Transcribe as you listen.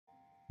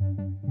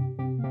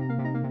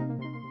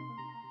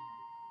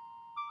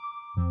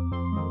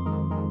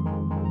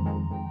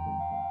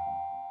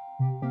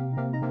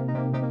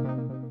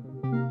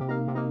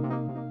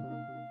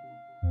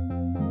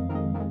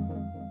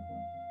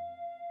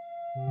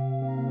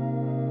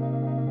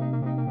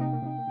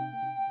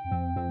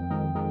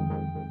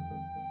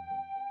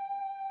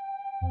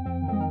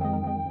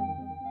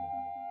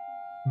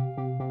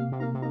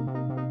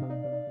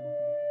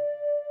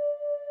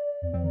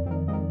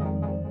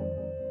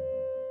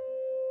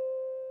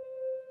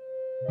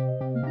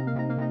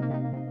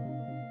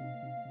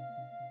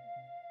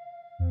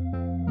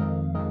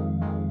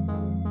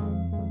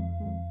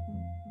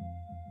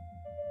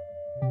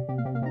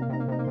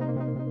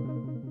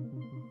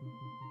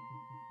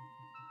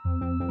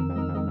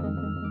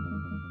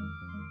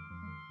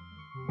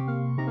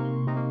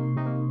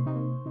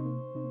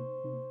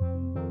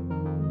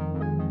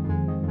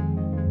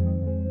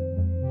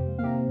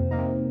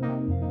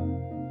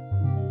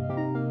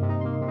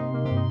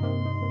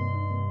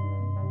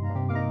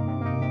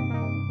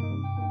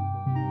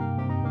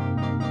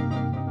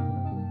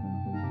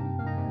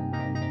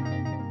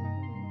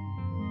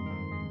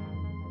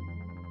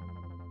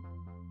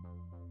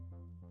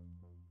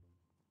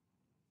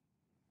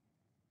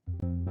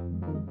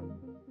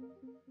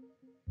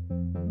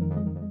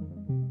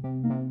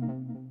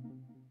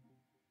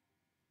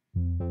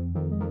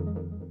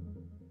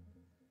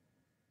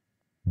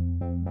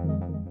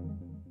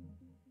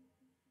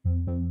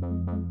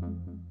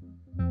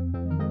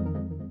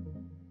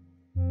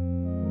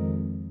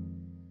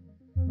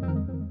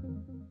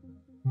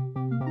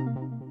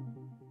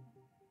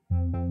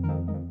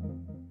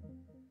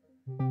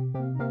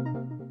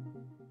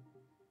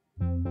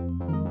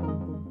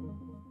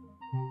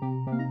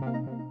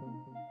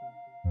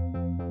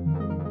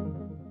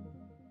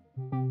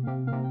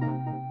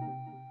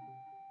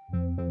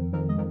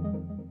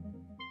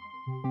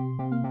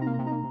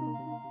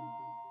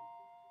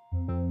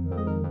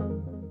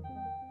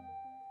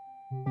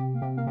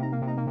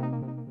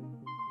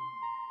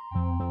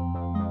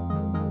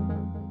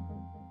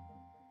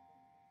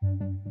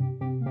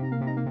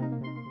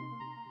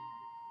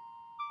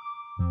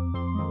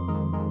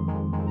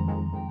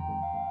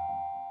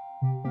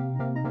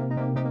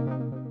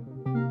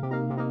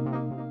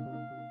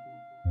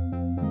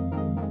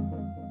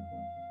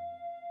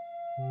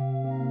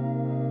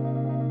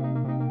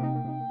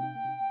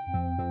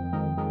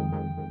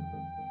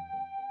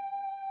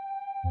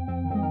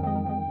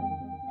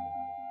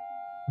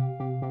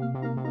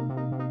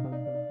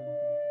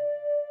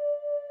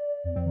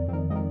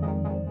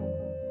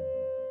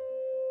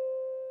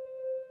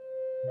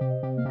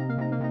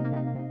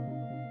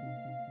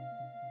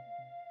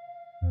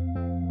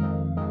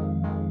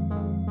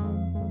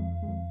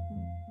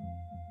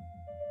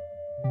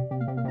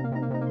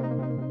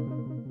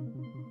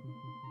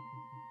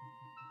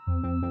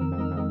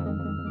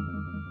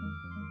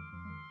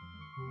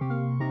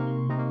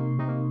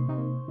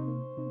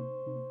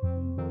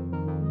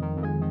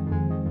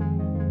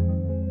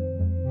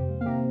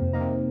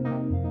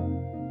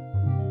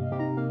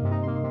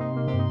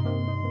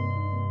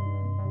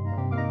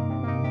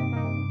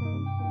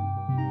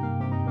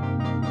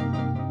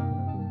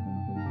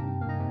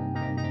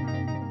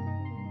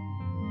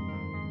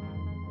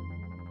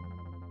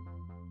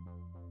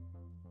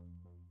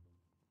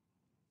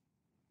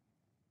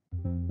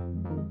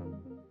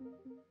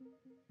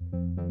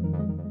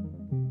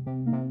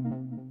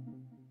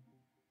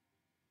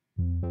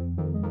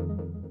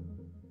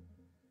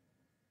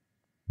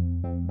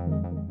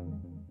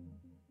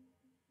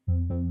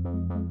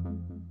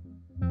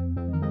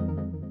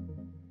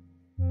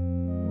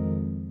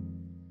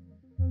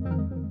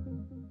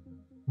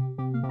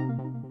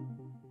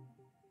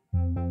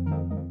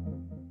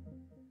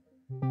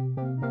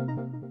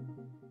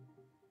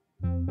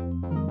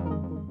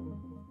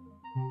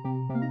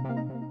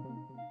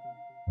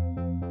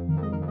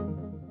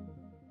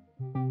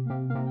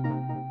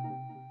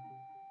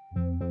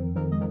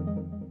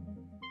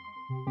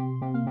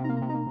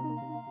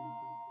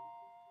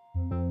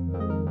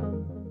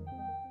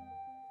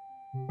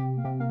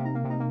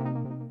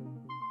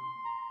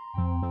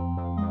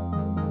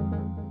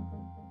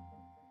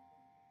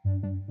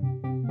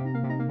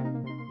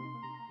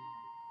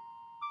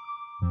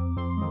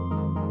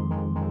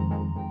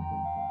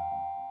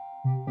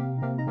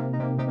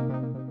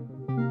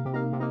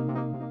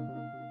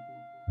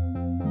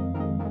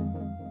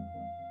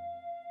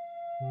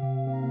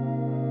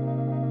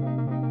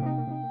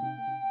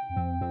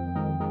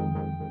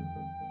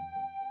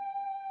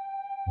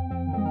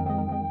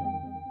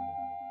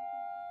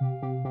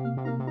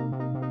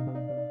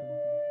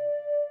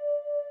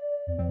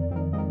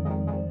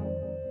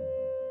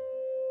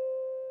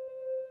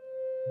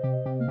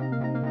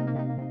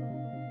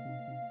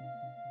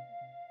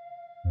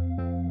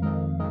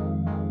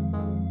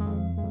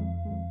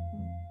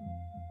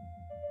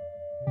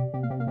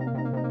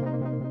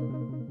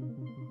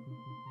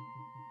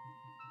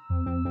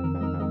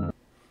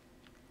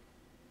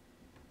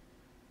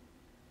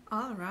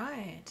All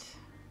right.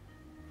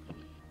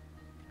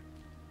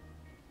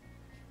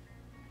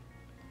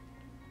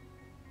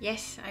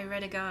 Yes, I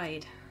read a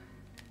guide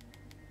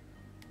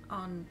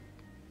on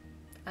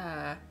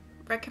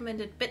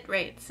recommended bit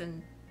rates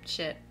and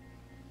shit.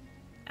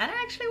 And it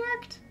actually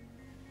worked.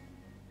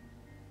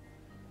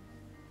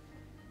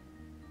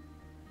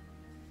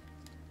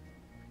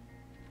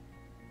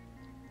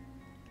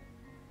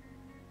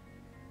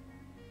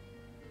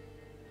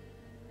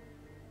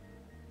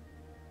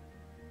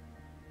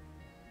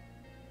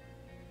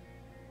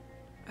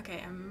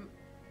 Okay, I'm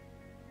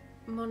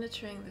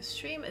monitoring the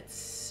stream. It's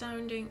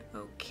sounding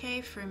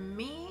okay for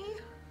me.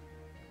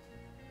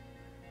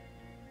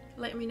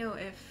 Let me know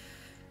if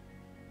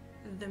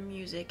the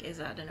music is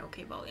at an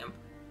okay volume,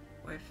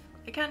 or if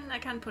I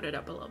can put it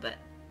up a little bit.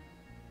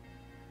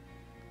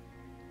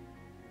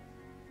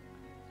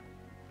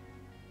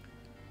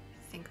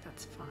 I think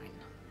that's fine.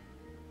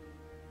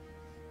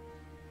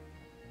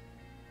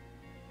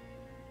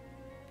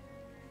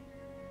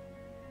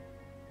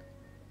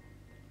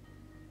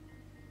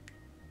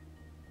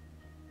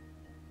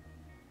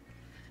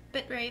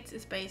 Bit rates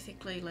is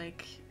basically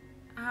like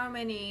how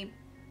many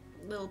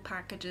little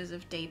packages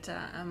of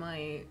data am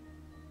I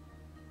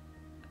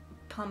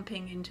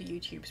pumping into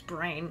YouTube's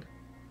brain,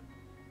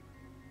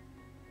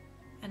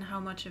 and how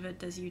much of it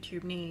does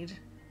YouTube need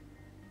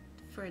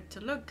for it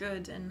to look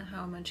good, and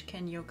how much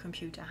can your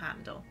computer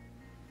handle.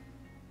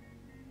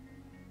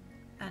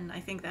 And I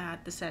think they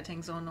had the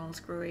settings on all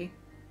screwy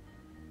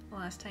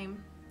last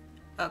time.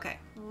 Okay,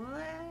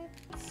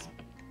 let's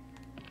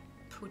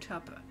put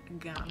up a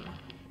gun.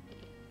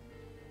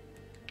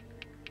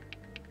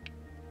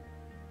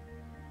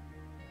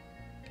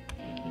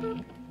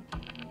 Boop.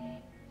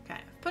 Okay,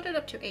 I've put it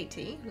up to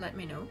 80, let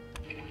me know.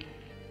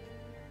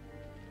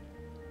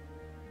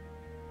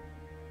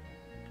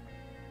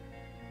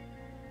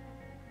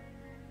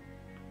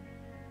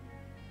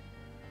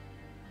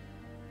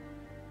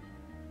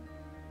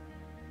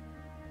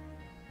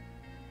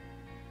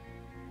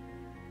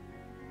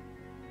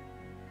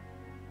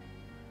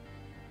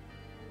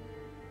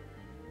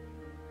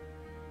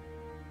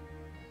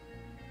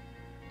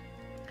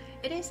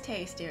 It is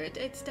tastier.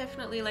 It's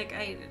definitely like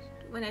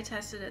when I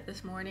tested it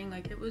this morning,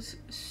 like it was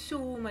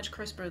so much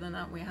crisper than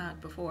that we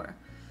had before.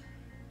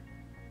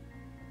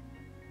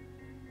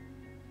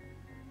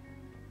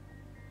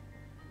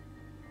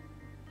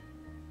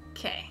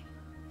 Okay,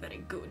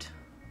 very good.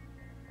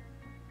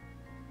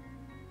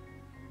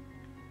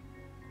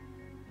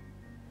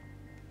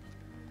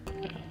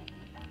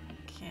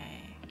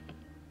 Okay.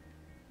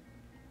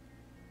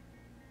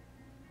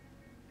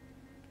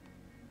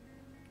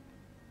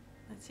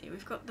 Let's see,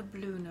 we've got the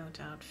Blue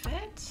Note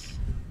outfit.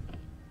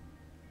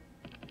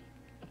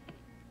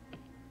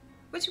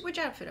 Which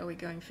outfit are we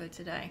going for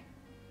today?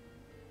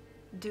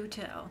 Do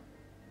tell.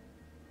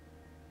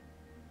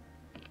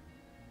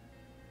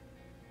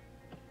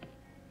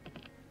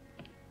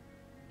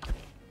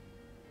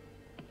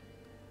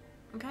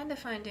 I'm kind of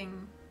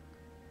finding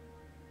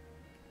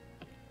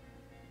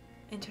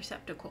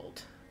Interceptor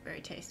Cold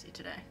very tasty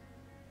today.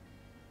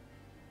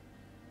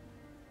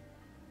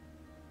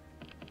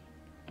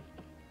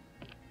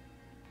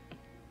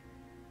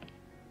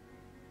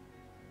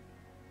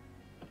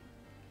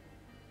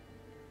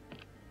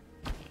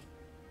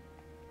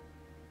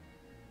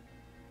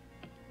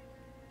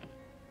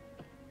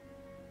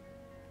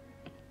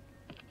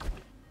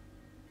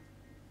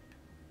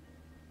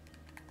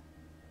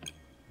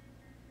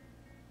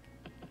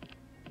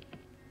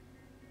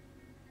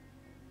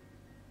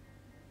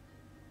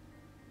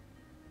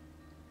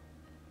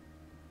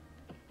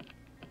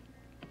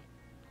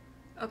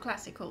 Oh,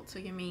 classical, so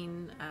you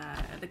mean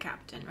the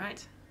captain,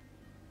 right?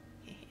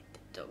 The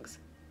dogs.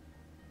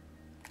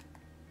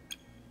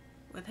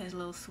 With his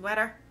little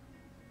sweater.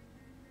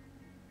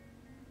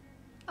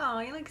 Oh,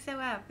 he looks so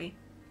happy.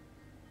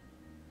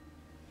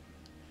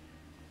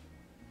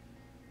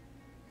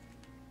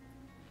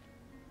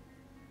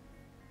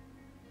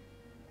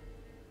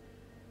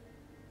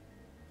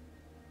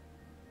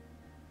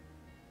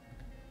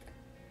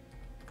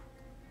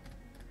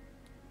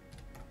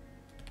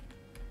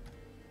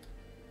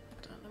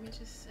 Let me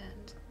just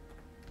send.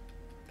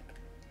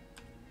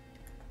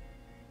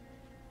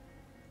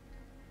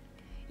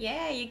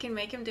 Yeah, you can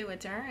make him do a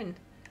turn.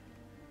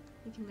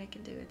 You can make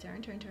him do a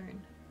turn.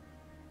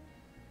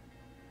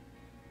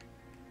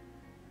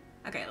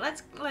 Okay,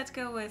 let's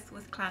go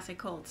with classic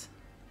Colts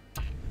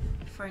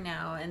for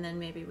now, and then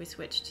maybe we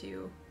switch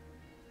to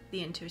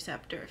the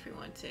Interceptor if we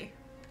want to.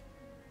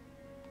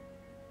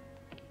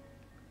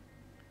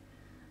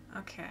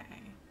 Okay.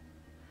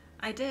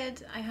 I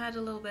had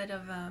a little bit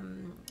of a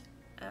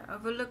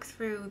look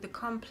through the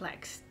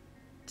complex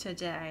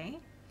today,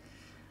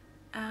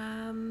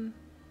 and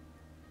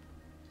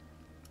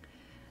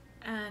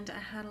I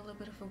had a little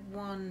bit of a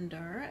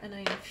wander, and I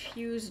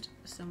infused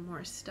some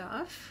more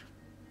stuff.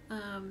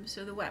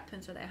 So the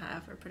weapons that I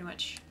have are pretty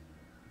much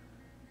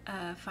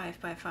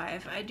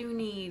 5x5. I do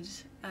need,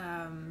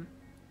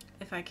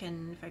 if I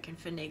can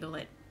finagle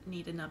it,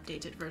 need an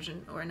updated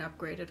version or an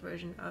upgraded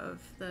version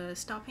of the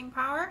stopping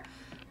power,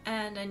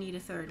 and I need a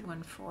third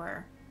one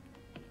for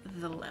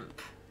the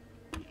limp.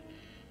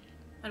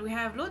 And we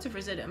have loads of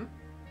residuum,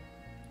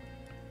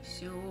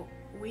 So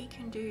we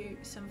can do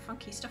some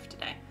funky stuff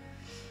today.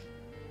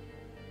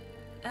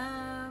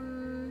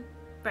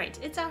 Right,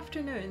 it's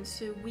afternoon,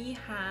 so we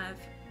have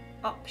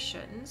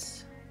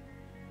options.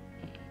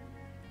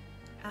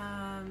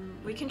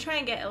 We can try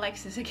and get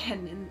Alexis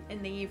again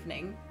in the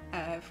evening,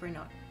 if we're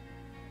not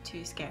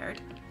too scared.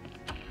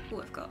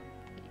 Oh, I've got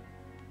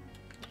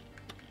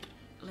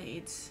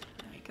leads.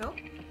 There we go.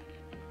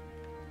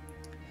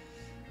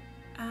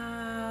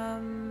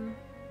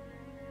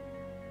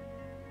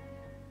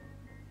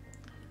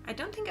 I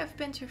don't think I've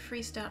been to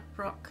Fristad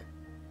Rock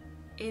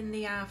in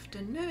the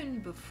afternoon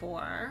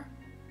before.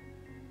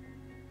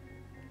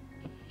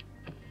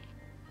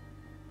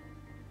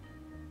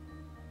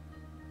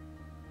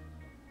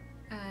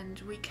 And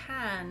we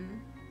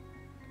can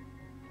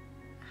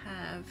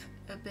have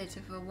a bit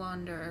of a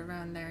wander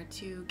around there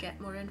to get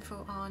more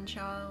info on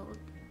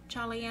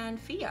Charlie and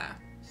Fia.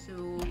 So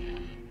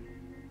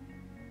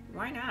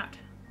why not?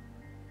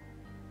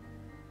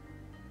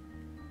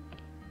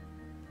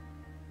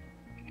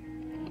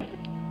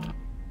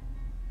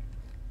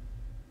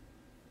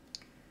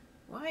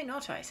 Why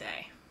not, I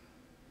say?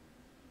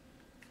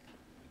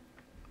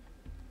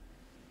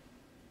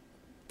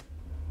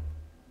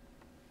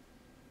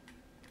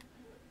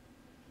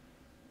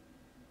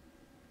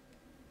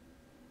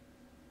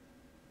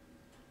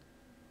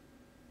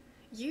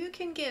 You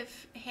can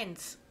give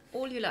hints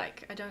all you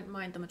like. I don't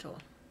mind them at all.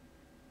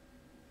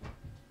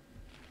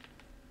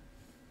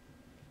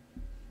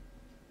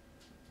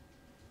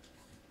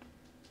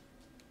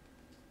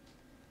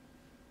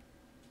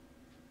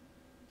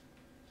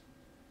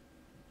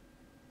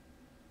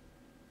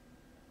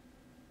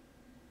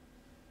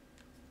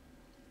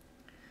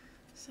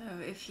 So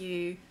if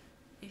you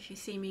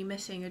see me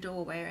missing a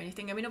doorway or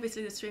anything, I mean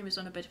obviously the stream is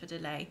on a bit of a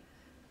delay.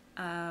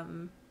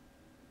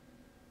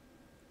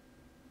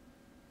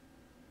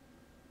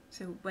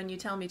 So when you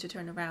tell me to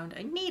turn around,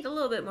 I need a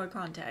little bit more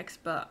context,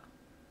 but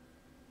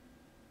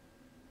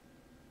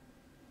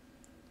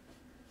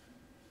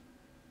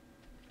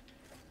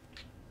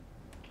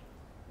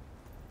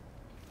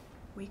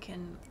we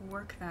can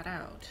work that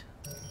out.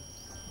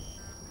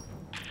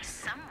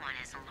 Someone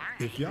is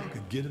learning. If y'all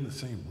could get in the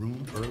same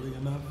room early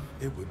enough,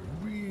 it would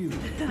really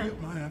free up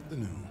my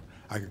afternoon.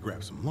 I could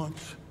grab some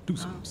lunch, do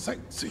some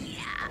sightseeing.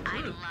 Yeah,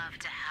 I'd love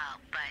to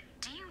help, but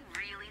do you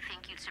really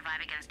think you'd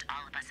survive against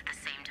all of us at the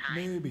same time?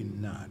 Maybe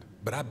not,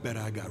 but I bet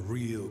I got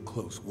real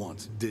close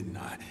once, didn't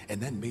I? And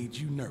that made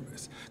you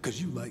nervous,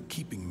 because you like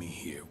keeping me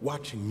here,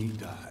 watching me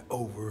die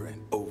over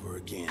and over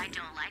again. I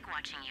don't like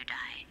watching you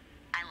die.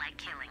 I like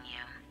killing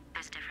you.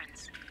 There's a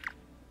difference.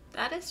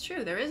 That is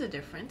true, there is a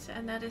difference,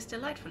 and that is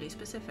delightfully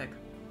specific.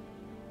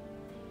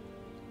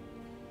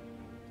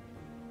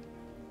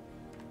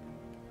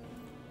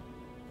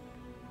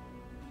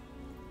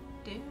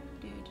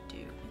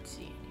 Let's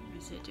see, any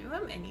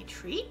residuum, any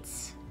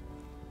treats?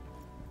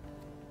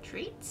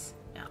 Treats?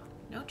 No,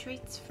 no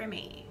treats for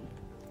me.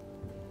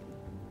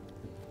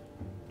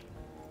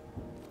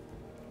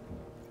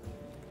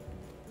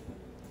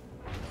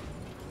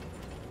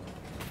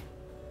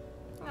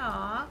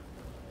 Aww.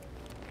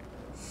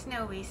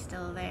 Snowy's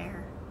still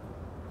there.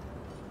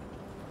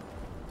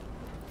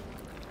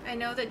 I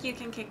know that you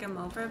can kick him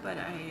over, but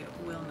I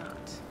will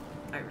not.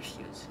 I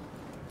refuse.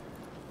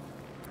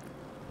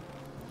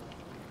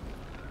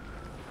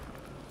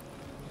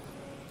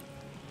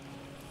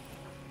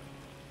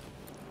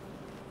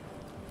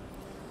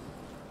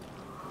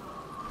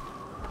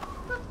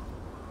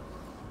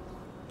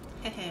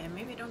 Hehe,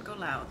 maybe don't go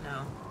loud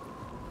now.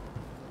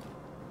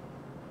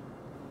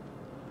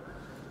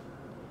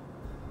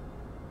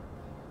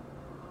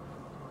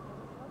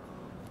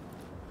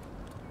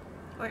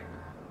 Or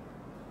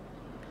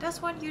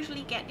does one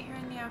usually get here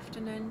in the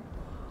afternoon?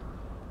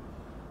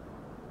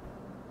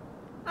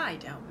 I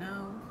don't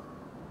know.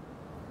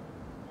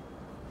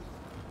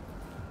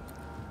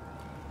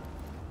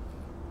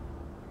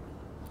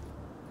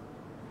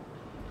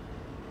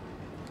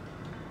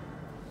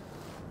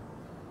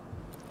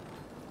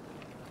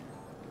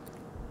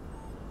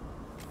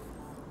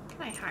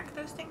 Can I hack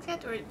those things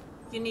yet, or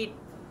you need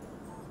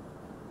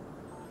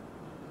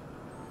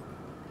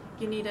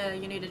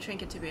a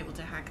trinket to be able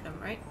to hack them,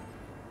 right?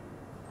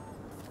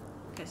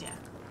 Because yeah,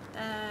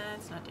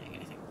 that's not doing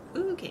anything.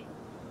 Ooh, okay.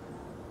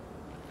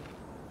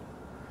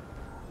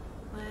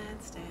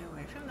 Let's stay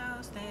away from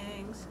those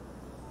things.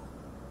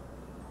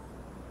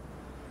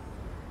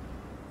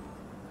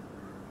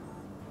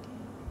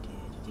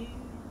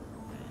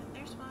 And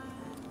there's one.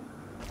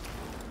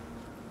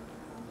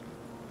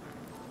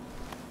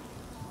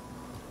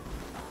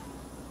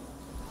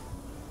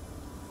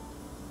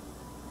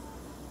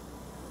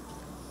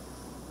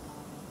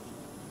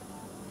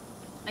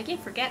 I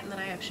keep forgetting that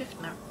I have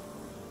shift now.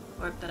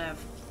 Or that I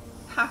have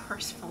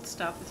powers full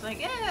stop. It's like,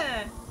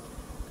 yeah,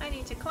 I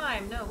need to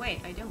climb. No,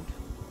 wait, I don't.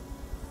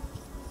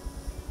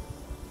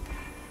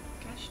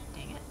 Gosh,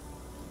 dang it.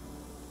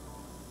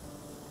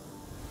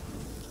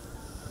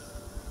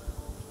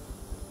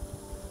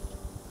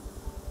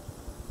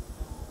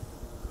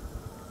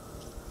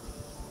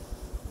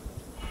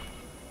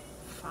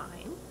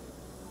 Fine.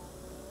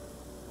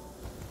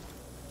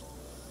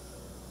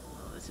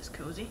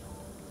 cozy.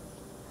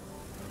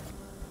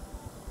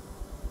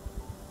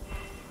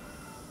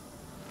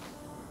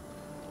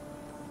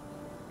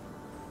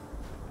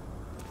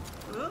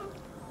 Ooh.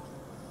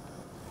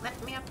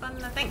 Let me up on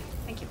the thing.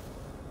 Thank you.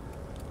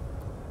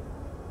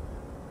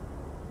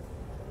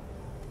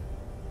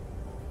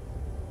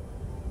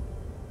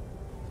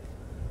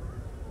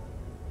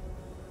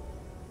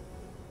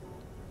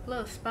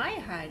 Little spy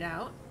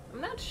hideout? I'm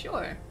not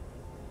sure.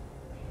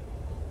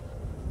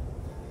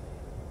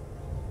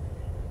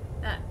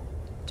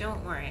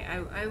 Don't worry,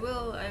 I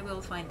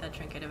will find that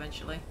trinket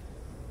eventually.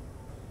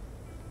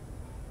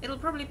 It'll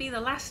probably be the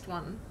last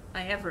one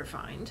I ever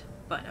find,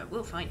 but I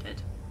will find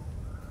it.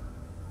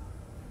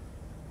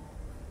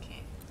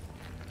 Okay.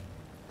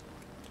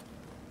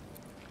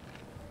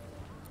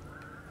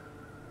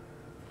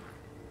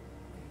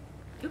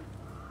 Oop.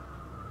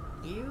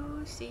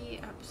 You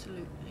see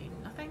absolutely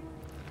nothing.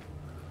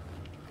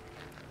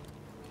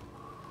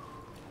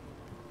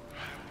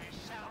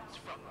 Sounds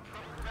from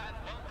Fristad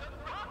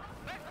Rock,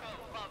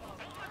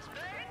 BOATHOUSE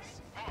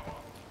mates.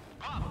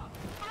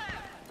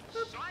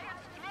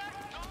 Science threat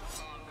no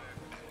longer.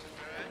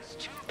 Birds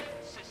to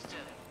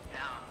system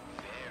now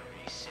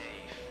very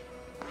safe.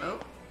 Oh.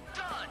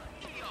 Done,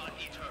 Eon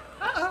Eater.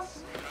 Uh-oh.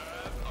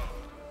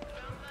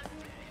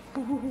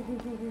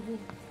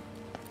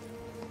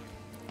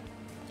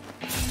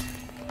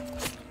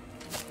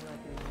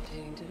 Like we were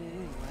taking today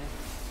anyway.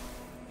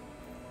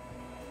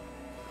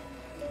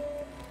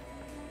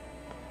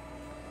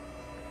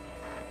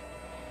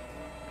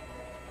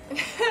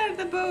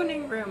 The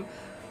boning room.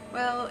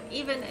 Well,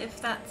 even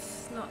if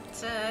that's not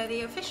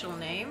the official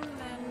name,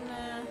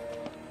 then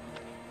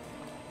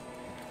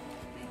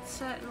it's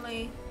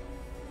certainly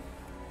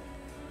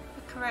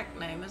the correct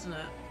name, isn't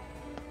it?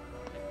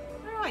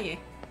 Where are you?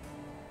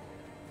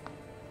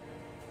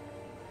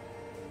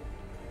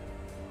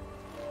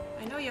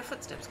 I know your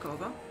footsteps,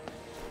 Corvo.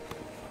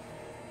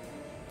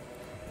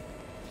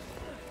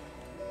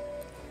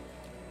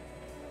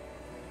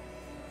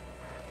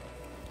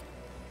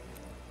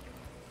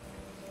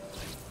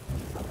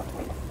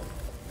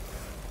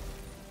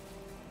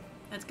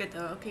 That's good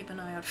though, I'll keep an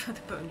eye out for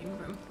the boning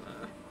room.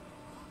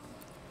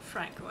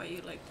 Frank, why are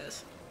you like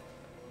this?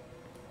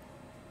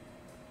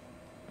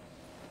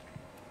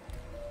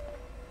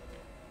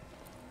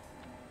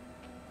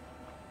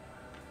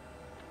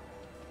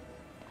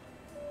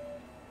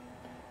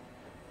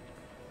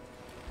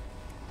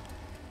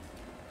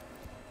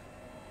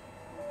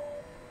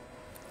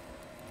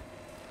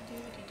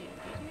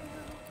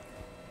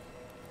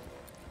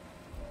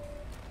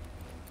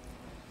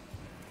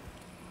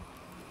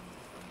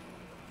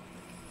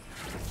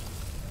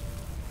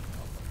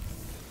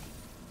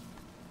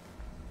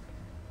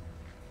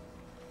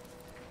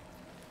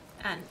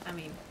 And, I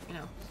mean, you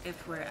know,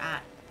 if we're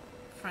at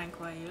Frank,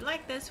 why are you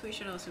like this, we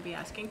should also be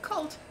asking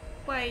Colt,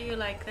 why are you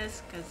like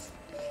this? Because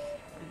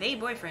they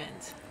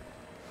boyfriends.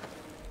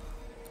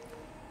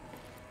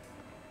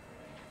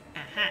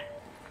 Aha.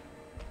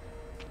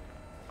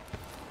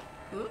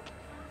 Ooh.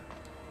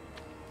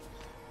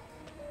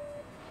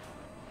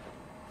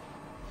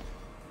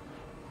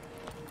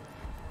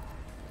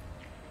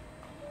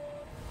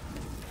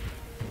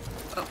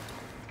 Oh.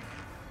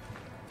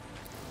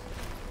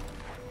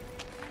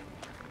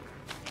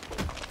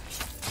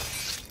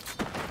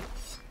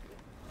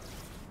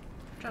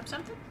 Drop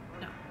something?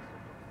 No.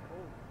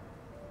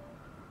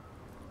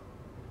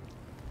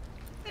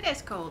 It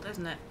is cold,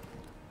 isn't it?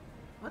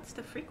 What's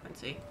the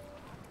frequency?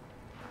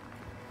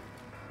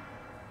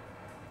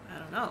 I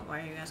don't know.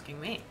 Why are you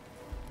asking me?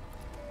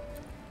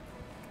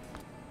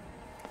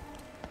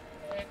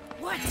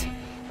 What?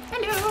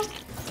 Hello!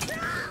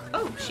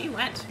 Oh, she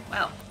went.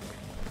 Well.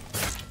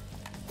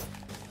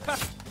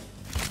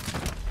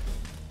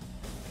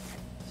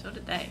 So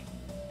did they.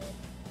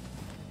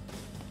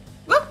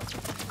 Whoop!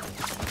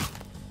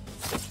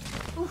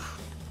 Oof.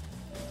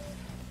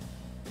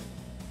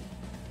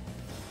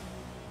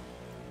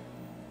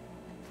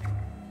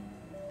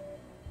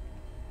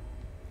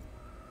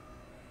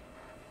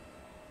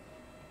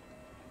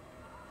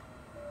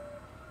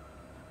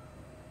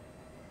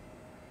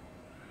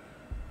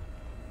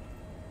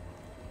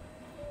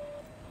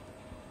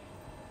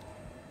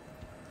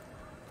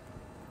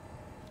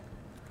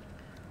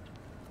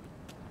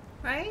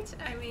 Right?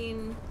 I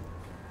mean...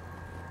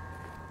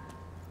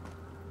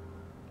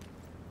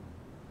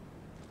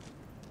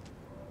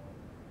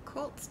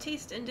 Colt's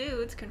taste in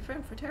dudes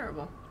confirmed for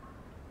terrible.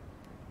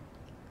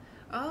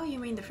 Oh, you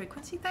mean the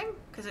frequency thing?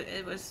 Because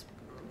it was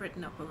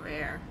written up over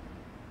here.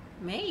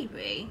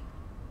 Maybe.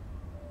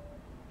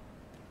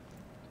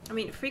 I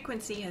mean,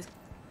 frequency has...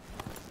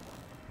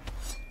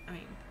 I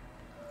mean,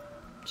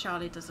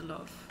 Charlie does a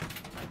lot of,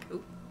 like,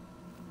 ooh.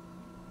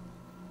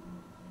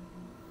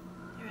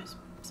 There is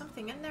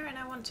something in there and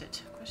I want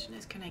it. Question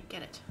is, can I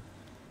get it?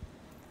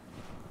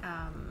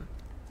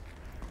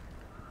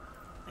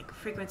 Like,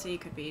 frequency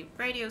could be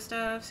radio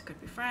stuff, could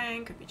be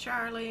Frank, could be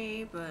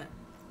Charlie, but...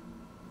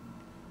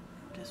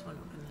 I just want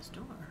to open this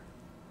door.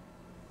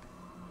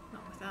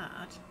 Not with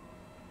that.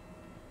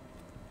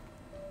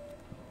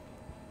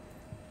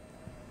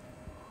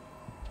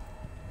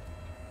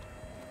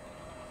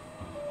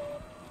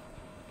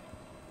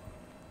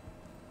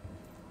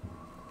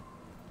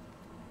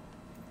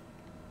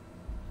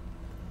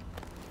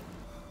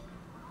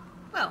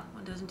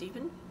 doesn't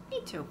even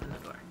need to open the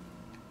door.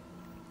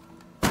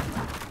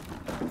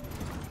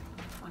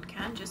 One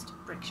can just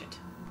brick shit.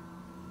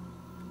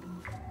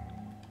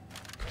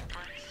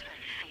 What is my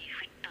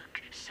favorite book,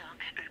 song,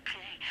 or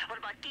play? What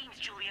about games,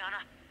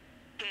 Juliana?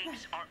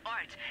 Games are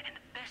art, and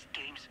the best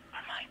games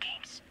are my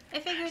games. I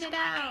figured it My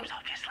out! games,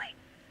 obviously.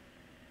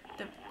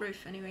 The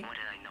roof, anyway. What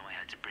did I know I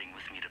had to bring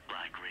with me to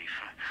Black Reef?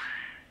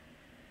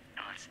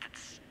 No,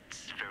 that's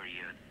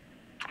very,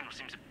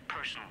 seems a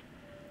personal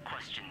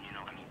question, you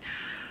know? I mean,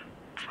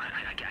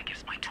 I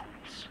guess my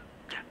tools.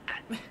 Yeah,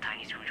 that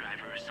tiny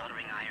screwdriver,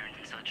 soldering irons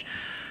and such.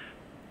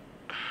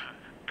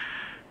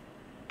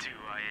 Do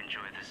I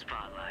enjoy the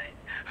spotlight?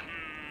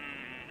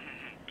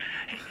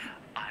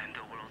 I'm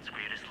the world's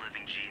greatest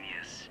living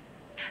genius.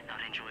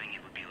 Not enjoying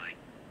it would be like,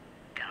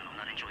 I don't know,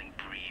 not enjoying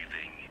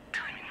breathing.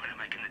 I mean, what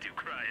am I gonna do,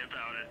 cry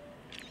about it?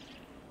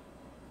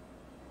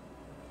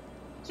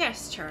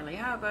 Yes, Charlie,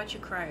 how about you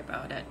cry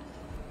about it?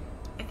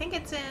 I think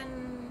it's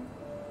in...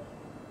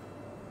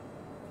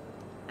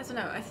 I don't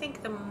know, I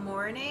think the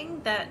morning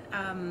that,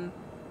 at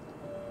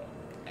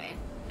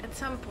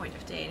some point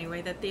of day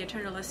anyway, that the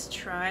Eternalists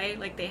try,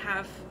 like they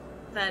have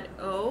that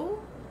O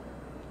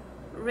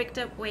rigged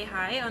up way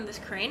high on this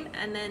crane,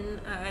 and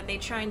then they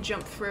try and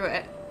jump through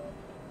it.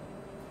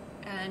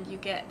 And you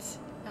get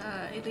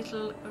a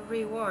little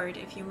reward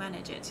if you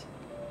manage it.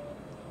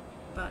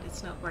 But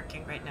it's not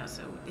working right now,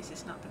 so this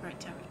is not the right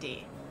time of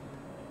day.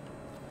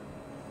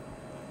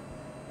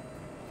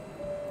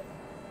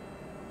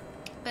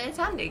 But it's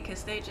handy,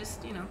 because they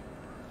just, you know...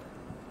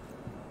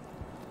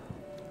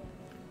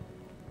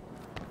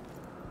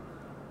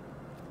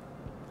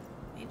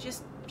 They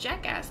just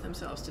jackass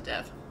themselves to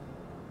death.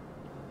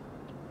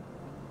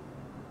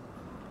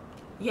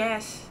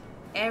 Yes,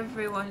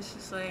 everyone's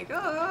just like,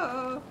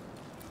 oh,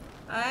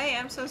 I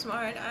am so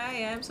smart, I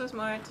am so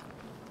smart.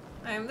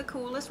 I am the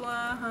coolest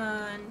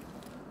one.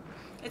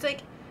 It's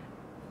like,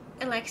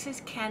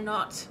 Alexis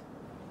cannot,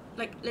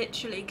 like,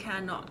 literally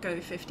cannot go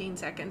 15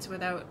 seconds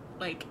without,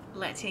 like,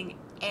 letting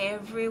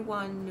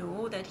everyone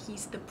know that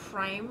he's the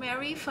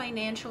primary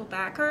financial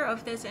backer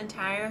of this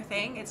entire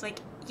thing. It's like,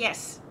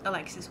 yes,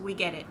 Alexis, we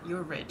get it.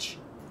 You're rich.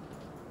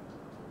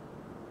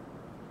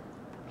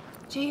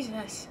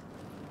 Jesus.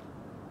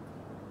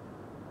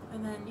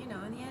 And then, you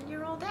know, in the end,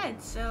 you're all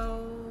dead,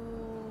 so...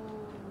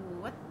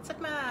 what's it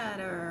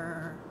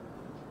matter?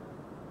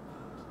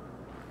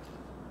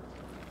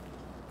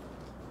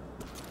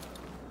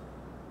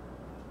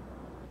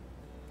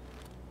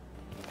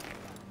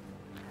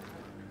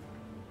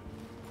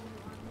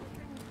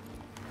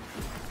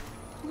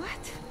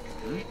 What?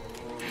 Boop.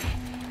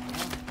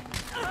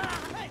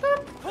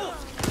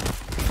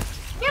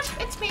 Yep,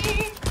 it's me.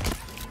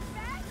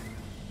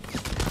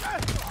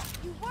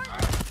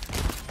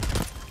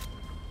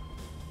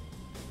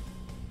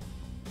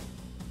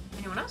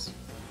 Anyone else?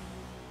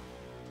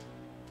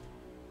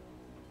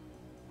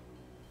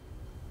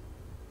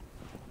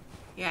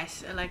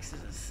 Yes,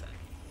 Alexis is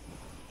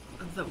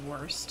the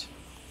worst.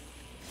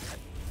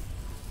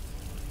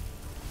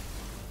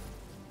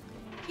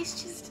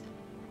 He's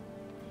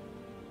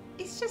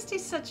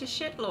such a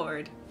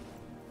shitlord.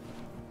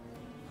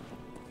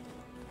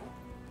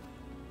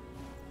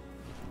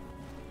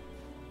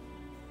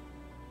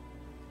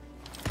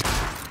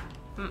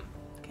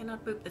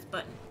 Cannot boop this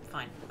button.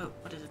 Fine. Oh,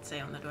 what does it say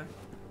on the door?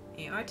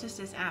 The artist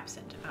is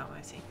absent. Oh,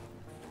 I see.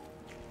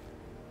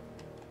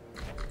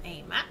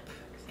 A map.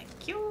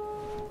 Thank you.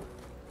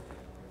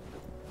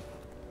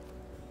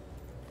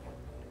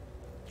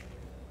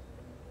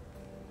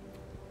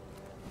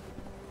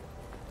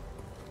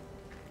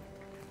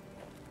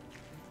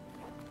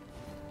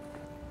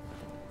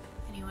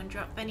 Anyone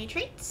drop any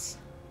treats?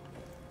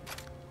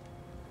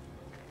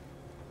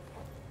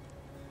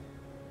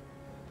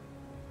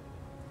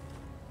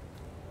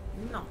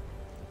 No.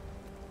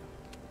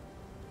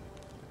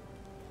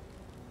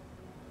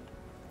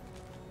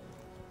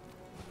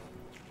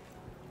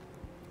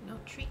 No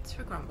treats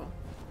for Grumble.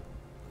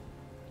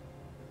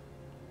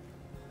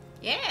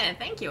 Yeah,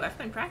 thank you. I've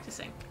been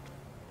practicing.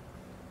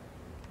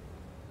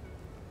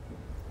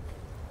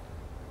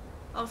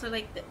 Also,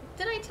 like,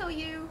 did I tell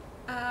you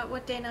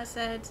what Dana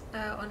said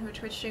on her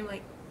Twitch stream?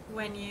 Like,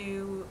 when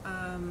you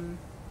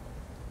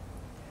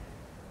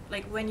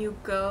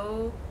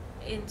go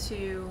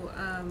into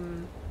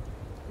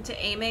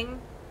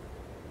aiming,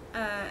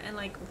 and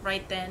like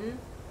right then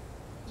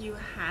you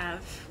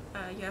have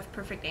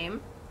perfect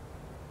aim.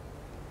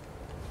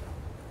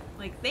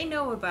 Like, they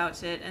know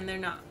about it, and they're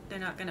not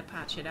gonna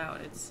patch it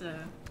out. It's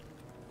a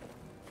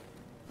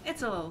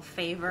little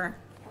favor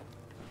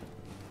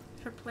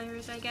for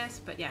players, I guess.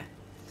 But yeah,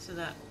 so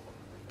that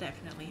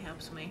definitely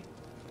helps me.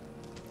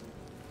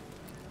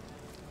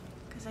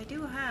 Because I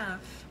do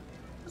have...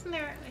 Wasn't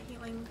there a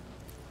healing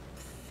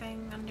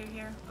thing under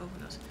here? Oh, who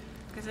knows.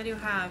 Because I do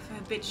have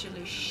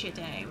habitually shit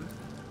aim.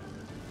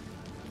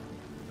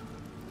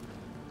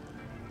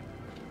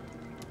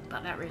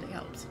 But that really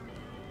helps.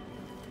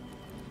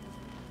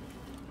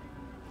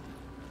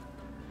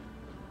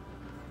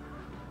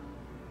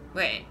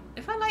 Wait,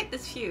 if I light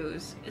this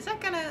fuse, is that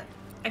gonna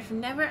I've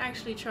never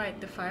actually tried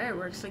the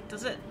fireworks. Like,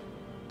 does it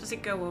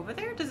go over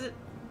there? Does it?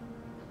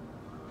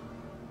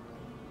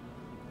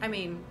 I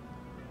mean,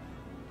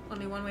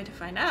 only one way to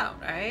find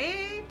out,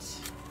 right?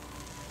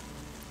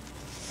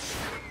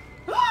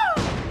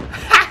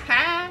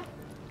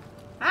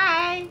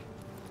 Hi.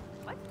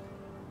 What?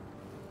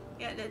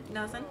 Yeah,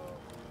 nothing.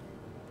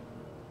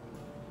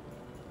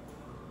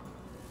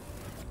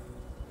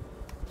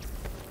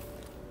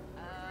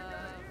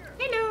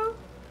 Hello.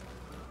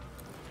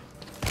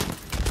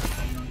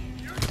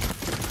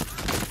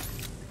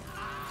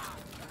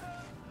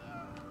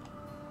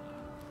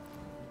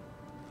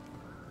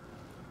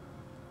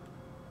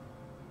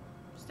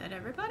 Is that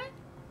everybody?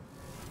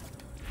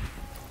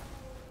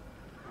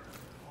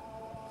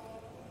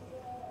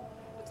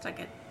 Looks like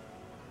it.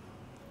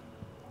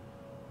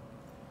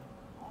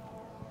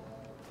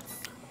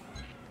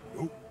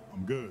 Nope,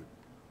 I'm good.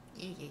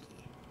 Yeah, yeah, yeah.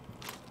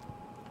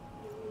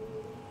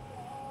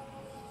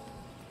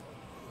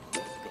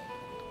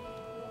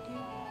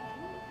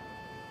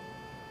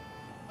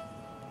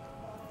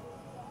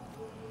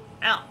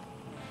 Oh.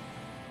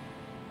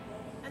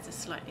 That's a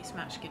slightly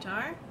smashed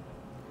guitar.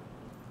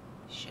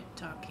 Shit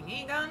talking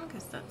Egon,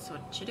 because that's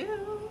what you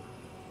do.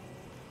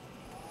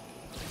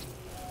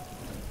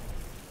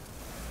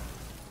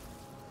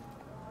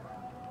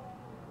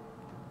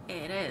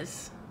 It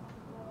is.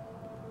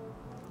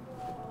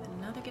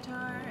 Another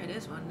guitar. It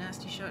is one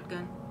nasty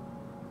shotgun.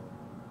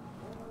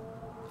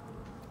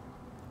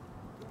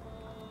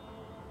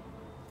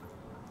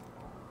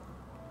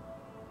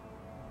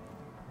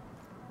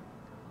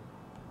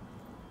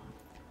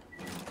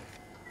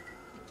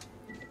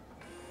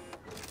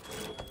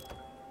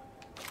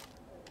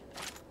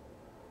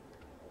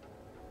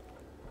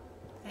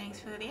 Thanks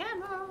for the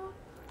ammo.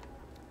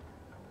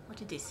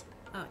 What is this?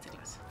 Oh, it's a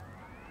glass.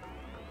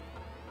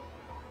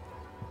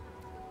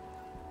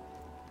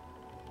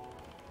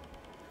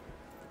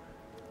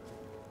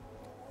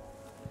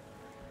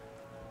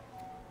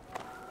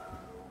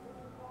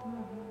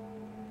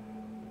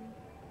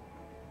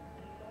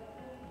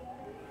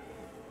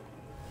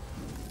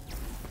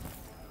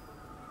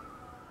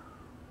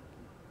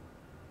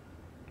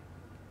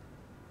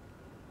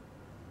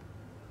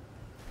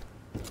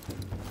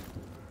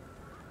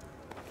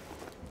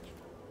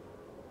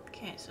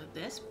 Okay, so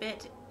this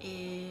bit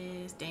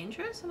is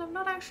dangerous, and I'm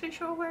not actually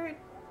sure where it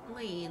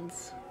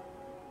leads.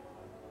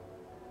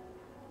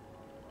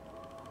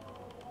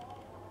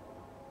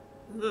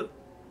 Ugh.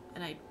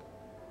 And I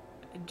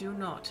do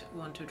not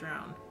want to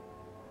drown.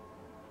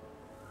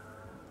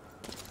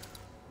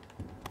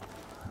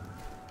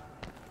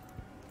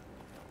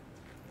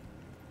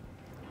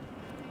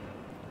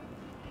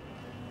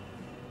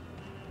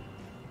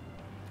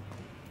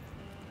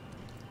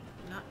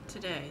 Not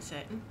today,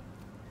 Satan.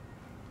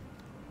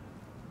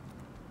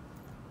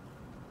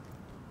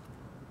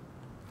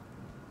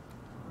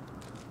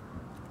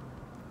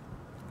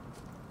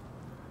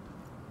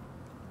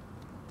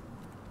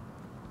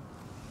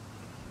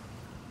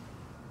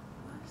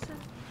 Was it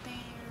there?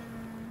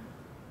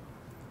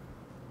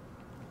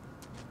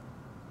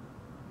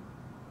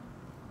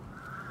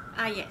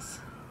 Ah, yes.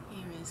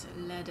 Here is a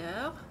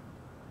ladder.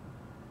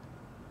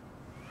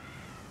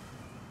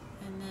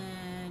 And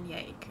then, yeah,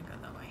 you can go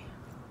that way.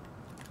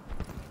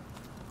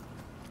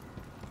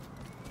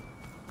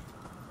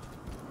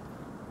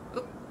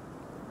 Oop.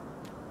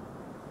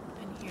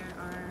 And here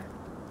are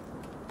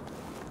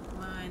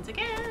mines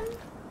again.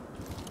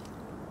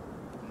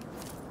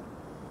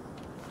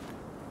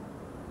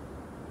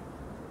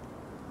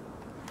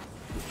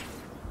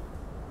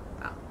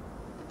 Oh,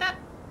 did that?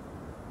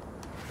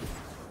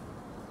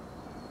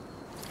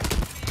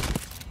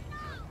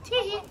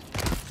 Tee.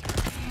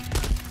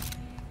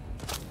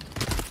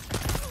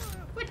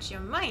 What's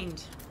your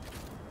mind?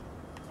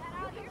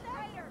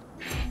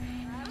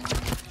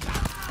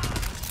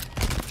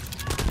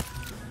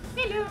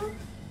 Hello.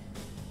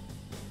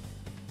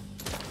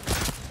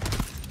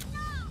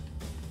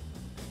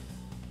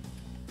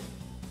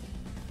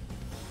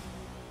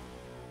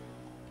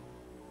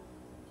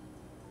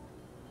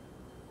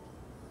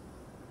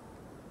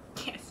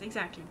 Yes,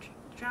 exactly.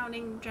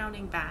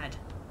 Drowning bad.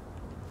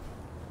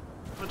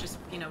 Or just,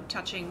 you know,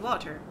 touching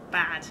water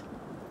bad.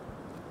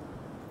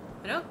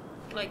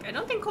 I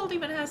don't think cold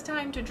even has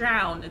time to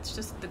drown. It's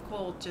just the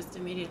cold just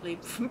immediately.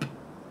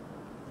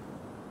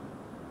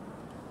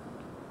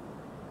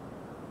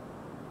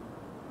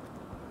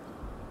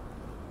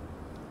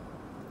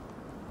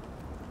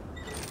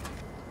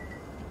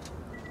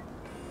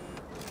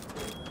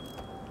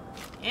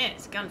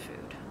 Yes, gun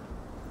food.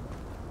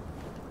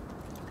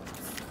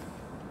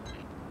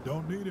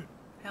 Don't need it.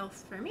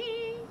 Health for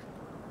me.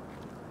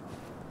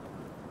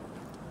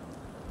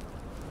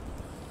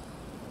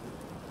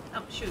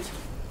 Oh, shoot.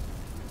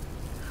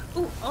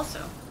 Ooh,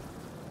 also,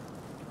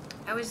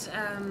 I was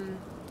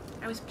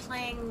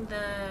playing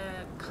the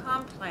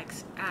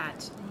complex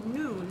at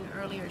noon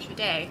earlier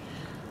today,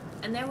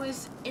 and there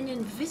was an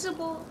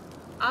invisible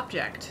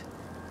object.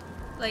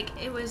 Like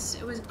it was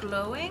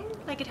glowing,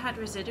 like it had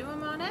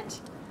residuum on it,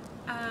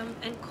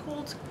 And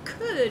Colt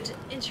could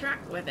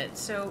interact with it,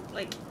 so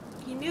like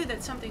he knew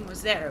that something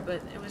was there,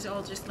 but it was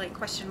all just like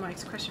question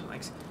marks, question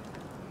marks.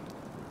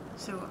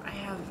 So I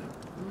have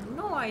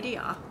no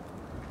idea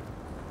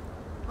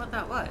what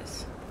that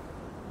was.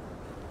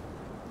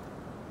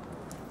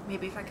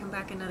 Maybe if I come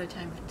back another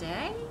time of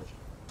day?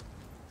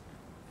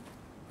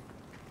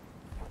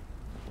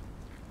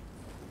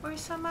 Or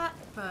some at,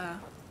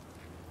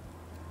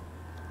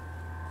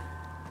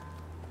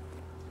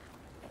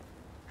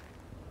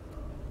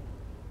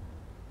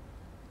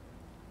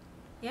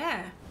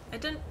 yeah, I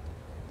didn't...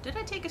 Did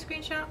I take a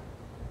screenshot?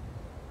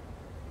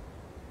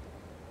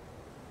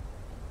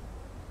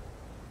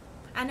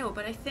 I know,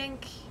 but I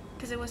think...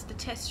 Because it was the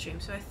test stream,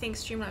 so I think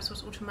Streamlabs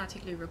was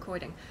automatically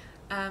recording.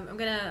 I'm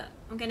gonna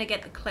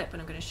get the clip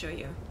and I'm gonna show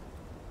you.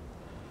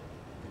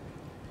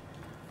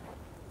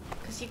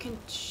 Because you can...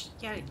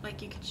 yeah,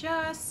 like you could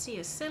just see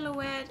a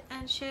silhouette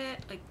and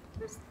shit. Like,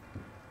 there's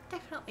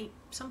definitely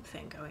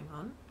something going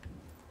on.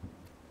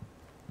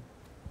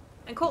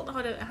 And Colt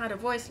had a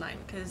voice line,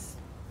 because...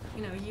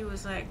 You know, he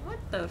was like, what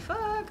the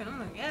fuck? And I'm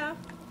like, yeah.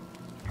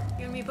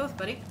 You and me both,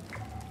 buddy.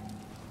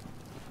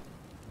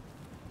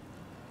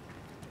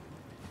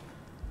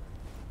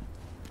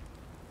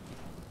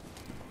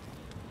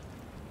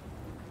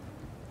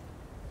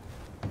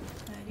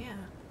 Yeah.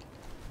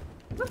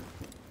 Whoop.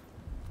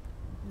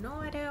 No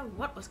idea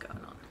what was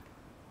going on.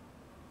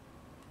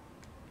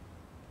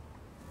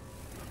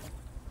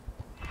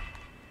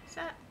 Is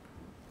that...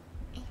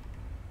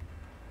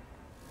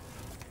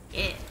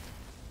 Yeah.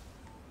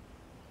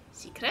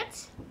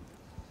 Secrets?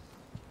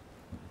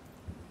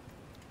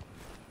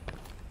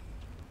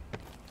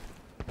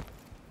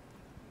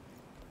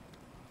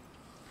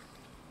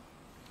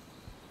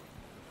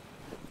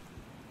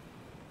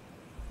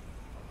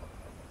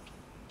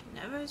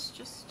 Never is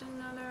just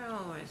another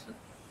always.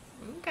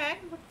 Okay,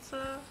 what's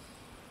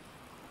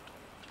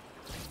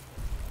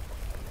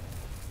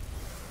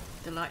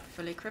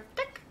delightfully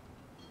cryptic?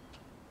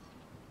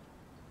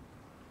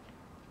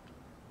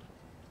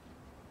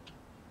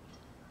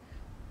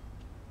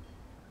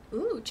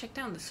 Ooh, check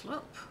down the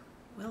slope.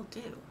 Will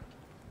do.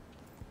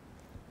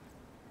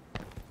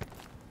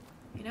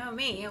 You know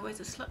me, always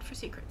a slut for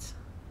secrets.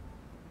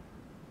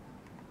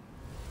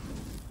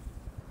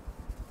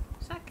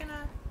 Is that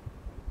gonna...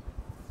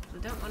 I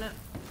don't want to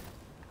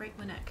break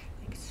my neck.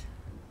 Thanks.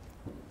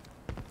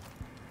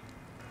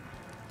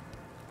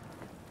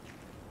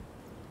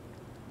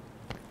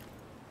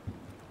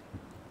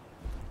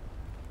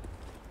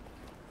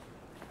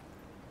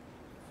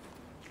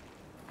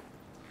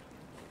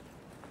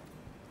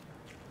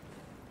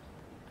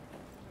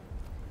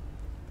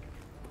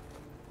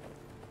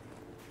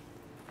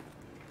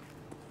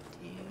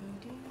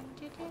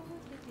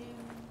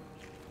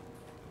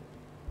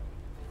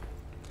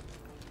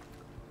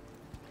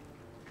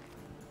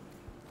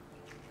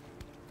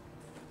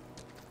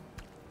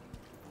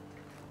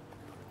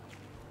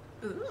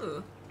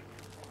 Ooh.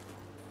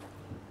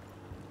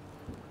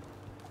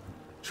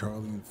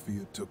 Charlie and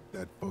Fia took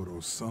that photo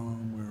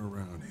somewhere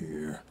around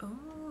here. Oh.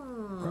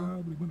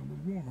 Probably when it was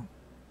warmer.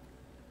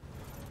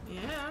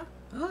 Yeah.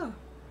 Oh.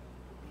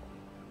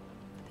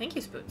 Thank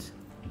you, Spoots.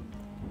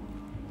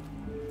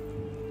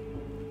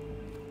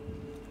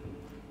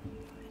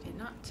 I did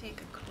not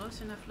take a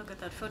close enough look at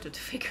that photo to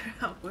figure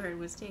out where it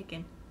was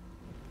taken.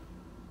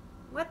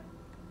 What?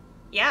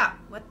 Yeah,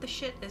 what the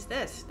shit is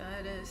this?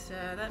 That is,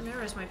 that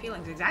mirrors my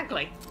feelings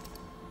exactly.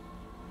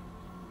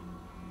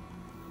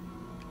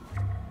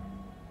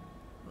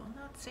 Will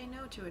not say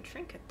no to a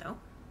trinket, though.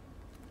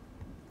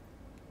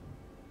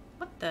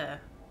 What the?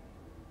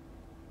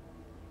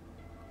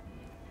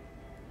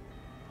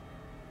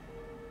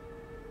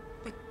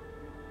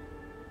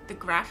 The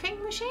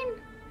graphing machine?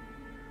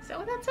 Is that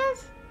what that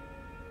says?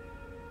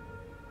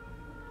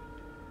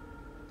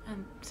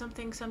 And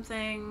something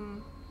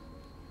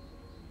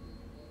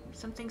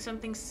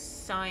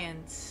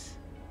science.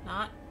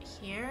 Not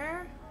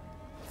here?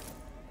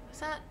 Is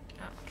that?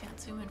 Oh, can't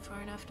zoom in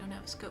far enough, don't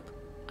have a scope.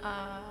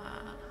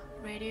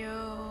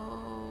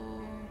 Radio...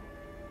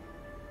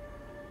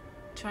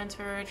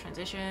 Transfer,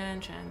 transition,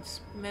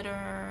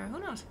 transmitter, who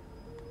knows?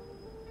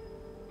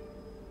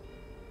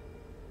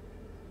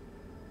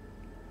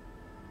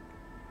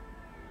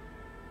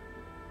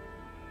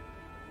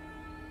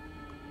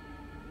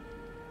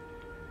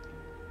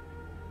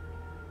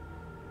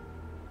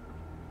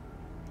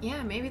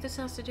 Yeah, maybe this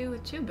has to do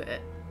with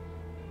 2-bit.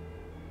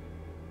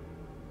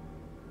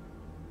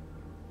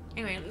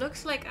 Anyway, it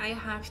looks like I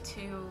have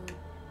to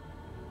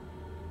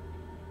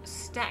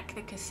stack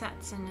the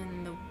cassettes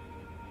in the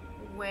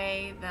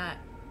way that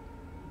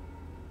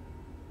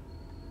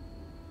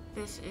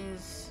this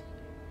is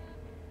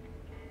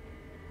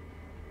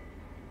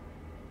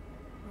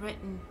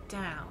written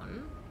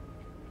down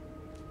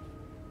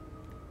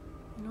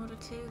in order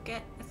to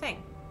get a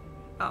thing.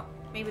 Oh,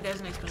 maybe there's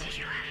an explanation. Did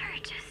you ever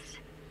just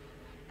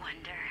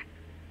wonder?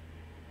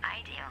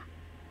 I do.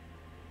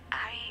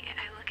 I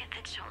look at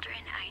the children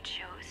I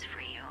chose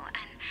for you,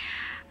 and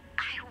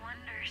I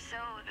wonder so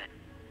that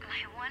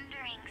my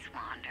wonderings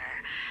wander.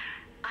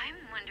 I'm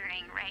wondering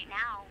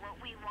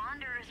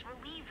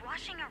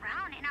washing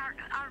around in our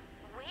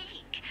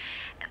wake,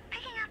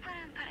 picking up what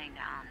I'm putting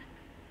down.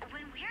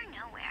 When we're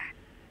nowhere,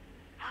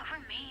 what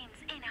remains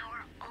in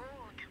our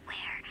old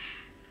where?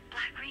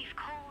 Black reef,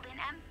 cold and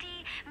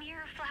empty,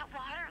 mirror, flat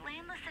water,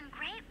 landless and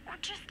great, or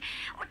just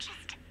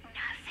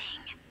nothing.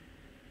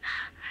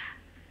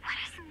 What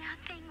does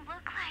nothing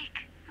look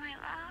like, my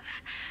love?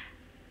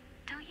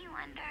 Don't you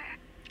wonder?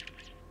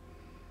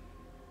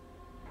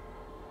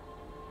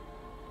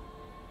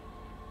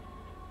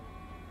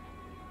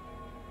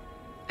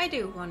 I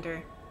do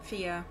wonder,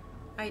 Fia.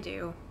 I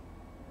do.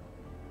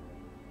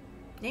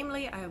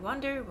 Namely, I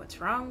wonder what's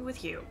wrong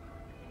with you.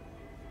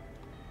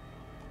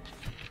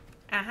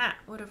 Aha,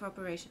 order of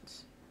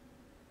operations.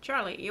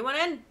 Charlie, you want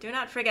in? Do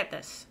not forget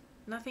this.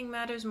 Nothing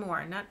matters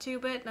more. Not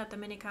 2-bit, not the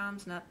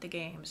minicoms, not the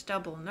games.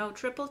 Double, no,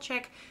 triple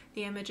check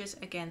the images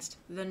against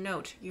the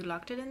note. You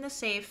locked it in the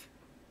safe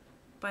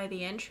by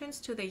the entrance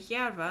to the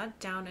Yerba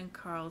down in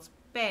Carl's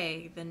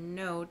Bay. The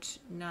note,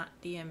 not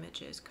the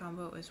images.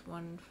 Combo is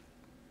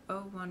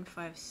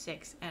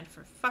 10156. And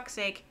for fuck's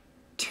sake,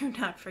 do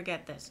not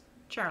forget this.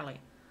 Charlie.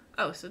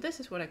 Oh, so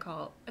this is what I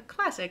call a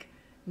classic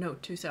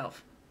note to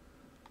self.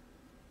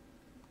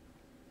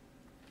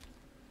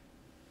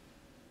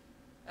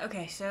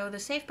 Okay, so the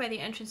safe by the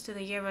entrance to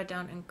the Yerba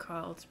down in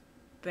Carl's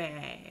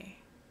Bay.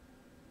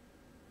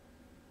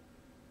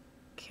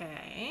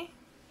 Okay.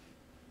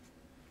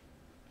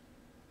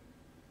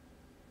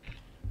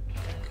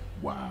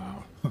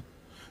 Wow.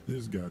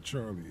 This guy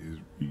Charlie is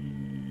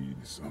really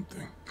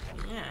something.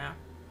 Yeah.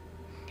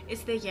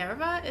 Is the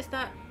Yerba, is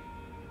the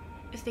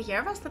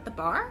Yerba, is that the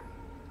bar?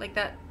 Like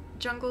that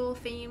jungle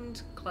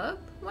themed club?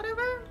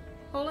 Whatever?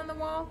 Hole in the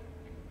wall?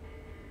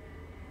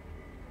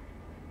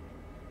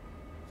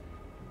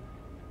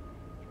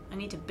 I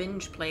need to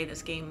binge play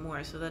this game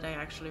more so that I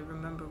actually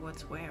remember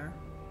what's where.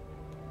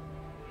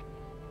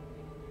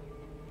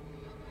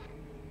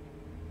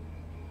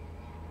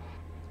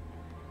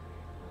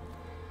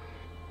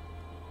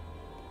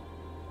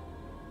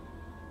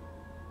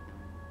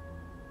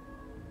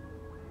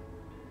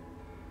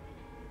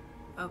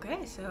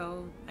 Okay,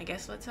 so I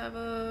guess let's have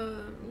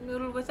a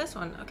noodle with this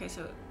one. Okay,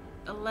 so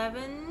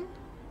 11,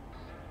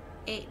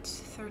 8,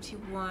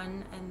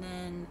 31, and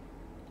then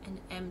an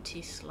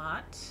empty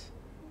slot.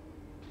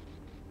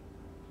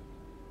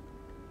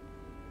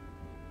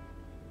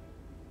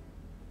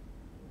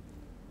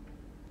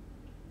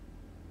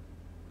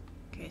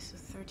 Okay, so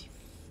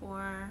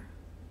 34.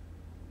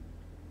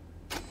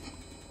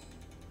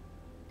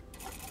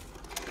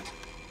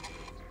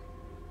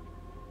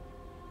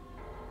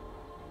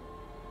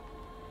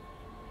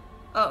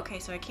 Oh, okay,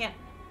 so I can't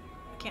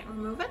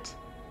remove it?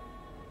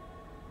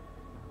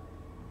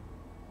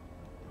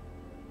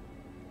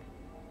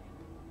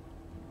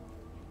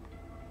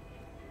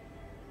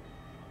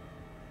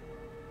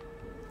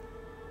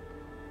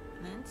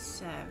 And then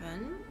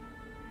 7.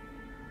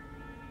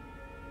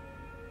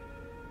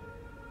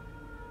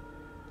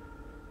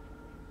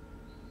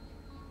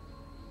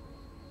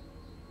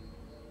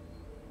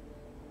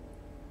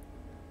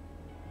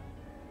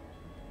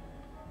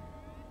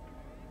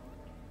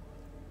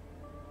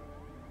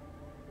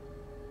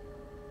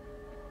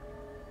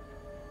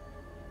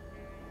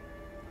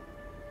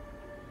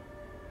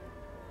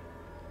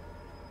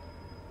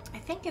 I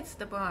think it's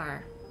the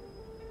bar.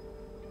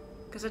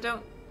 Because I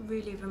don't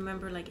really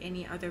remember like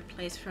any other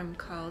place from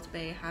Carl's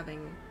Bay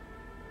having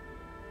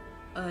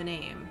a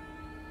name.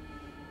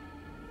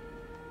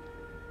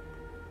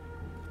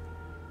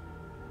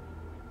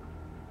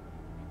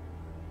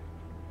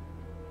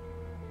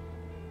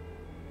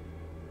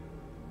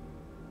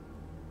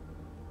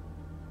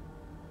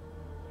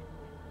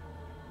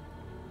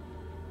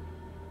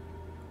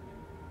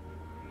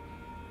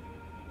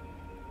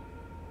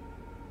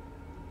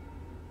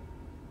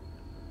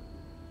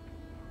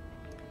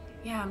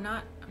 Yeah, I'm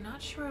not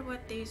sure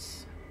what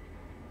these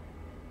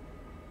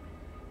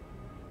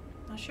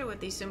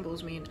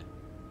symbols mean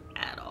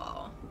at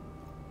all.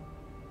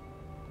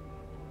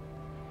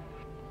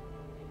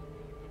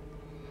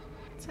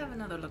 Let's have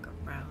another look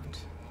around.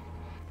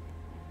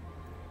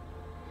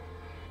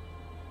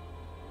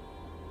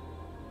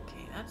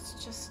 Okay,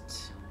 that's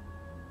just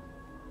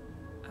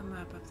a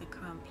map of the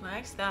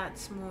complex.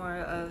 That's more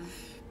of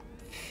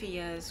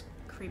Fia's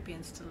creepy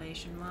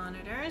installation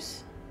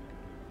monitors.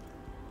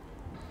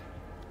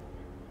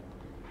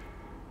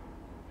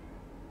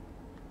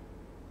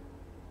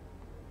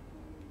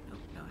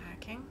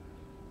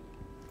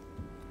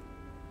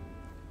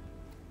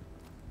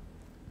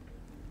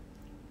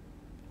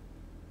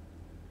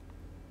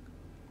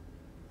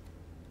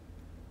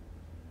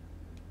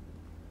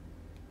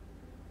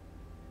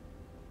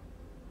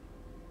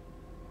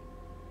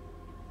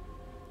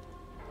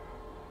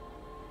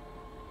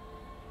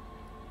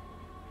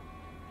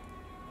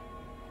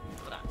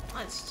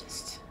 Let's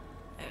just,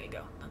 there we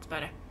go, that's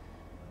better.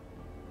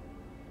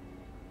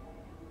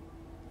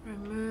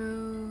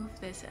 Remove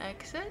this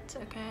exit,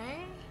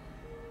 okay.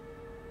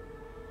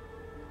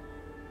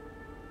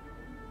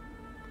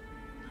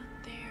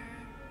 Not there.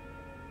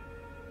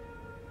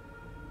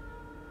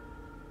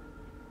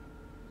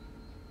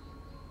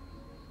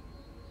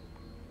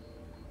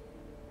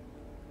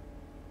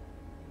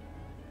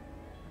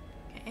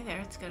 Hey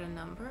there, it's got a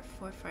number,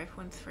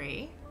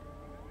 4513.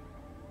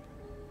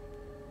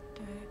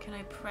 Can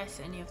I press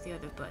any of the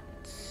other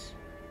buttons?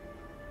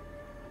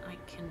 I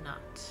cannot.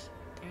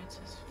 There it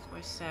says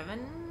 47.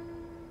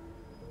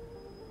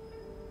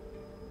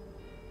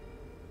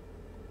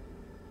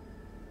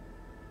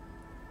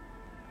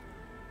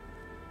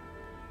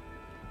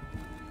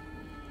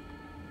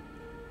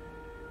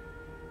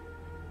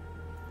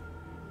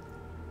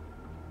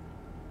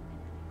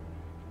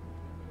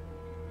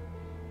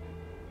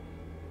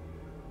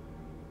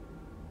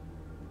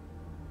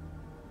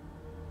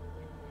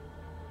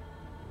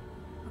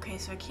 Okay,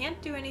 so I can't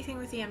do anything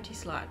with the empty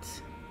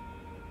slots.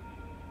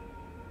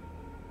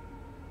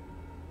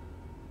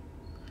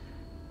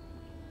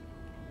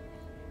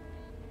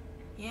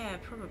 Yeah,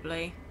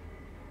 probably.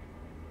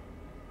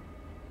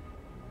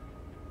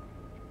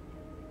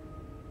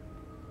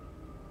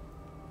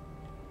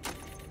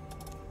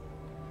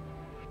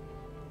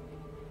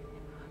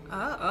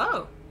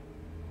 Oh.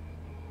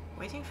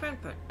 Waiting for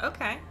input.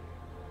 Okay.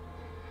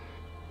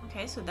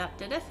 Okay, so that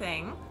did a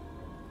thing.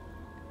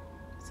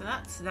 So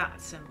that's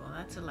that symbol.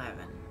 That's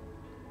 11.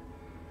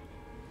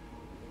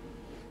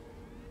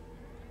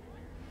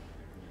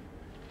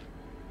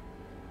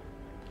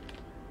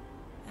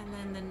 And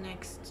then the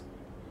next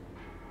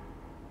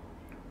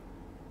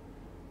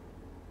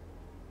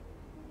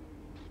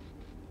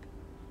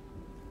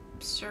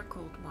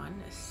circled one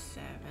is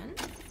 7.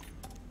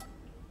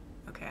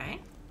 Okay.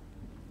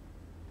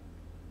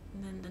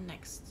 And then the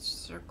next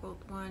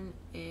circled one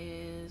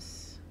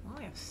is, well,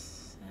 we have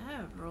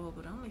several,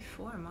 but only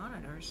 4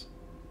 monitors.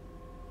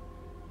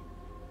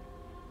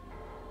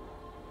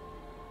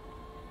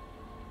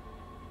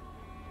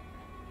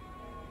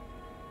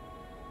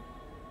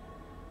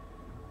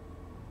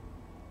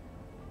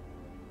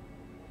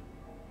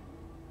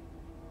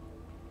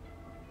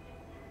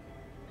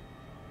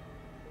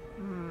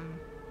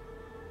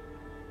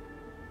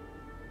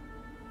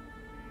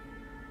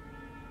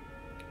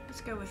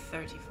 Let's go with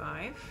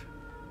 35.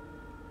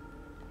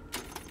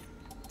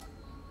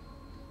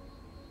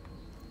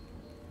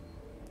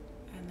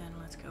 And then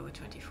let's go with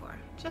 24.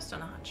 Just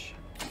on a hunch.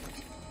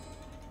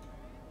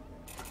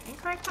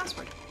 Incorrect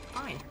password.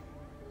 Fine.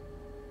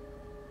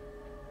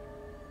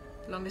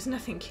 As long as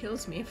nothing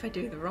kills me if I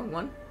do the wrong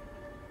one.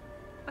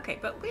 Okay,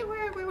 but we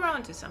were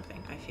onto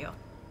something, I feel.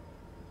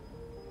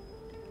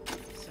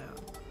 So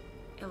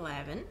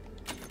 11.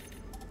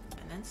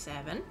 And then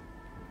 7.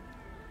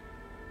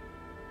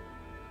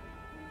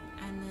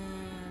 And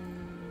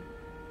then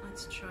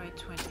let's try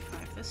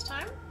 25 this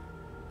time.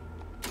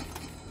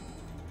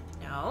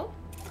 No.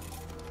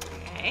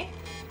 Okay.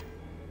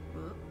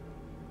 Whoop.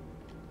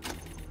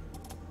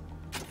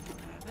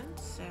 11,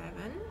 7,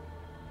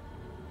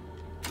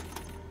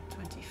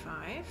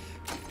 25,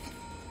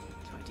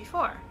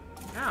 24.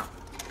 No.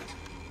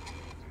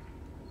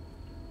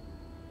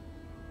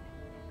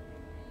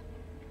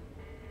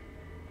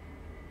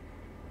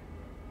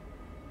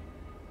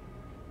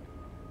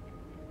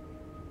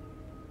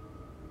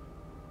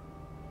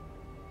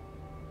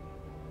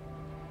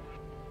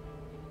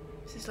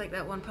 This is like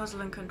that one puzzle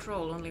in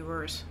Control, only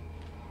worse.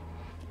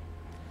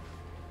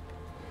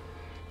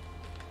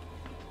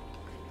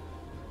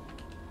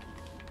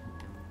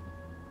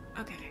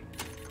 Okay.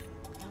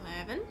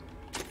 11.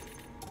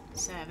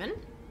 7.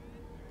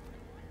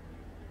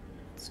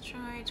 Let's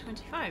try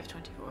 25,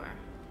 24.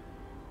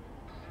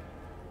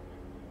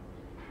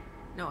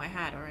 No, I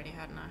had already,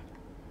 hadn't I?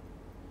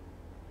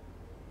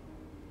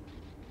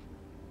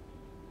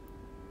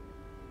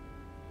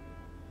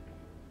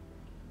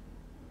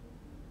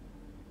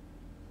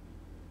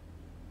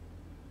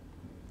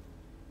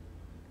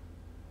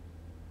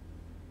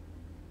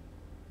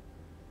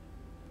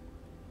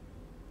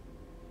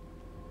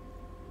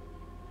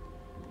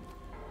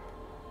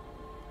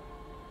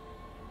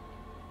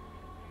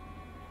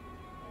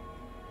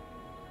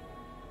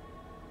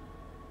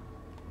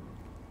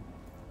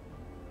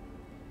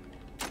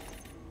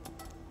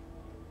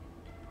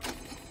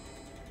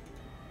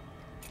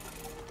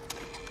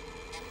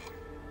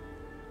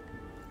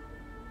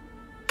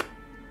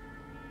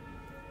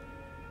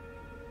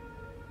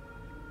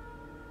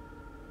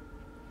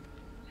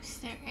 Is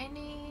there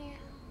any...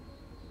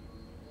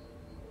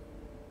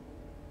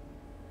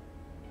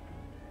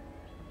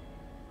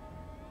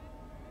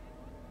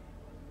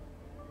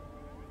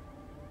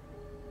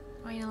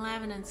 I mean,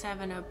 11 and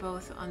 7 are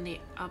both on the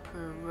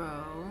upper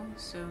row,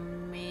 so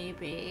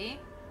maybe...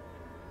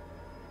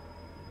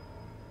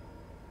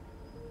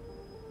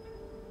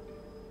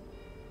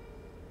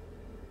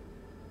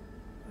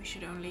 we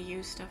should only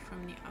use stuff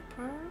from the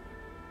upper?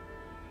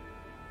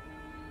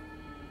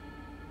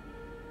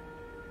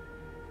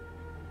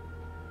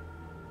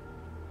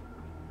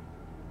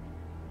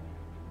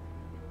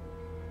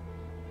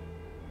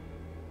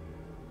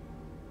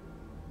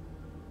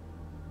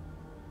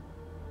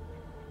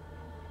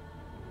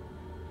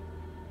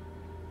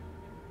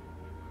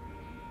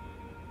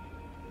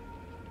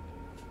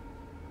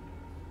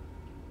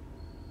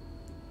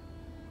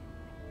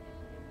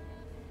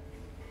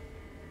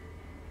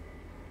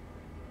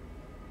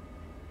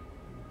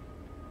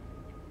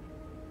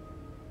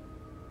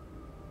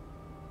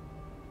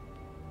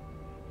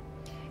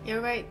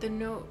 You're right, the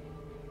note...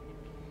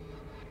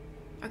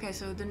 Okay,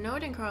 so the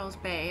note in Carl's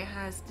Bay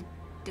has the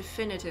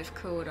definitive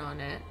code on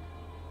it.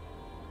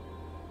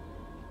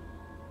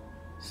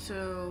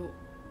 So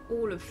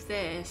all of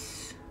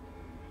this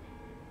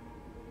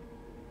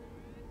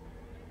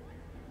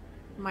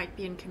might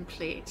be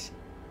incomplete.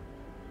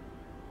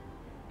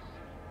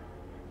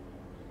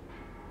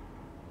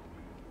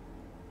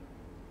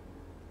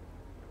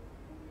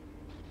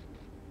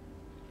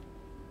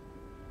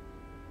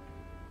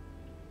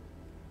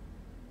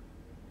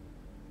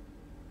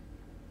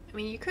 I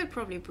mean, you could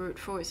probably brute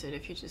force it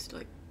if you just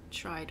like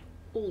tried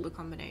all the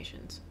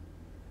combinations.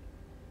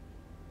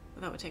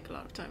 But that would take a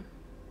lot of time.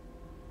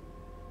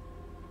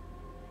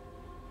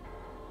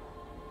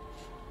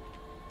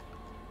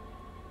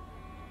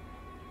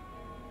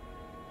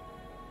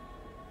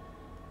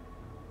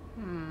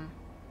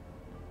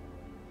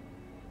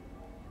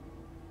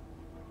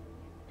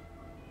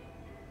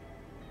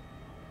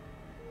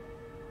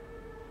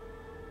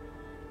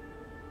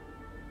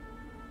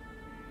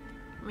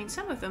 I mean,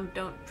 some of them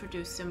don't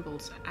produce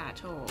symbols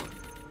at all.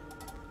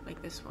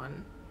 Like this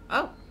one.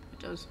 Oh, it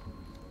does.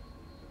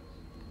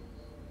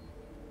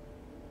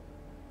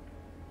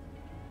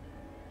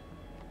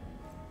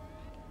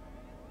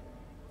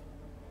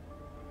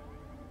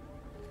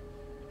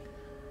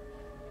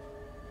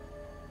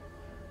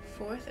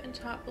 Fourth and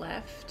top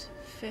left,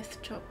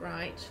 fifth top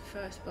right,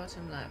 first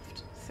bottom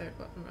left, third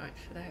bottom right,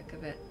 for the heck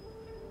of it.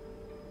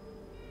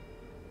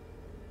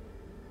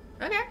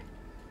 Okay.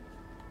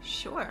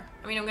 Sure.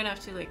 I mean, I'm gonna have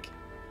to, like,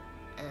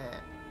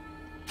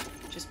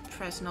 just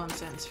press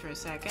nonsense for a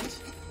second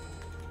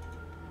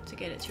to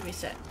get it to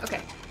reset.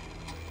 Okay.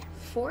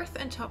 Fourth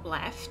and top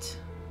left.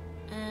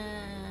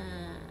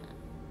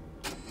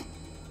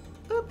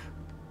 Oop.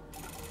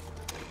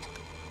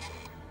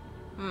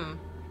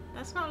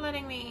 That's not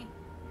letting me...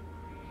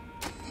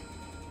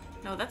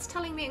 No, that's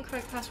telling me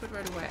incorrect password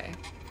right away.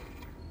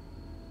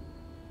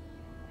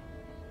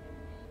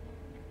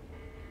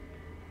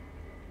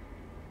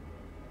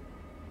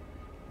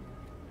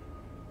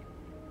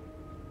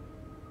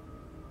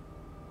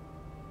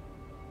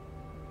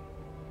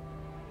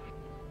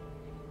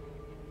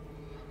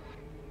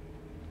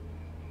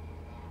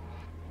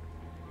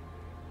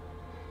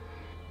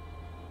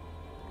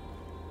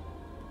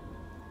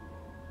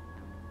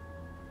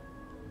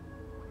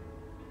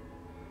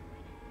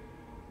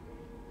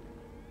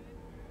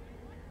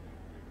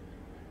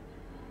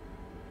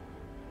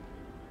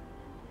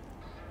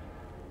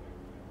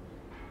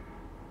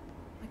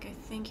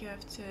 I think you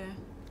have to...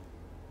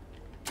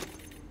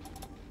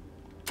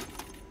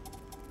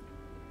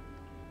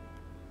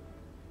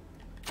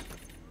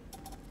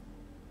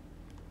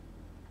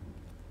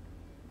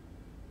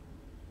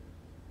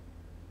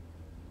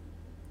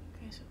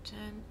 Okay, so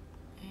 10,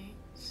 8,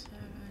 7...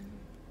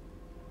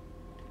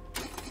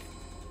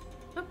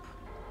 Oop!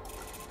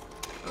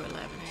 Or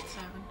 11, 8,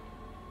 7.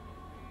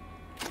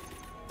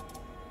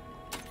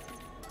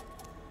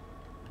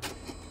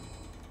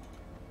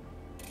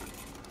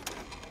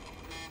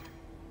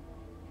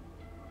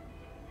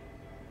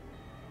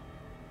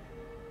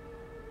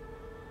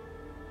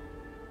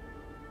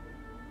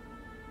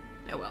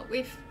 Oh well,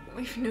 we've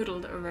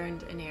noodled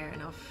around in here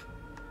enough.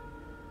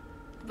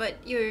 But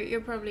you're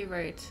probably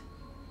right.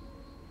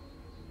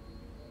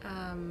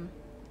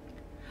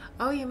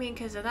 Oh, you mean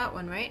because of that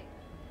one, right?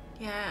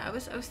 Yeah, I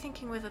was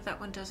thinking whether that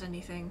one does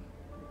anything.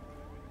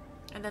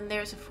 And then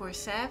there's a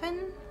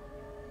 4-7.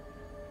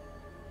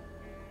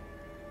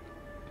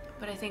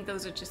 But I think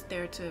those are just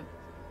there to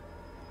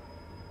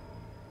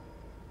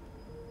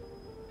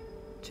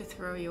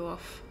throw you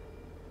off.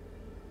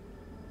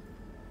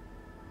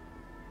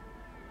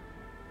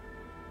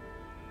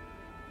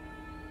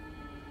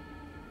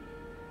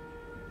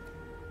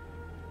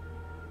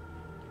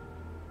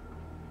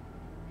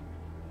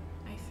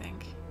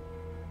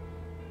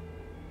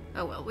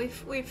 Oh well,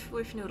 we've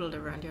noodled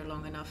around here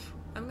long enough.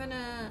 I'm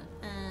gonna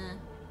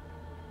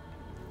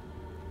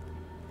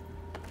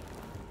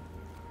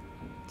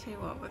tell you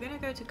what, we're gonna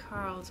go to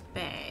Carl's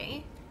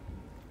Bay.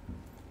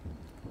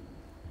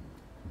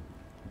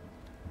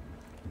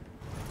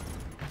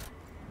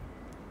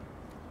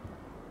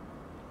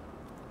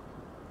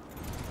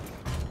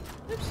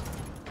 Oops.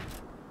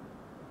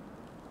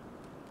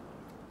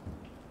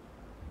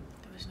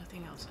 There was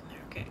nothing else in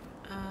there. Okay.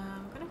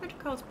 I'm gonna go to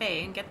Carl's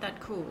Bay and get that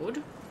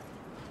code.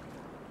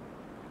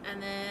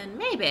 And then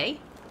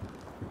maybe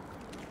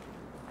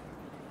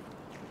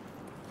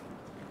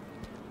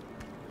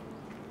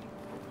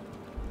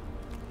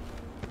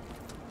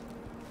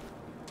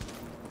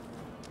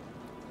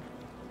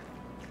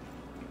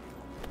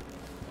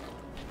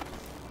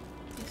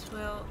this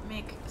will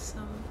make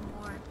some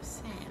more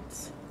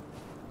sense.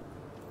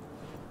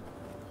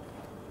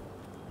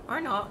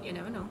 Or not, you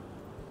never know.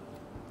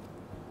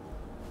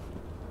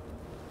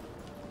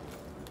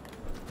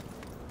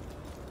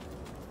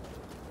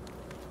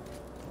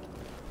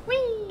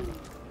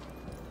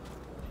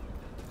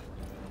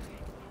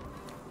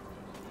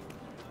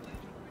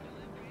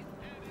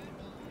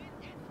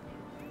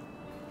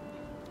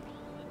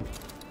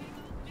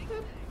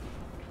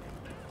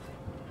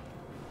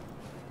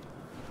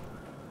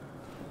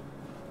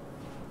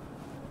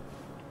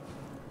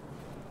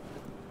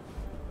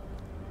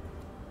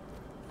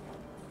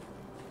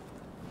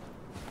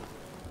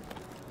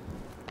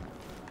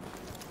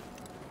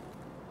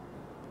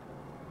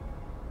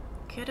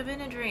 Could have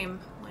been a dream.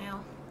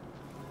 Well,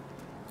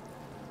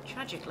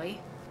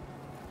 tragically.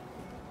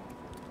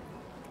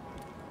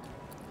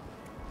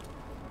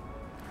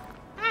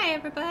 Hi,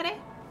 everybody.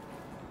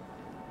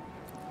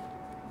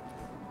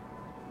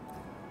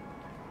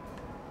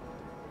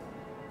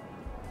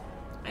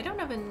 I don't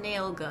have a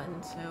nail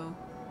gun, so...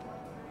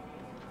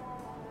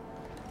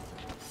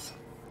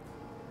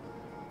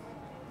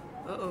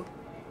 Uh-oh.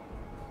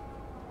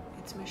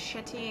 It's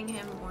macheteing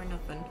him or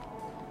nothing.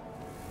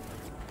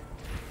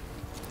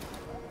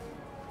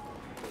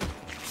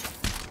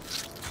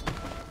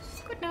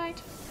 Good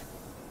night.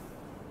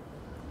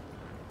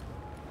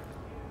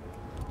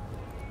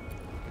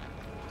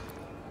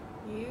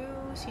 You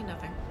see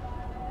nothing.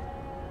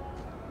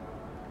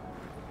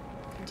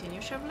 Continue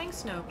shoveling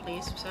snow,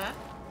 please, sir.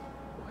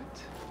 What?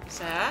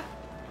 Sir?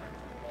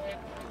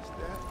 Is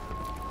that?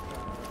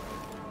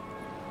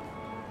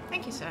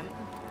 Thank you, sir.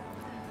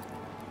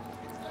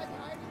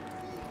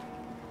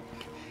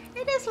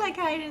 It is like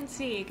hide and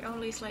seek,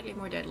 only slightly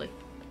more deadly.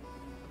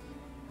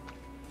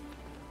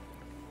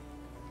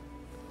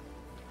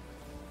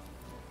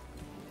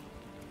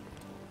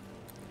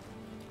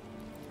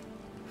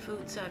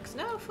 Food sucks.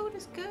 No, food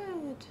is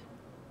good.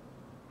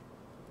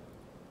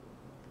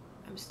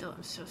 I'm so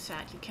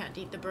sad you can't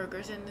eat the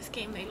burgers in this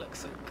game. They look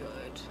so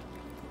good.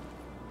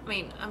 I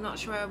mean, I'm not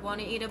sure I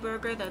want to eat a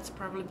burger that's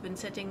probably been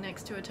sitting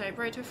next to a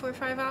typewriter for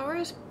 5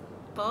 hours,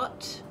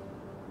 but...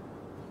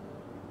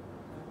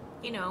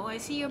 you know, I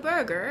see a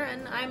burger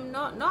and I'm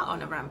not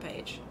on a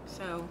rampage,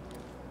 so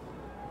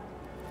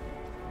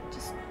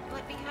just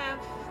let me have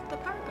the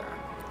burger.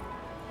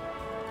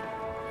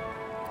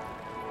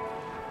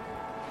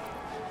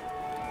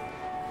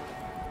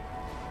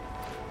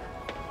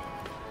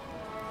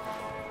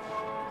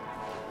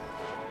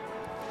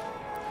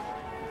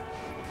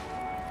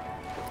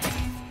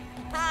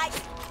 Hi.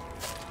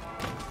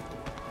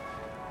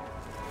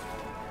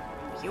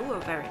 You were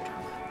very drunk.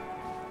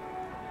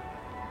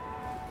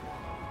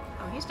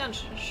 Oh, he's done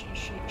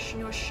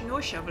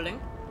snow shoveling.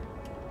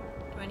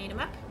 Do I need a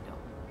map? No.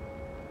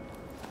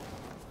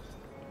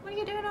 What are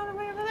you doing all the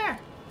way over there?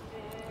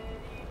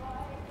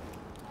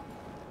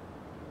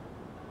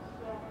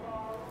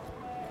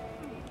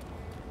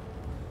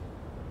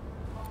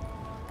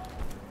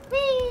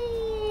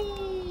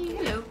 Whee!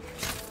 Hello.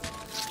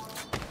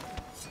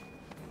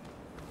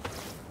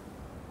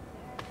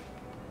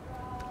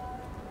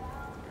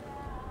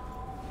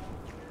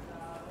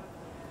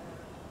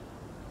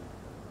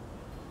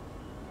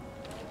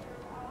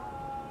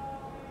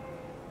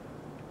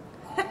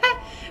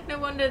 No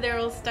wonder they're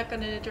all stuck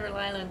on a literal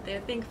island. They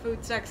think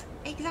food sucks.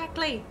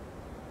 Exactly.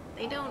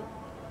 They don't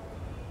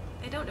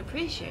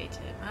appreciate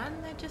it,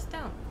 man. They just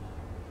don't.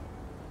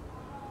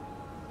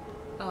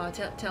 Oh,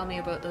 tell me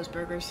about those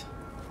burgers.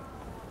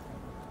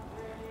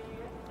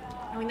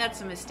 I mean,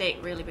 that's a mistake,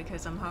 really,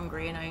 because I'm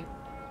hungry and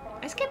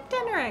I skipped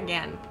dinner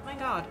again. My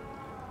God.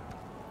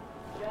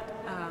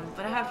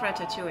 But I have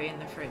ratatouille in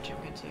the fridge. I'm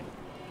going to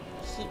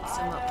heat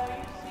some up.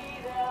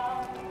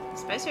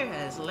 Spicer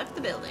has left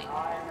the building.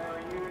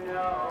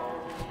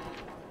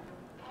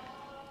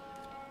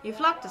 You've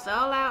locked us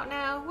all out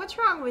now. What's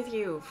wrong with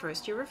you?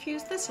 First you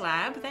refused the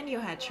slab, then you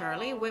had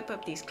Charlie whip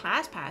up these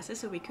class passes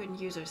so we couldn't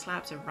use our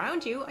slabs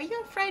around you. Are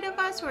you afraid of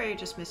us, or are you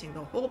just missing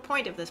the whole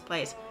point of this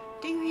place?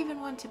 Do you even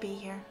want to be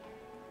here?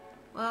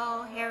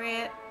 Well,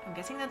 Harriet, I'm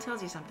guessing that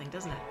tells you something,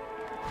 doesn't it?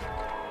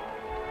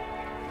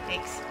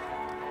 Thanks.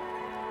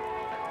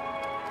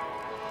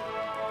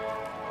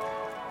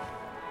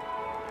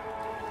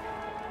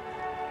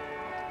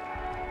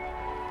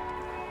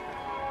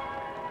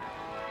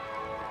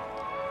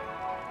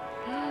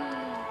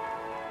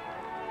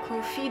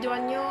 Confit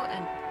d'oignon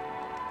and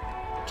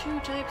 2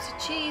 types of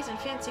cheese and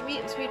fancy meat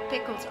and sweet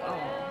pickles.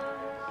 Oh.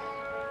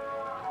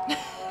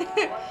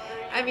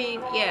 I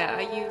mean, yeah,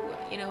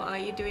 are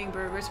you doing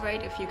burgers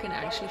right if you can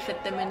actually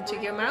fit them into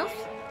your mouth?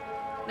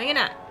 No, you're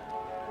not.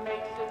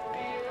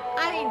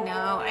 I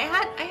know.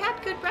 I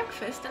had good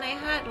breakfast and I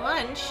had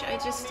lunch. I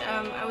just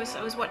I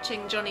was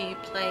watching Johnny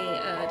play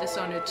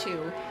Dishonored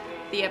 2.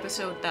 The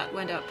episode that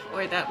went up,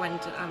 or that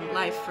went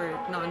live for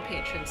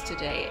non-patrons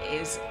today,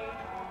 is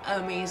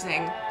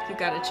amazing. You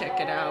gotta check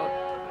it out.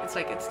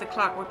 It's the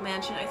Clockwork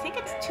Mansion. I think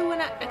it was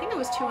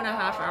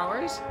 2.5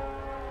 hours.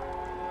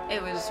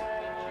 It was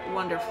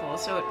wonderful.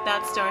 So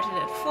that started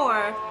at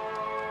 4,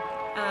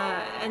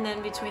 and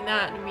then between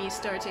that and me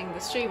starting the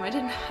stream, I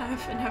didn't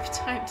have enough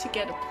time to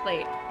get a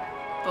plate,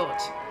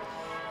 but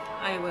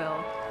I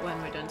will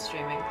when we're done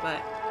streaming.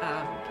 But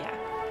yeah,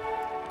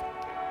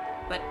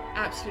 but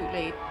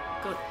absolutely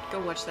go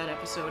watch that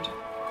episode.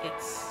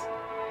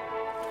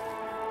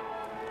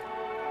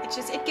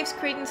 It gives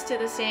credence to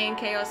the saying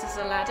chaos is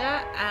a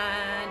ladder,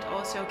 and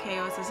also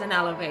chaos is an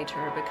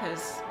elevator,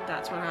 because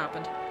that's what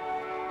happened.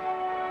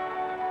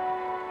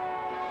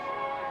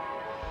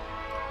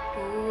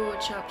 Ooh,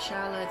 chopped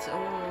shallots.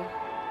 Oh,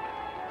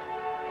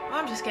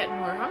 I'm just getting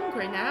more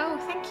hungry now.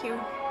 Thank you.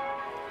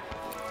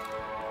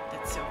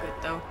 That's so good,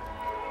 though.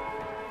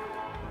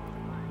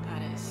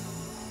 That is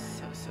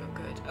so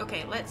good.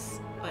 Okay, let's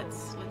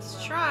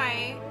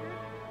try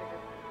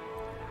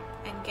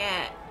and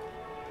get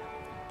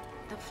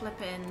the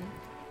flippin'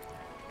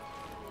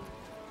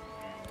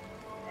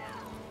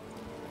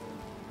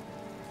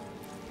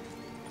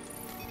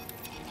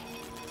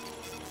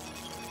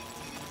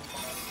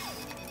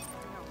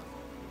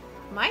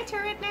 my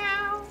turret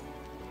now.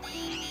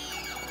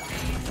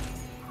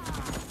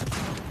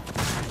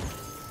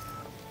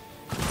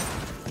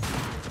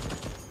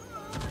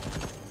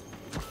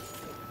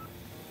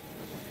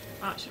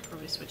 Oh, I should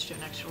probably switch to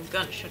an actual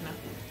gun, shouldn't I?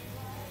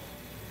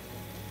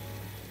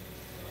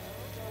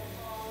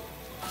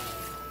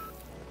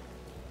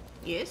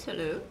 Yes,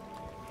 hello.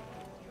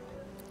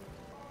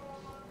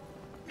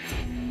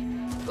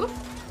 Oop.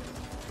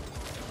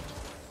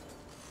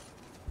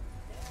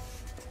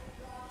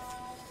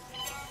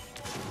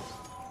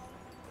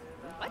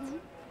 What?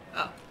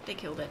 Oh, they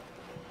killed it.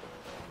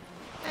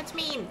 That's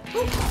mean.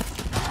 Oop.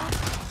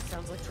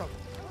 Sounds like trouble.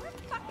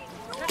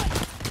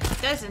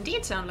 Does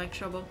indeed sound like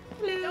trouble.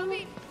 Hello.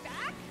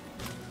 Back?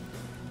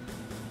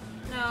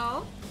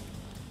 No.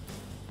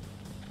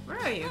 Where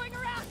are you? Going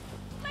around.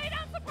 Lay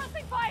down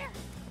suppressing fire.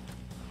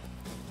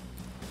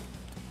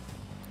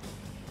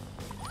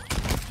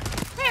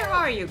 Where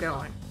are you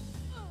going?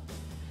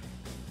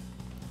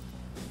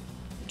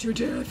 To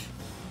death.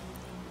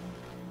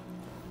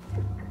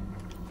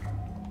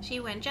 She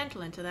went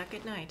gentle into that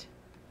good night.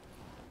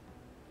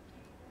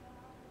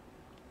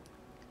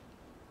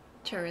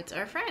 Turrets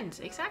are friends,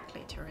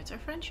 exactly. Turrets are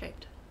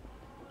friend-shaped.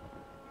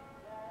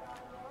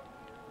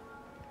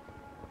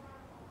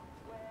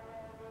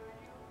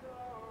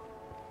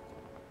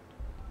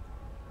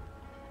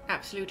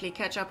 Absolutely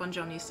catch up on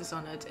Johnny's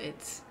Dishonored.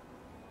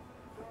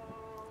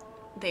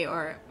 They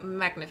are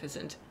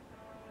magnificent.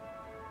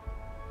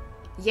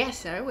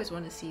 Yes, I always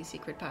want to see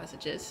secret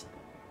passages.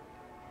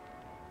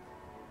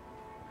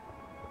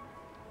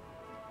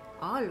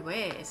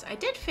 Always. I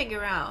did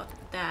figure out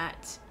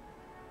that,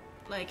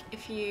 like,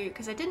 if you,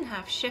 because I didn't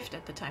have shift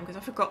at the time because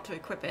I forgot to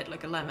equip it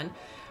like a lemon,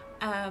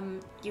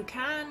 you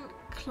can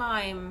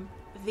climb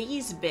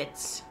these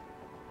bits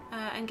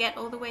and get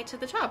all the way to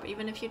the top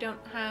even if you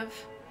don't have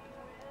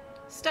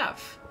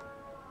stuff.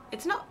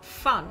 It's not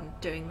fun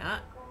doing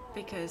that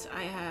because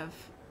I have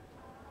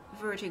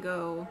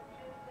vertigo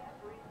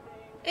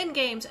in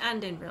games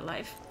and in real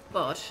life,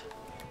 but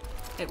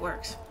it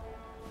works.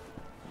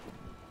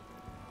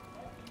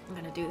 I'm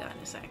gonna do that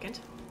in a second.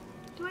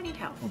 Do I need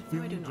health? I'm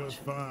No, I do feeling not. just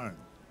fine.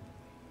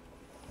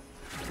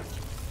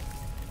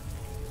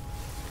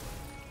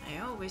 I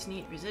always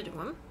need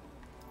residuum.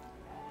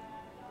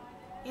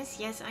 Yes,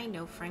 yes, I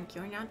know, Frank,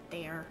 you're not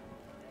there.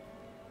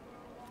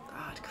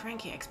 God,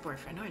 cranky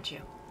ex-boyfriend, aren't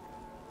you?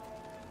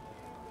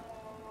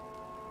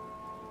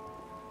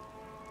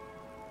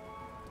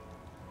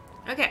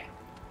 Okay.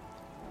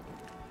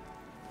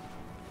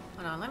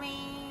 Hold on, let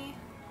me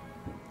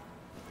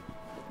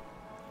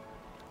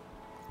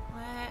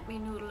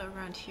noodle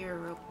around here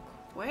real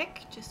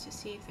quick, just to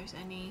see if there's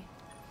any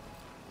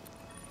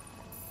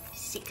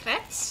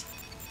secrets.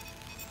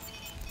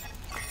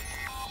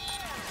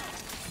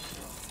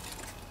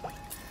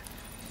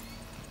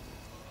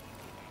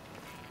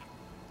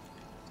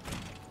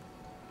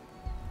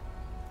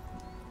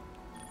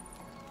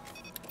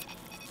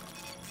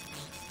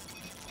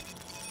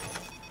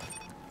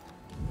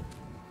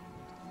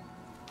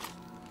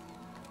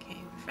 Okay,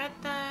 we've read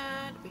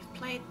that, we've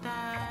played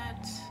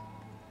that.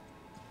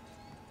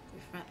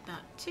 We've read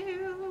that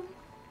too.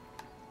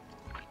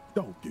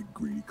 Don't get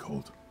greedy,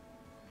 Colt.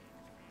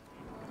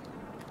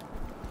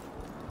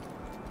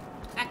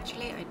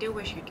 Actually, I do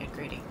wish you'd get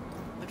greedy,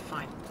 but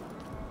fine.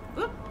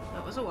 Whoop,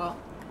 that was a wall.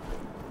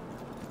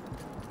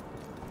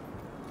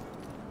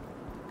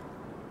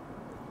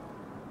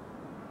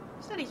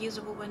 Is that a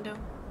usable window?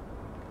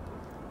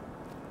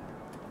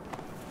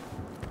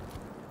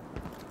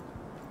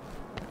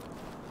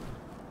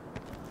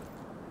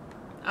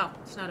 Oh,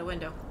 it's not a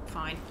window.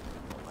 Fine.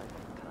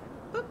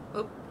 Oop,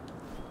 oop.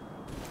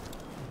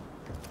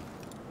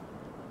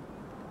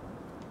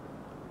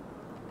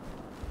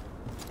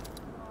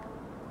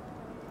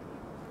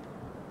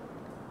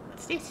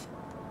 What's this?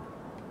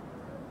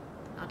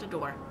 Not a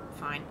door.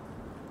 Fine.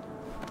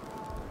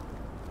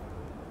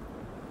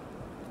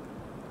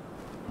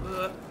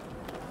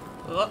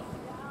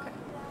 Okay.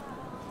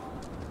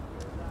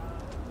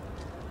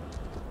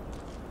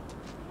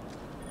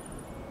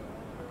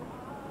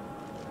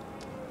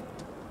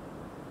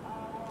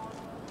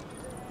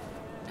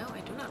 No, I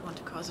do not want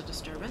to cause a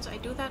disturbance. I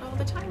do that all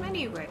the time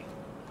anyway.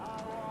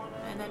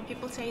 And then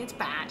people say it's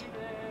bad.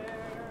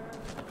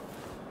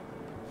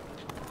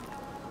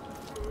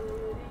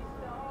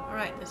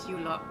 Alright, that's you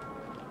lot.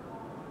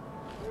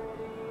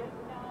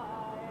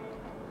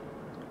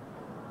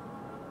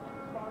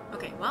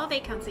 Okay, while they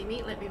can't see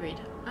me, let me read.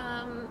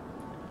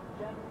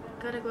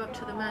 Gotta go up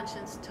to the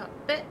mansion's top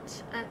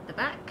bit at the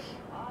back,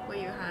 where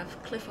you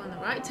have cliff on the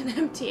right and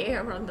empty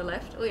air on the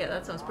left. Oh yeah,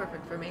 that sounds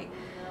perfect for me.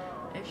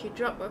 If you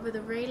drop over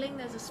the railing,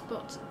 there's a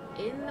spot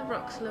in the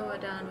rocks lower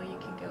down where you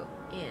can go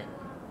in.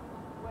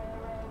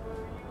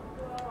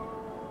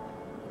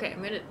 Okay,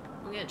 I'm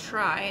gonna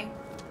try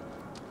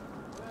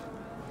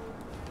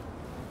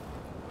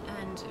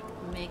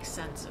and make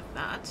sense of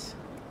that.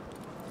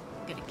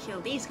 I'm gonna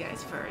kill these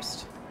guys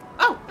first.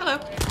 Oh, hello.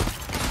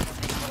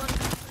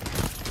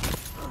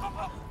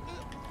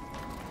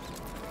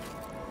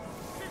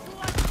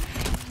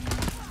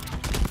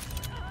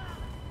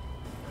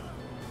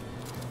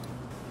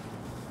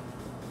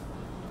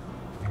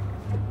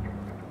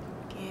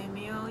 Give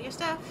me all your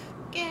stuff.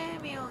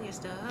 Give me all your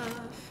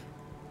stuff.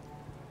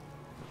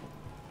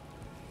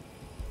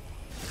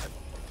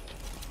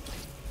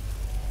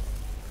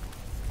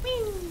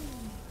 Whee!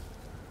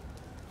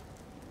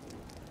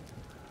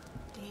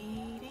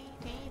 Dee, dee,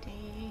 dee,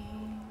 dee.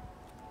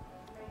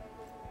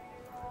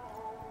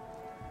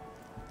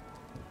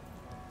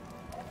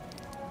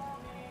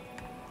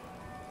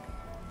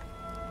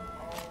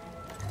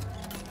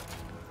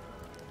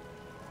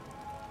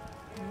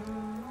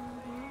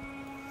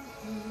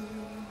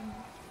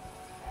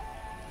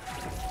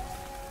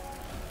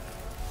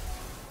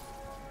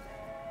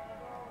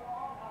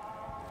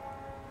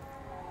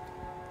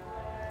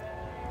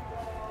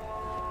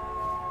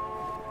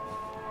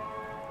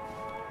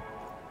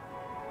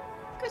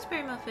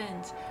 Gooseberry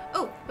muffins.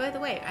 Oh, by the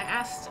way, I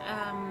asked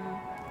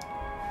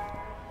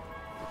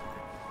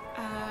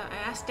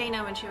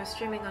Dana when she was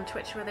streaming on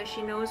Twitch whether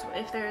she knows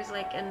if there's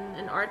like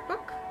an art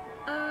book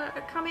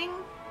coming,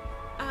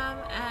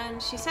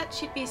 and she said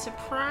she'd be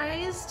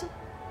surprised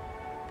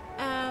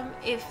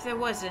if there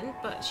wasn't,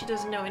 but she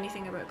doesn't know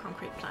anything about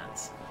concrete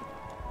plants.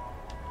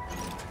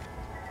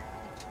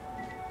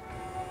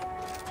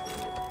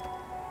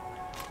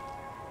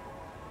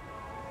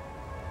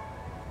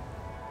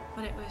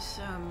 But it was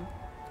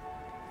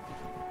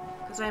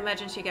because I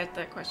imagine she gets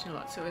that question a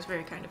lot, so it was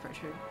very kind of her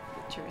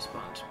to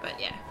respond. But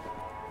yeah,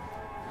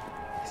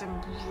 because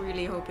I'm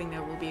really hoping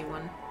there will be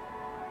one.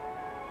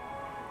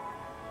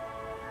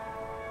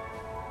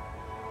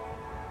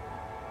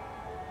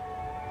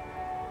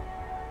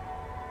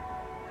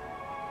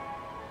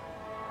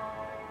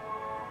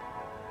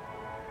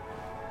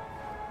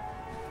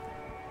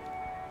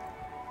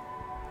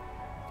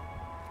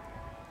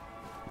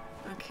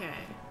 Okay.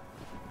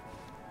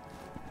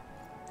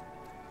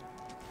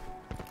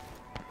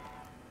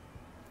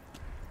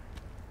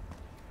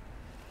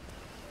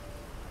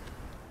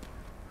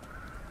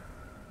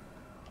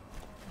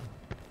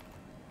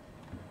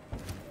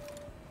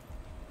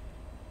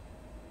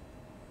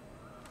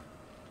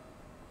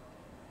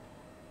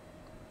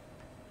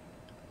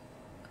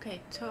 Okay,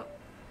 top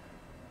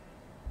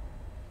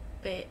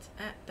bit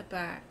at the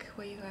back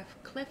where you have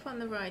cliff on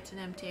the right and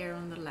empty air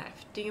on the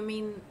left. Do you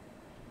mean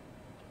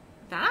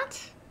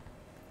that?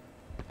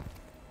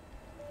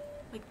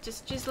 Like,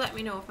 just let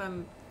me know if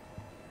I'm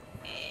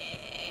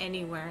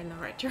anywhere in the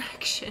right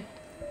direction.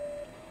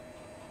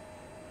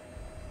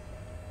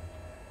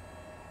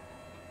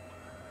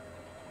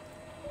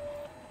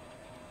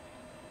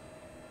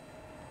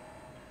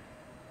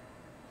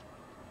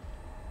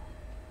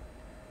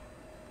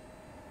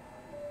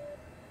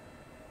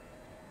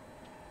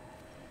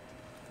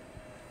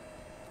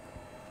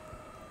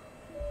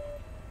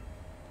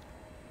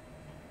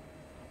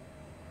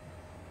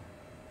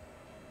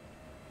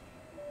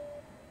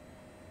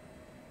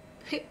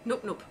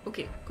 Nope.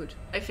 Okay, good.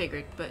 I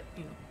figured, but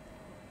you know.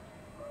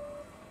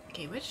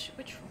 Okay, which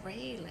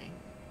railing?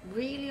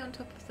 Really on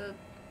top of the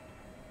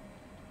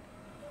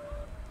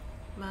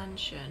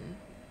mansion.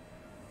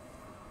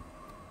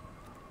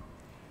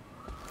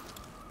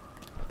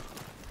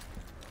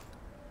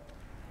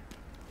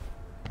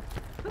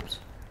 Oops.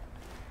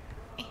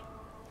 Eh.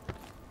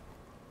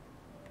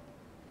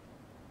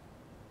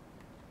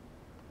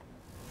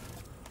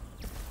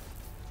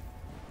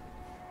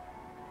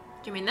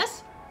 Do you mean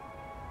this?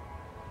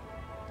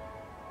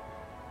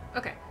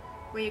 Okay.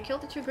 Where you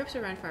killed the two groups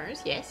around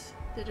fires, yes.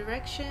 The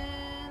direction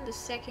the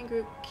second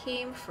group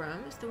came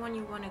from is the one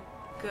you want to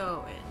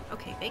go in.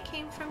 Okay, they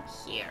came from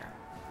here,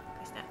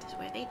 because that is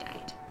where they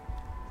died.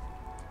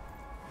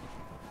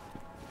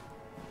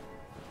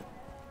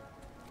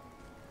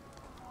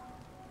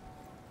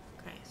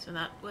 Okay, so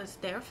that was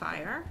their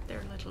fire,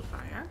 their little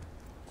fire.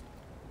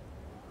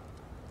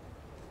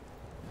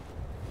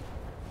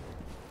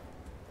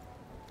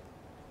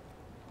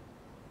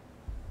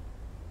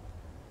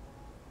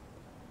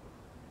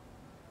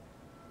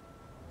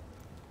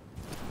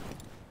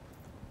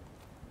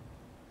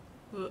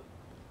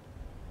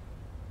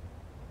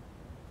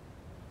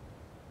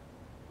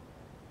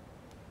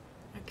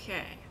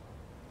 Okay.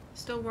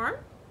 Still warm?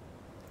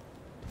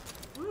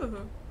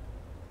 Ooh.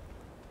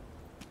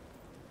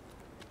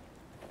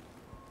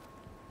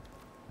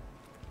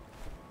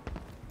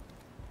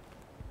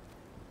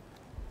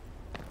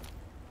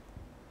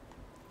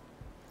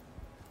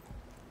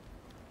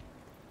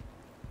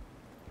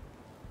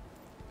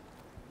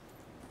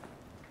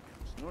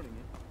 Snorting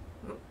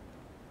it.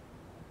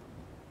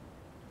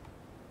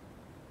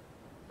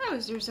 How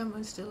is there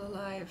someone still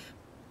alive?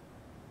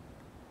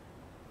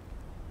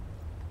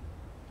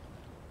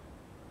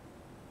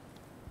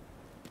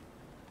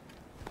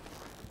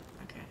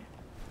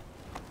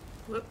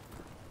 Whoop.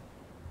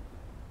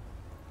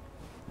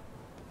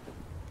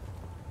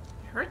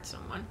 I hurt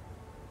someone.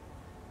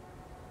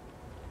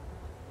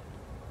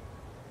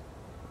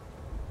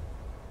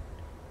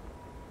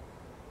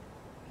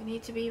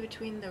 need to be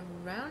between the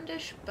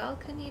roundish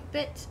balcony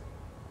bit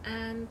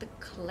and the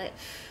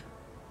cliff.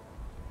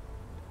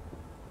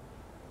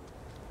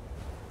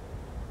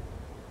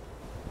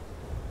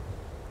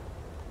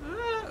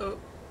 Oh.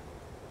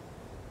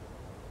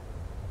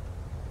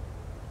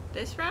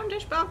 This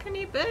roundish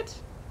balcony bit?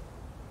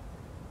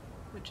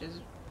 Which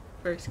is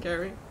very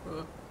scary.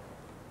 Oh.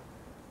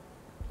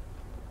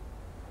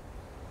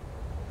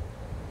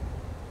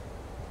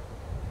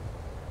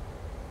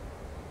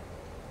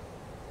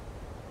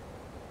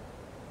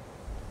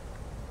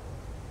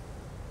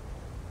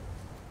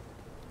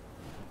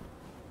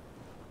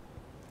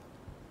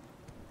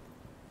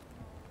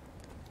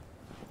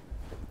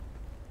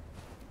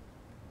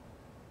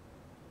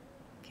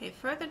 Okay,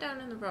 further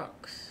down in the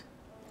rocks.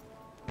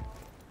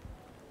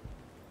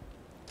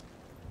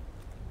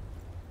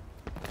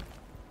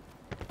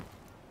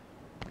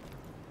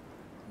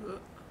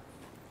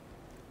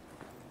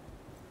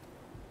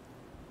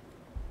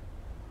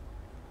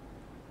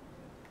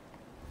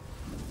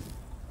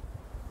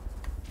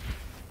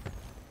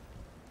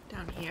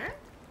 Down here?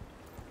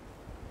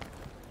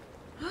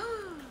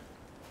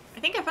 I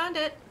think I found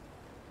it.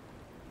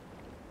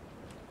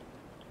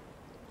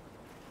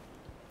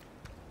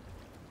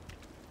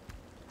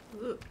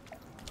 Ooh.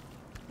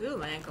 Ooh,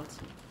 my ankles.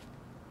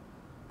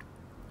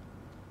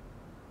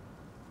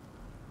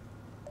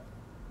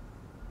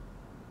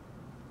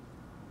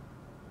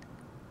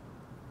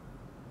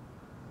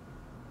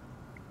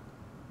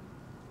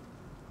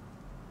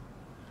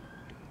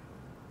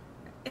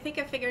 I think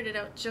I figured it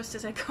out just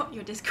as I got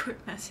your Discord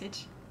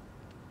message.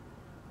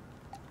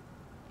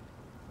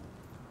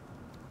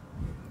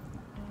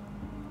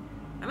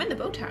 I'm in the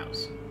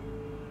boathouse.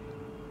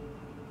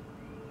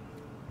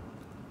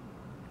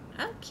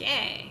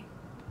 Okay.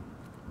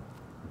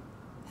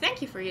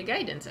 Thank you for your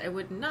guidance. I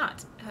would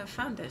not have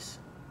found this.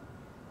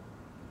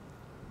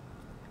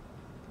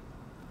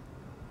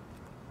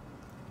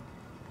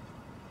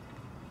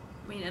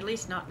 I mean, at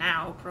least not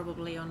now.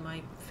 Probably on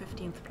my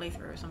 15th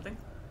playthrough or something.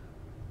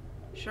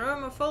 Show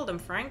him or fold him,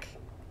 Frank.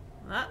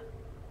 What?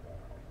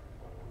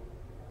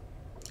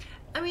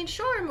 I mean,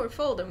 show him or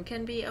fold him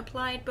can be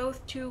applied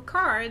both to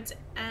cards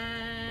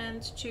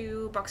and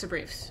to box of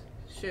briefs.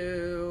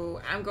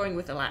 So I'm going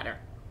with the latter.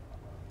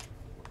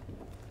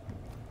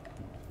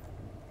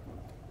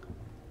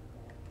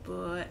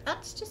 But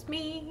that's just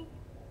me.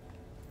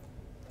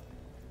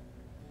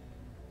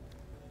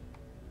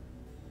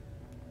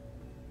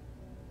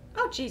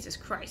 Oh, Jesus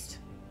Christ.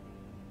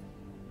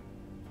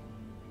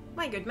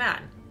 My good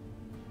man.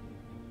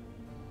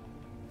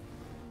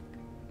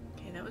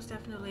 Okay, that was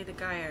definitely the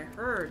guy I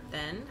heard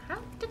then.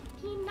 How did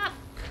he not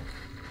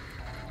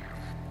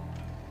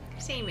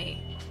see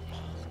me?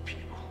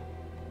 People,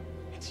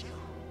 it's you.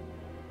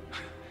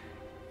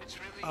 It's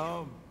really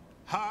you.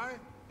 Hi?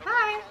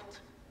 Hi.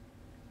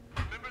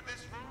 Remember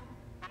this room?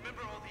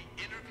 Remember all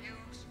the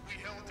interviews we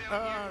held down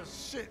here?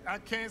 Shit, I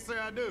can't say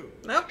I do.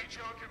 Nope. Let me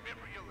jog your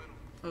memory a little.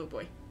 Oh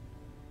boy.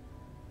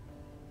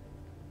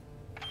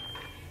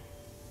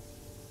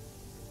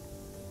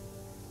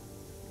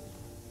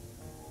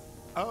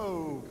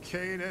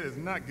 Okay, that is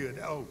not good.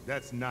 Oh,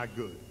 that's not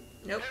good.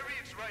 Nope.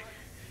 Harriet's right.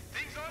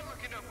 Things are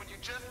looking up when you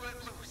just let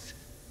loose.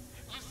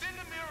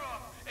 Lucinda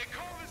Miroff and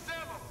Colin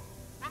Samo.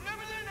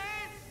 Remember their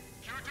names?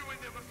 You're doing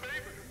them a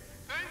favor.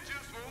 They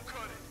just won't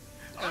cut it.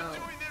 I'm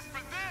doing this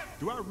for them.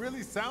 Do I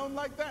really sound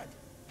like that?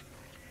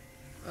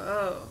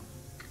 Oh.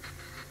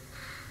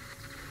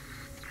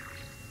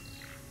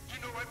 You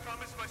know, I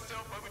promised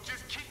myself I would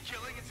just keep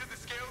killing until the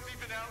scales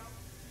even out.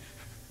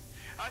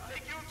 I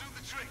think you'll do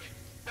the trick.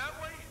 That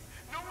way,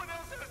 no one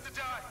else has to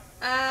die.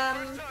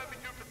 First time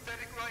in your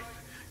pathetic life,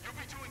 you'll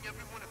be doing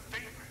everyone a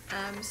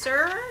favor.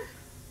 Sir?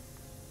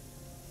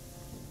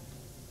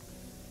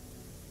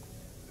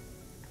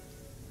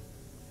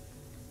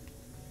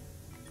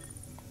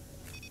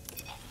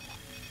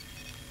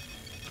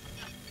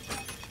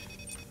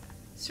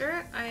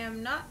 Sir, I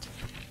am not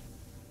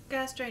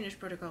gas drainage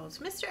protocols.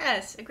 Mr.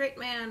 S, a great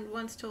man,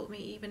 once told me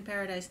even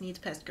paradise needs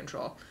pest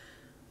control.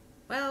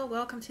 Well,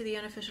 welcome to the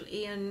unofficial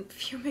Ian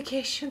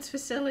fumigations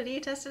facility.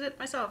 Tested it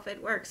myself.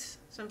 It works.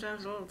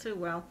 Sometimes a little too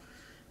well.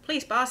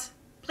 Please, boss.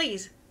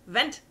 Please,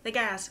 vent the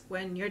gas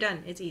when you're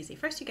done. It's easy.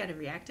 First you gotta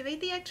reactivate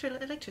the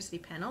electricity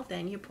panel,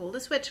 then you pull the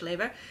switch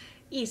lever.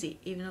 Easy,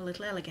 even a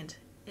little elegant.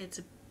 It's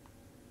a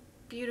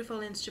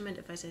beautiful instrument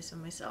if I say so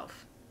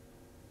myself.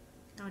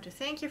 I want to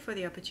thank you for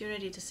the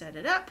opportunity to set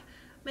it up.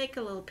 Make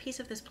a little piece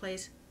of this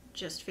place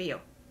just for you.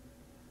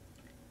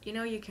 You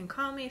know you can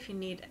call me if you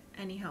need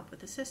any help with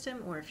the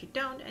system, or if you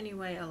don't,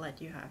 anyway, I'll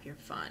let you have your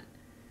fun.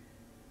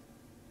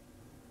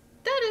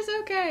 That is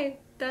okay.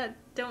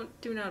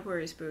 Do not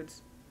worry,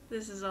 Spoots.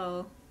 This is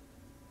all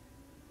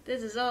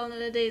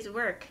in a day's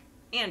work.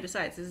 And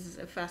besides, this is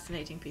a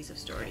fascinating piece of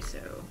story,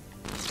 so...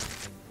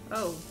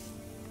 Oh.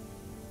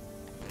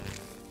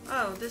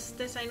 Oh,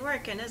 this ain't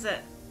working, is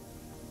it?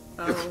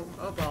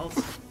 Oh balls.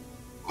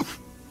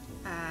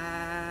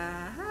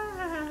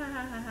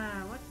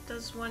 What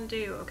does one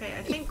do? Okay,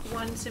 I think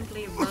one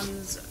simply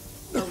runs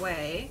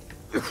away.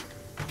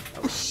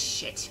 Oh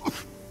shit.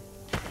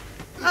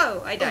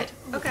 Oh, I died.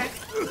 Okay.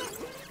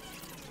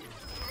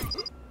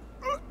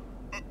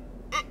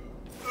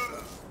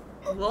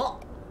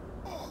 What?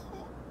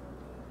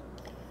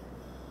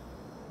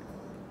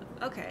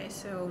 Okay,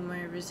 so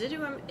my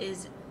residuum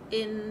is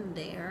in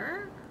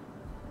there.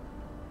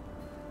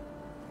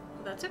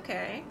 That's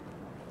okay.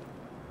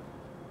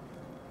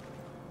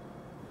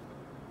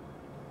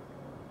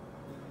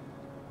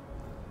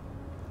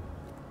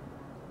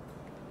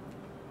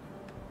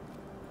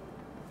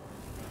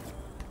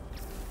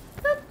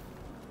 Boop.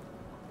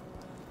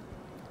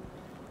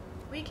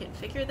 We can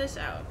figure this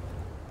out.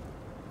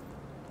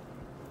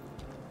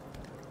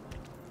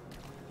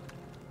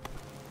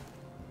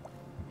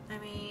 I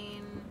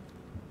mean...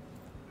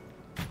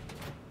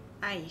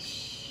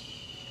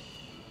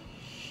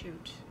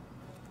 shoot.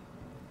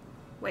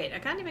 Wait, I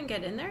can't even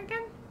get in there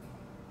again?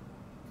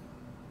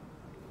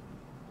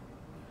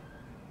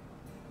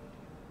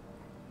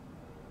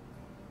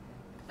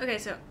 Okay,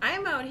 so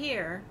I'm out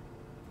here.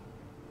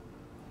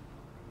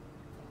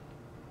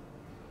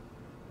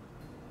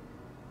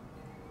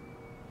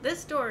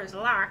 This door is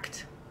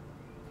locked.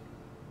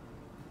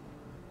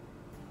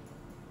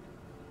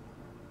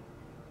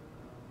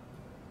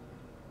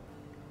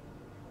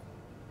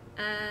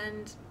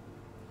 And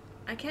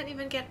I can't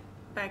even get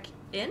back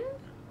in?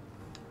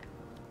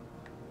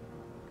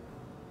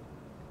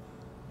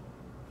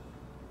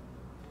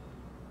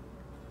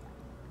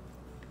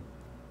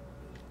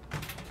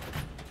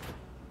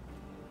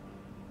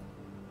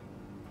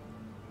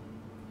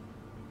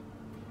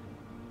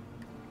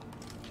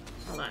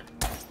 Hold on.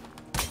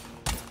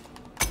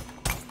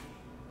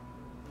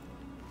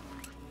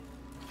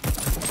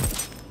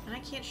 And I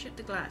can't shoot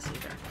the glass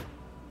either.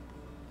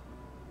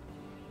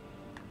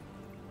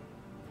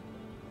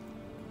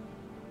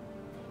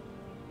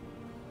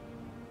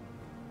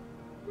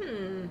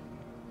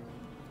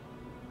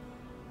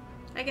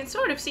 I can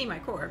sort of see my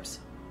corpse.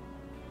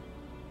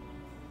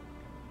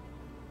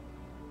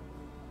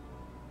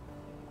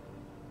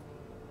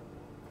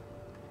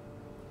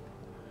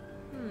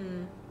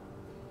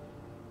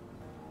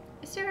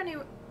 Is there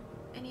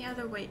any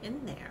other way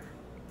in there?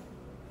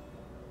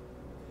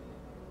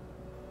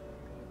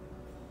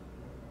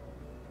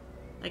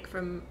 Like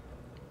from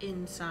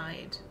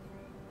inside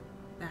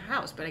the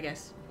house, but I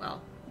guess,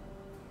 well,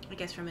 I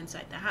guess from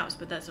inside the house,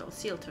 but that's all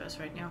sealed to us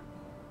right now.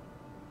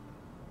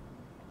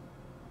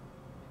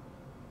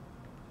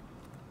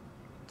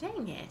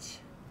 Dang it.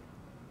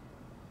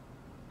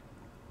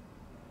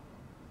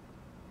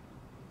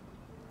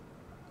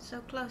 So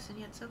close and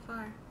yet so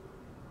far.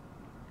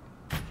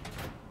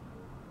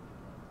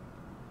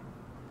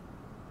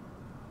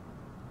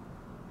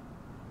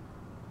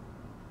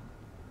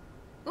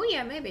 Oh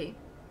yeah, maybe.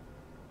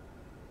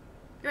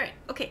 Right,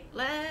 okay,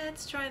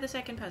 let's try the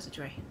second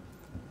passageway.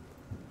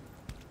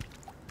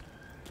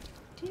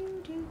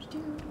 Do, do,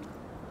 do.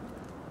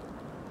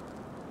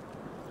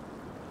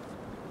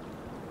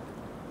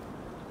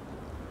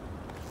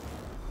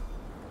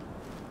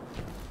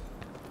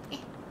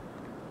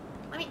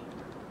 Let me.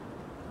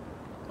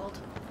 Hold.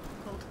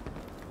 Hold.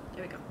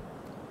 There we go.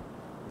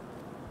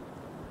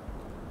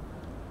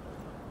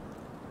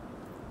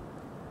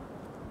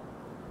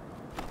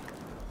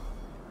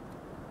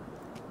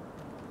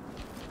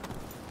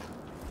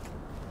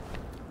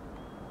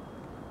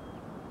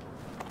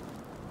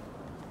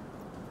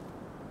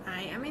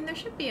 I mean, there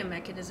should be a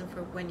mechanism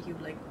for when you,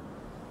 like,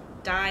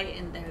 die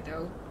in there,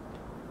 though.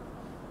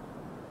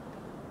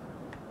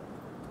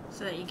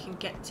 So that you can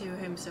get to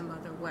him some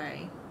other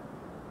way.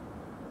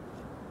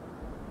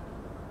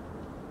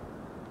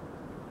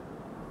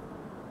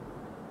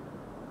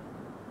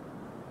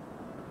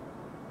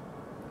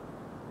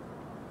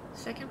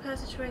 Second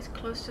passageway is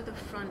close to the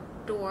front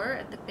door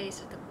at the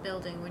base of the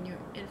building. When you're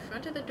in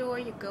front of the door,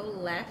 you go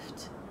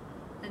left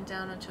and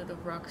down onto the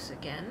rocks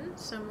again.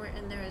 Somewhere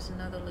in there is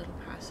another little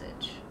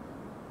passage.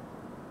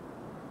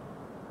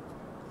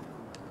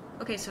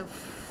 Okay, so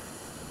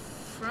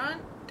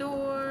front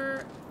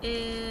door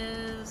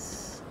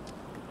is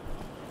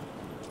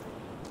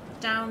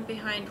down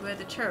behind where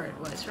the turret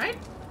was, right?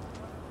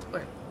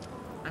 Or,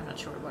 I'm not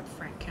sure what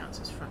Frank counts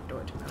as front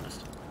door, to be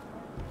honest.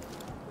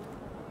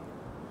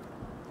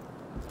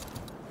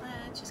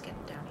 Let's just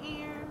get down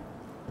here.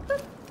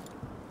 Boop.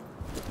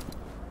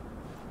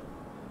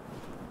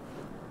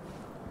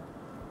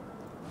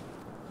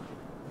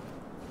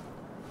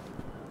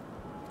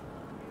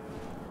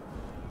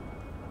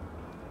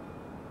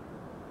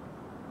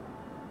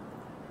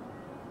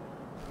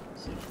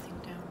 Is there anything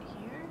down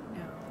here?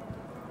 No.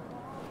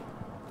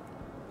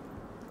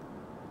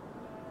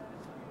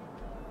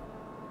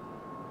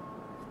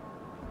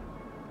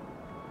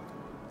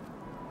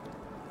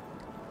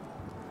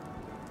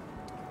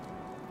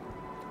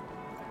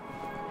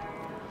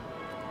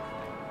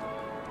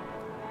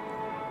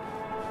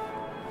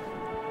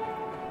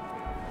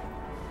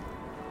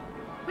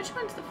 Which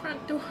one's the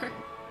front door?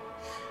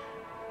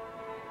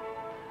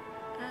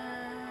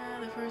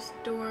 The first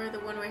door,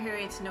 the one where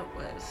Harriet's note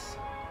was.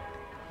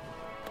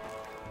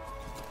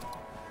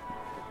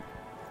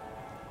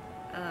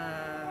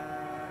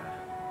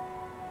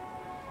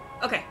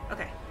 Okay,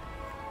 okay.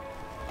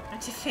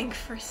 had to think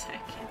for a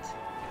second.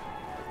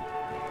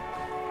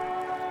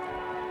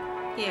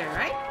 Here,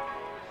 right?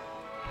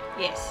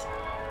 Yes.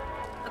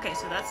 Okay,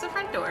 so that's the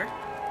front door.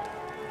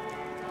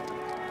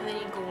 And then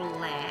you go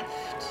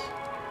left.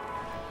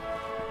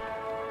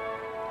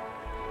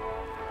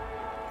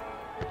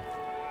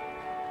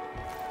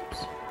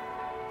 Oops.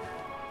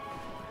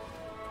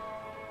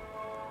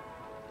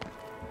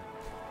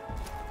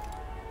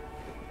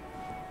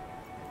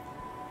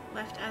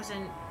 Left as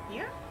in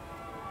here?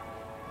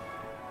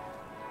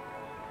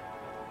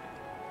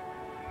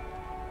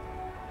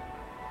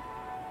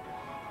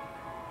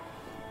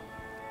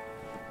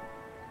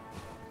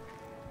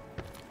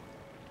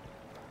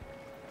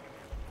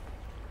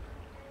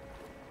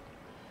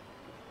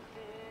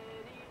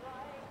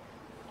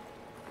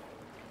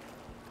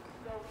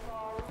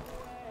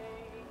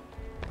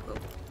 Oh,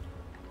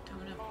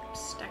 don't want to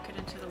stack it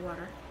into the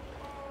water.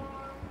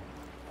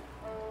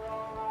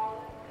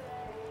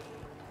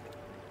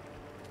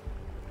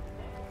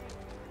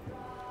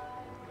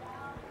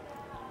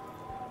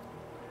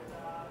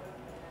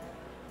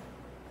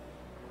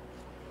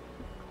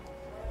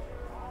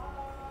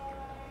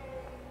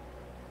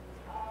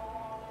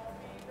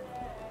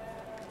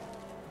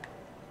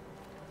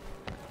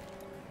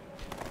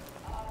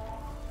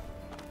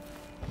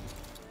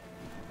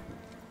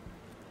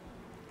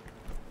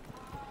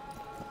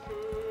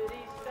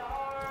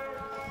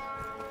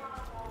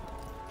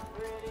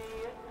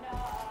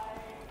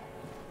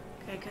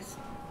 Okay, because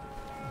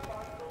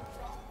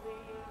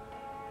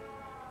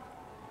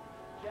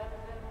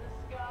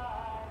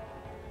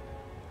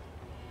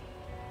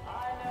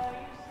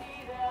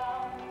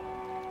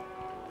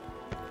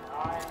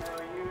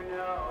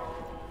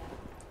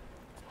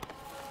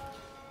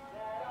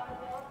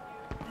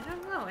I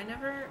don't know, I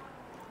never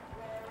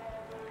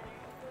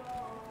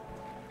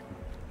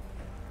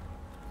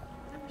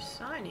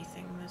saw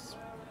anything this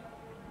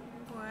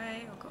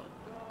way. Oh,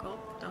 go,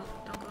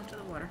 don't go into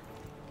the water.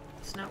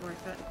 It's not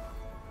worth it.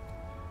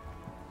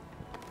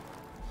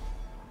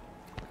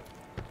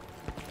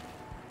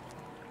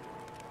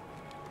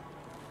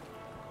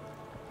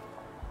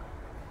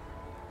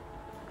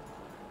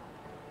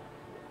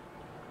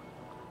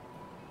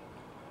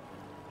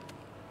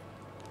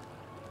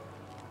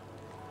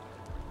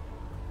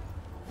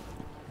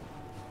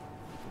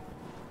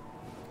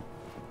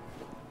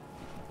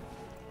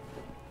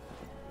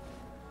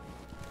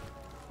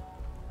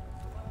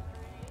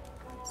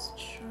 Let's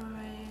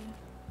try.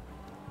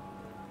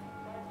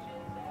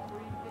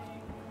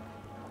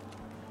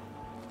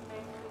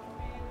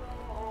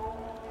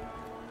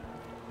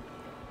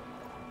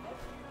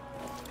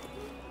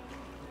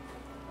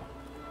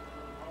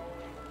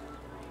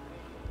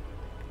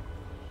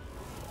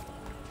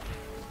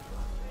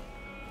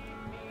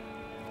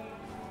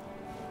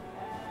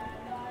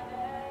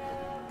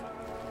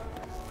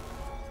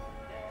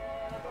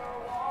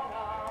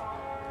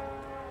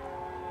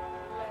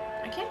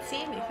 I can't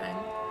see anything.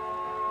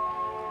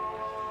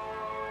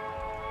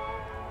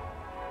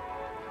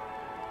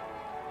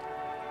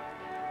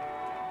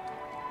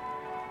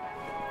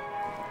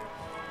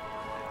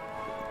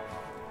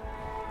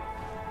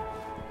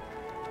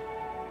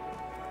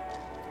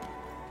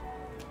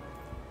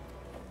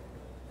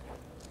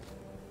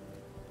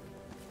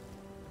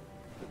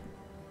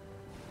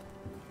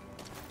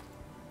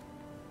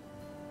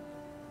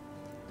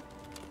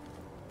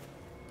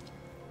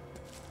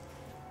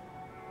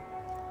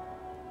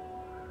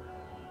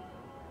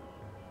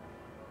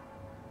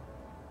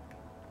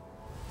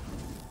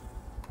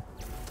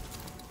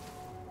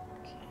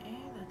 Okay,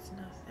 that's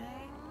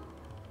nothing.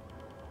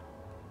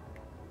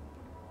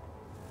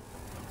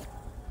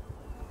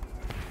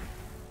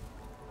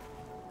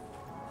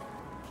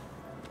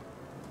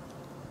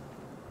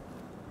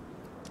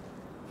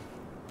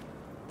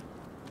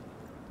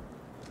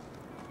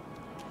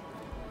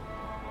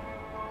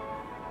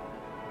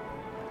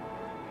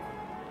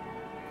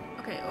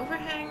 Okay,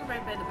 overhang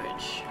right by the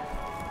bridge.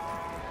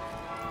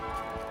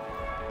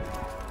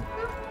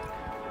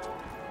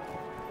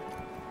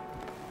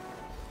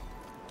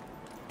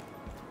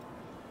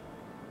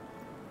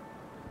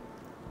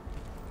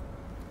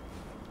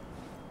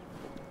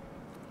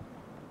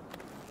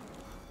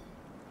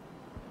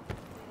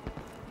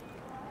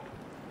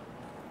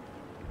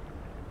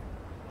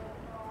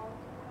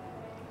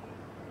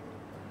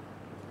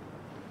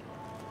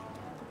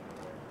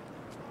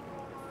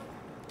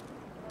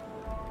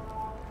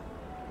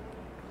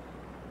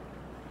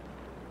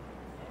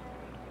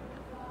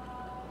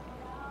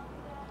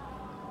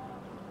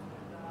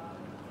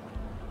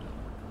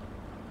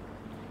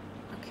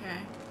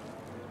 Okay.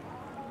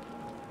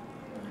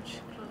 Much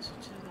closer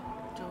to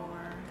the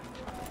door.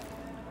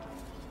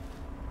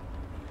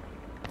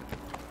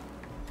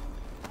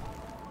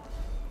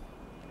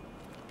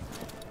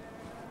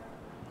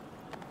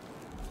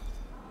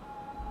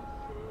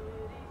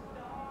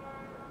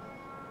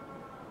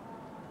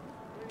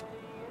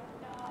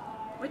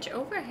 Which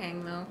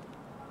overhang though?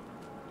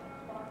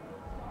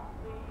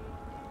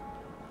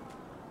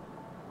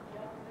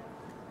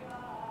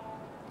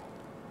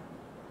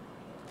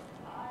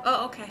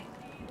 Oh, okay.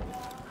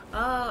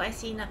 Oh, I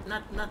see.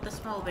 Not the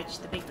small bridge,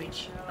 the big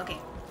bridge. Okay.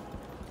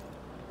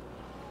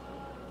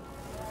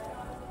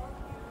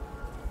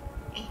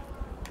 Eh.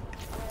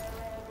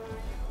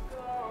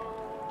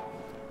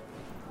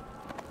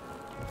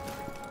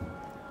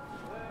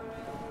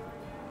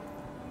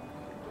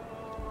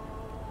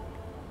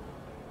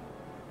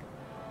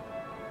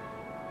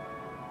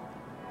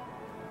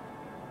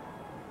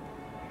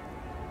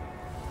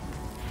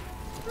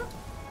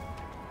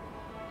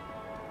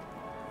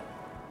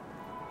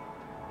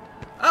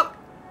 Oh!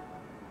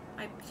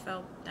 I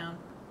fell down.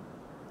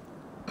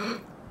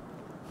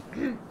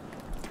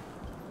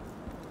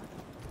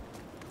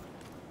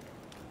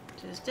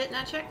 Just did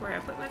not check where I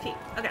put my feet.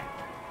 Okay.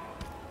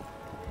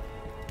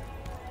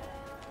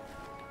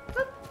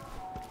 Boop.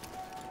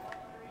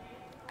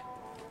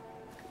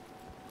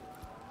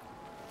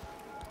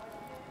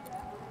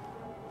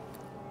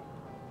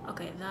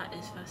 Okay, that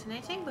is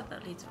fascinating, but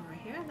that leads over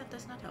here. That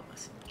does not help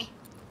us. Eh.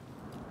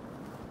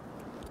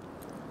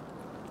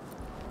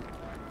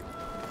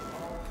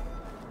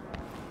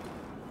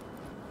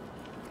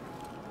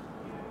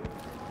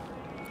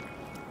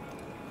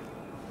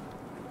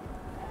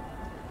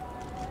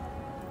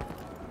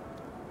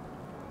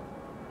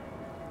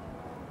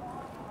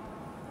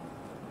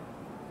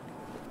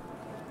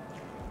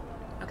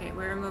 Okay,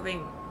 we're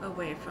moving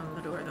away from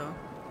the door though.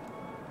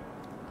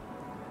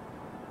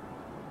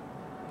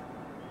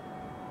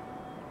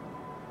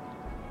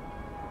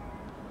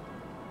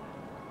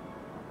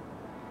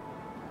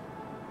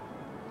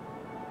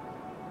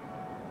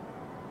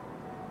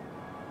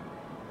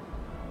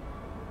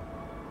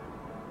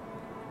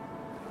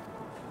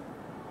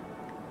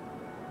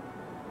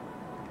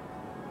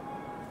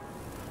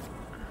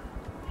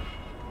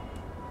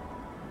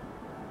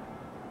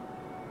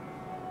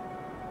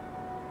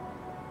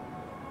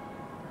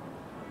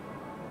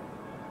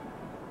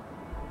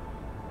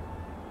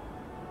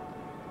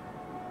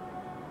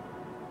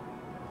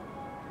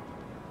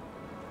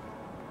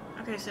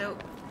 Okay, so,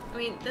 I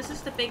mean, this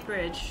is the big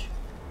bridge.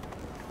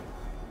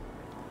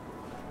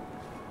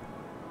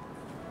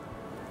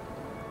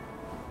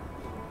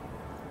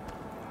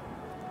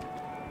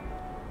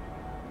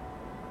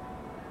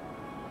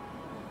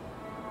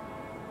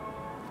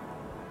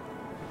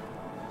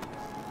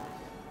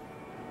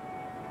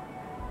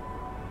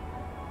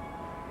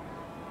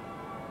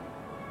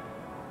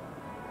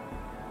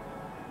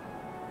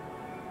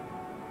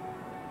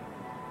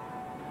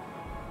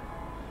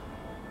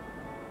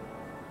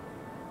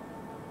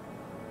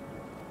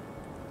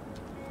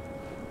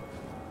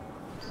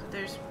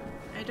 There's,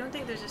 I don't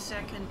think there's a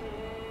second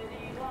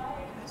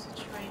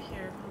passage right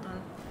here. Hold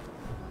on.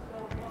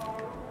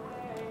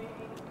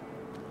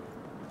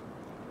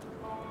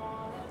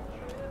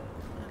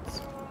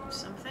 That's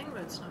something,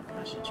 but it's not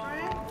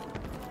passageway.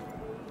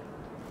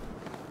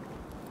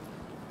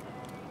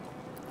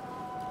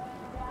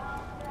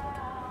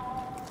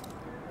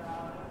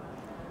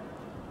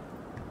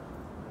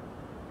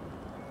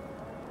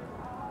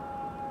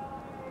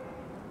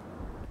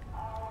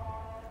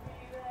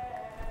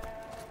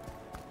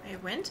 I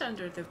went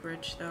under the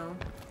bridge though.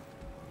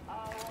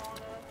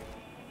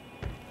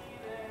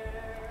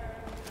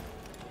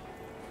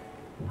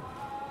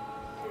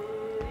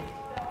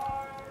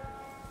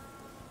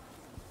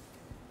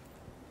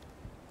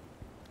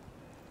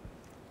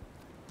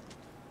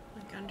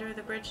 Like under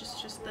the bridge is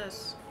just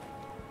this.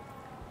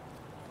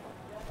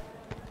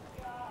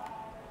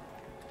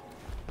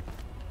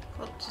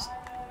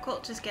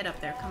 Colt, just get up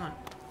there, come on.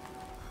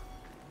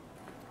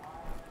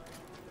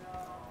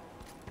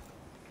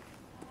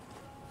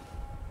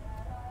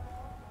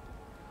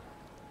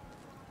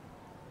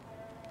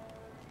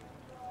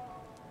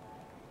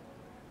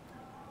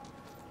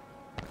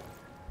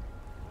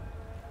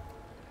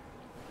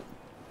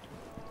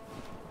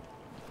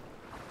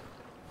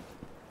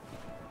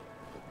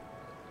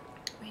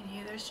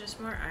 There's just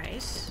more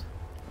ice.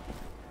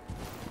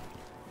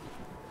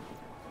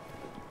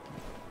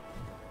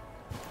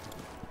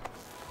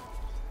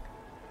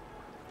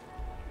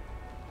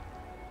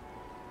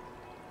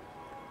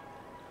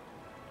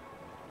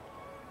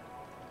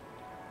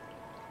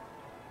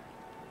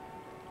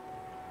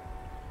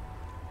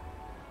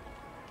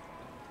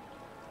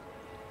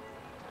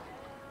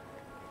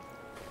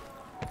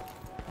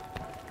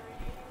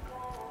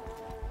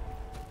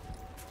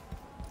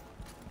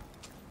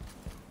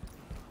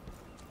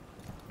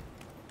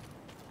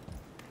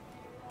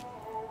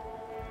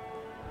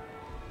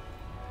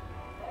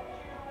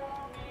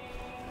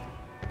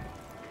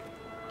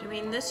 Do you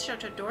mean this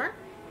shuttered door?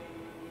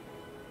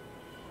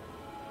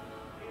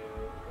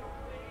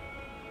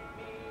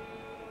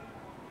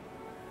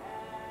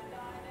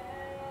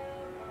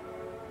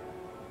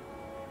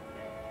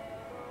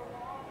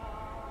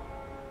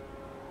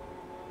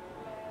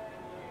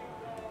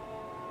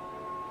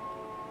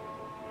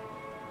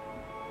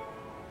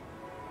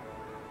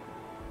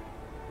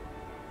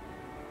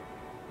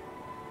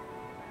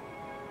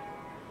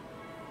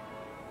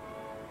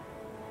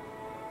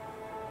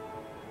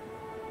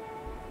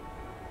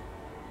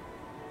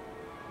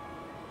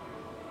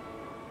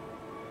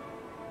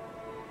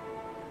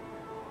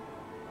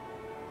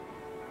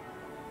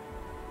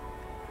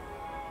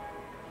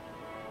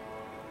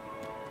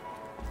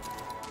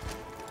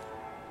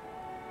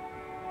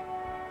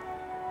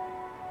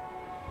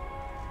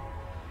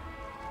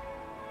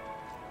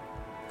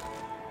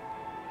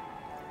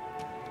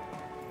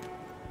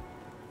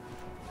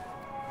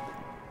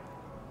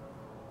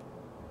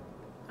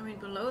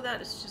 below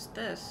that is just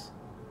this.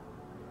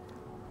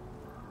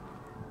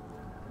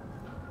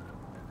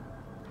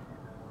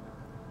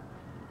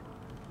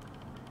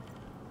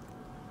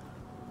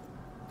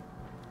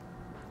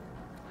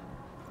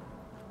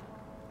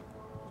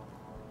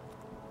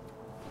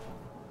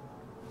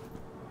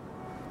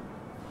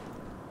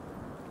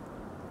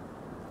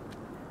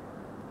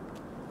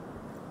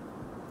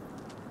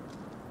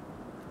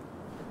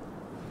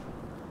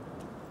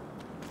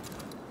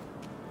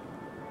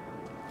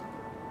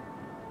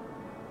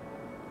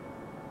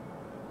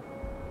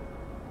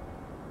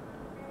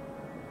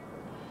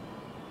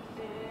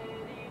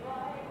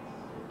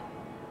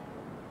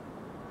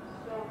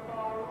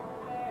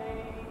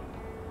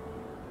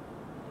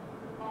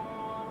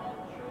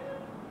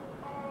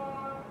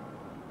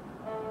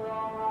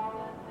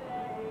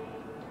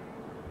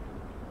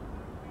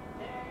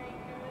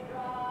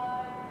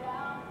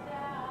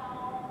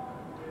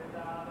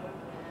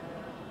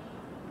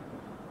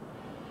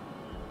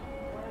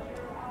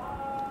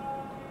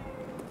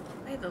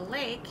 The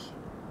lake.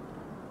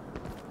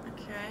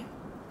 Okay.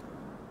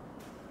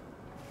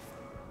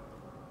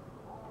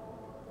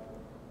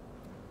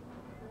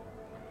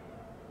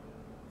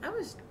 I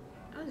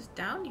was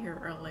down here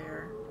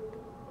earlier.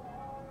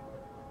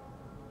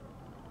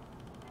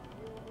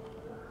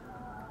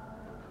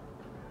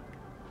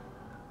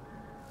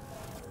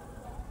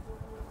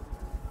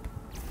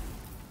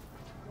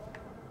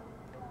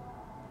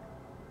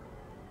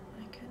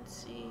 I couldn't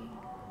see.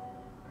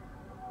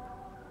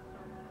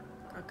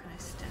 Oh, can I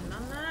stand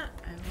on that?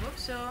 I hope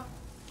so.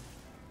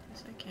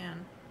 Yes, I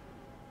can.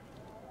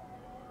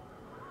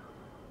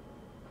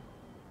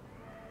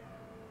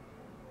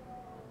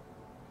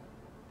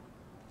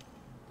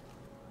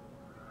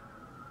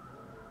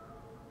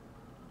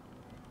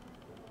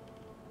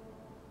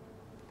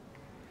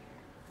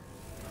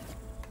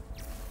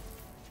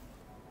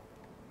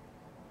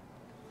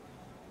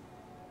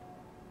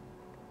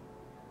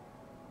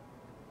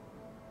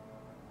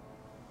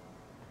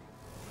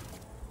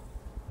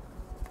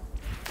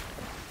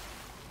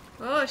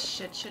 Oh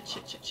shit, shit,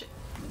 shit, shit, shit.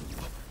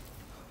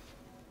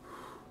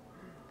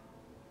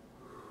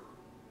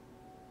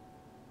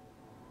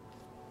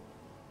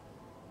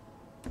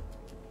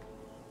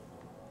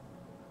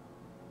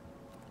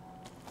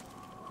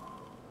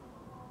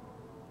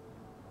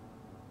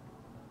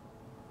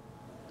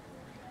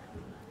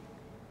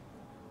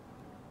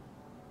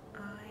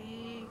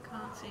 I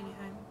can't see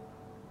anything.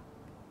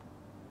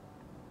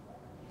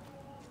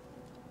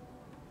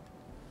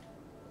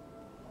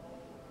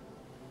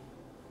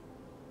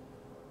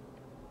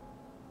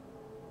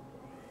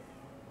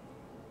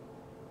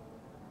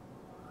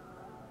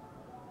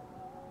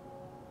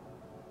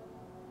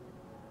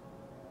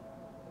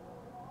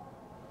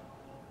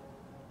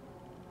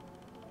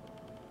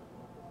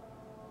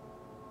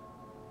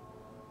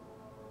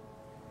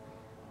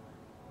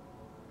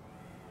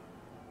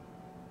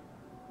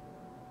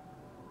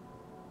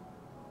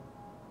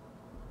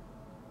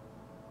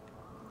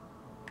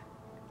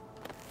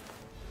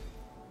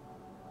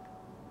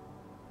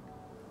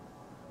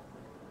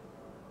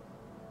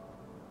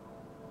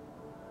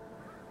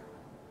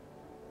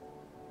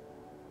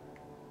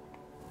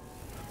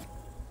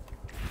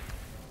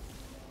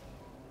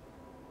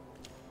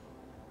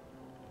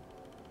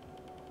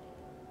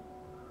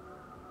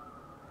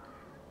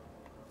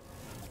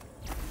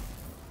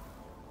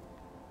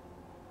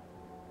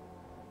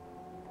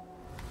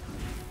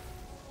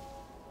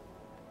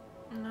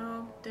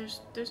 No,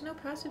 there's no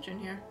passage in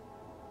here.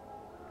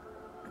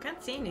 I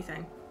can't see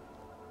anything.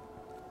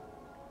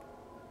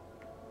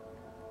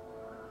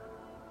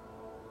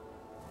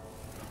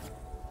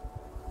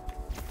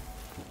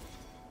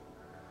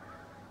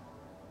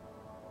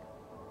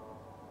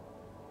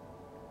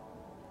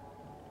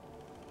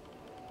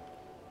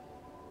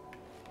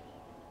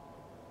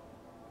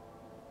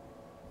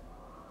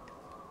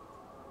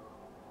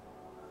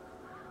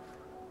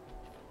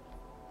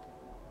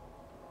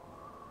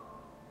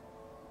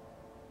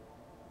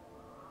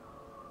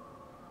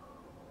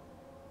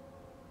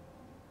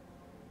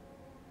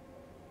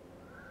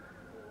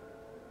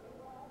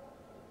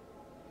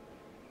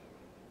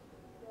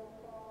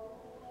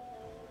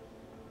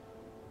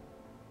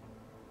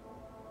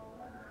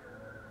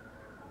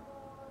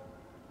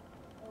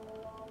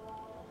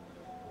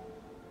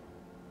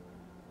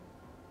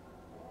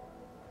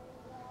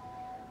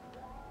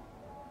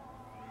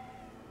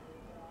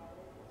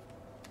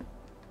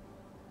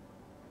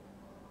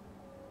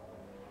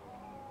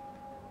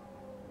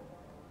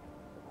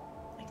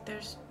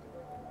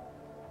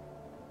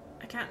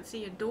 I can't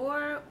see a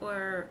door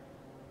or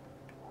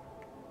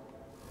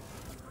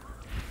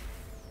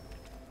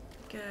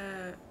like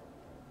a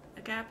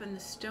gap in the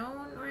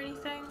stone or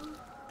anything.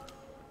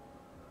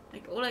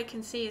 Like all I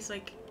can see is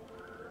like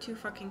too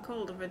fucking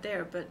cold over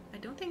there, but I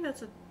don't think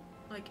that's a,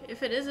 like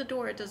if it is a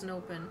door it doesn't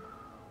open.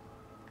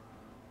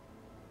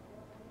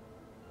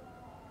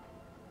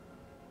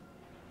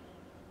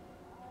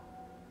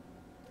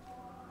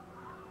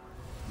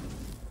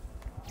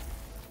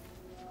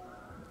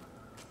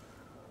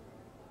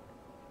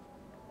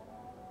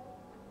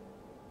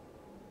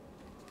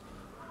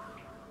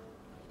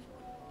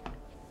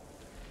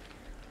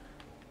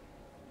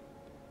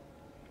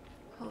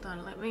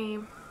 on, let me...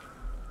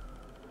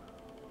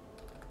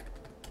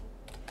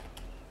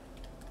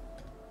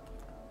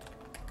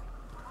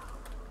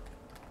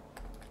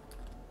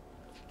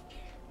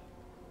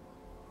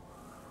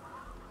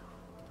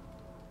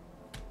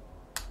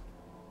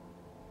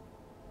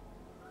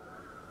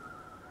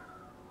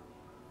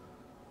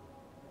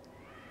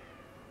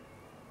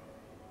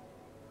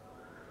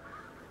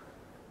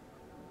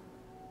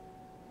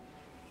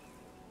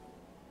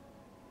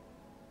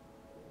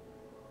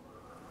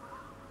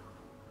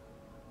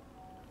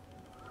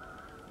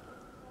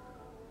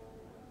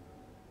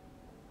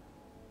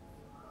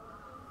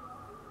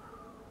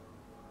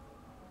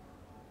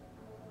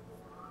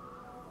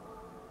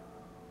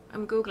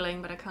 I'm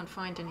Googling, but I can't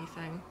find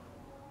anything.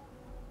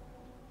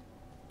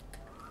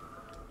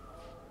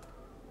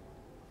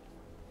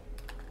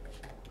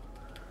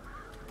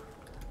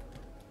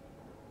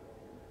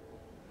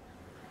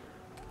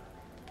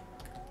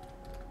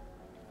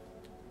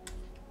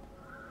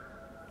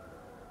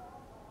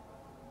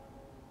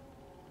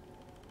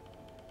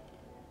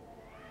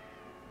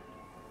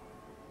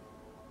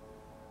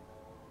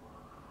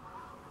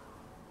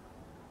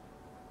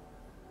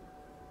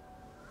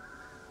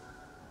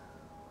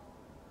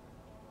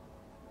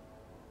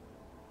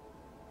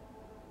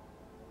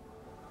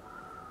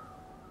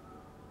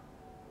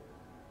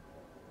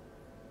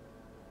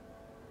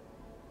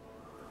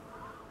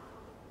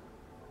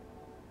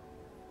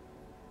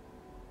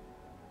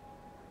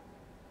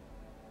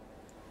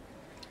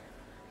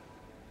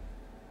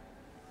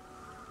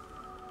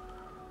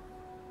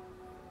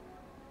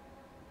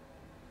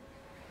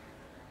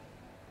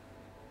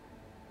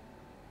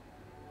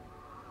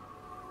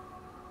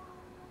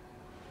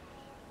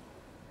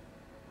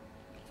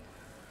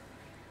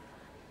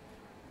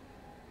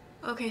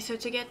 Okay, so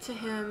to get to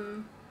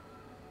him,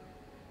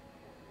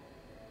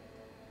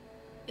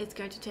 it's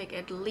going to take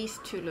at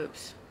least 2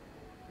 loops.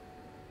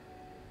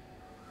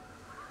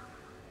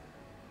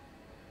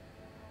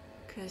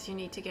 Because you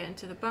need to get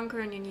into the bunker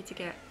and you need to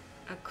get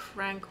a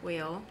crank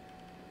wheel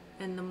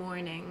in the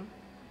morning.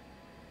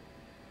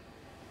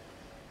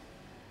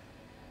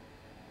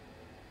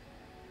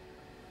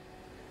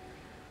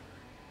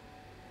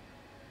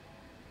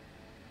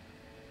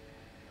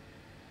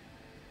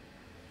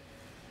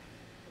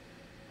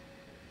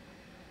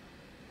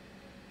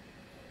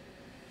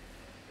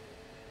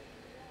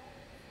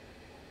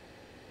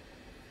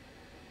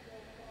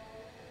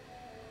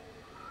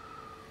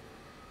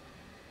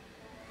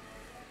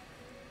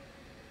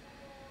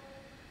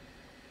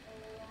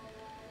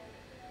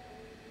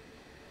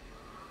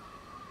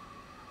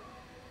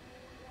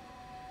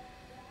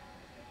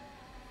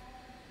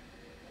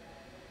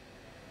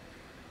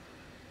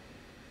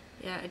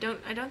 Yeah,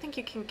 I don't think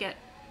you can get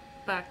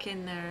back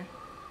in there.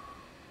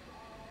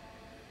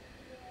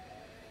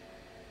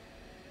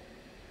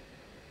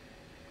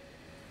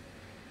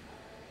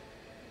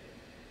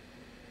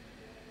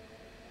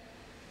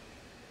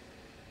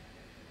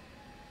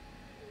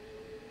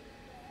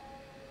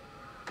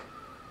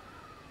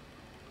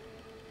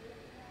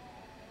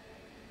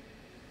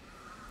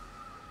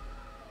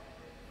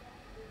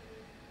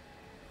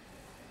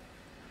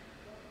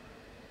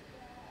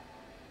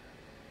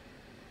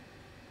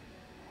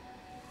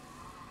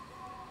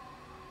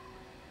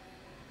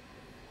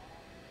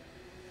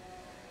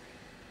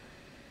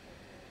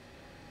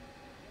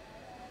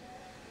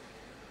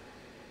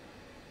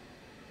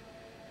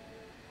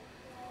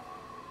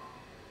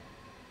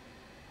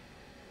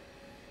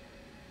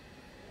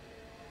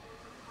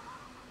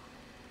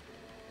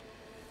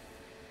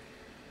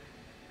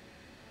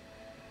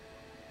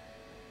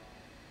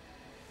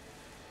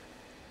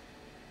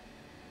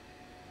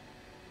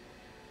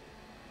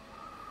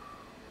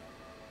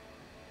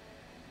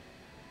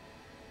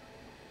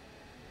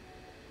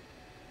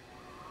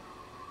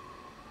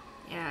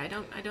 Yeah,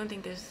 I don't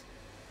think there's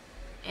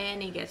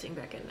any getting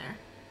back in there.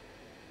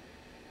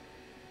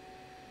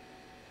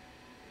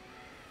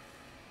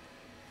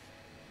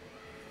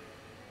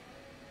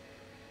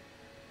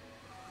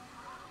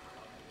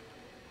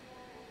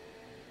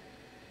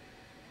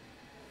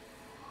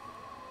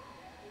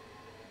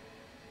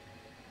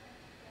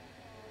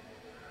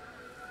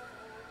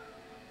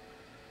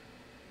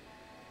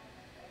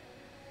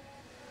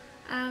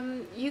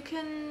 You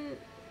can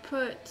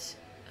put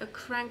a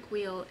crank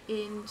wheel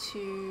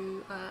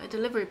into a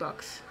delivery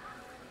box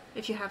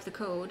if you have the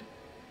code,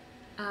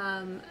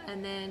 and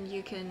then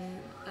you can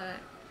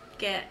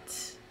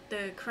get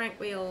the crank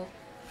wheel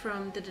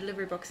from the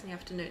delivery box in the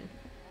afternoon.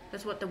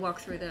 That's what the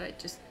walkthrough that I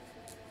just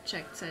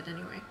checked said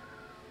anyway.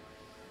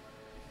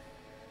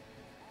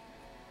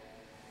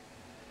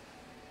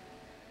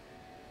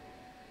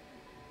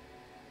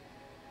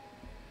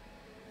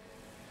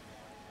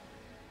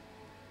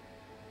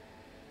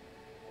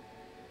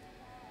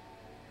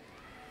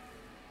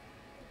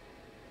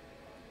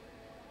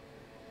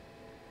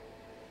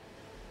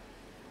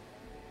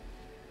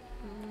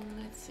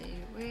 Let's see,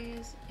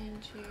 where's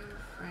into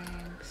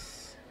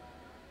Frank's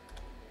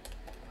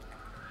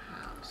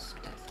house?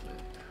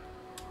 Deathloop.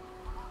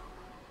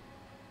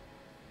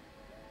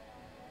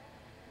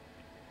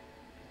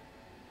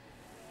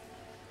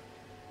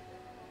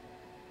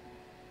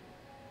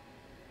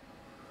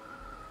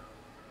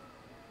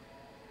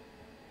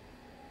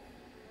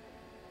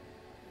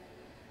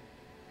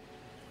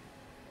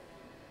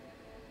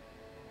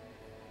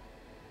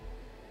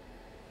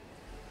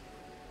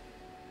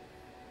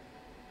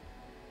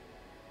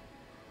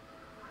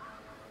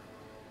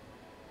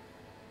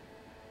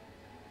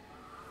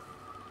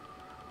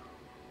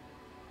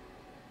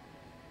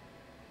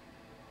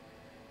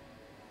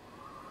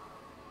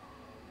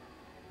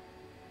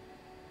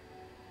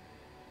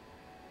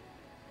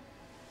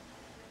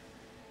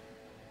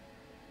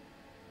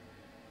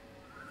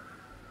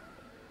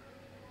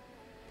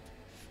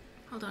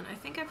 Hold on, I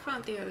think I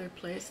found the other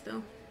place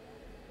though.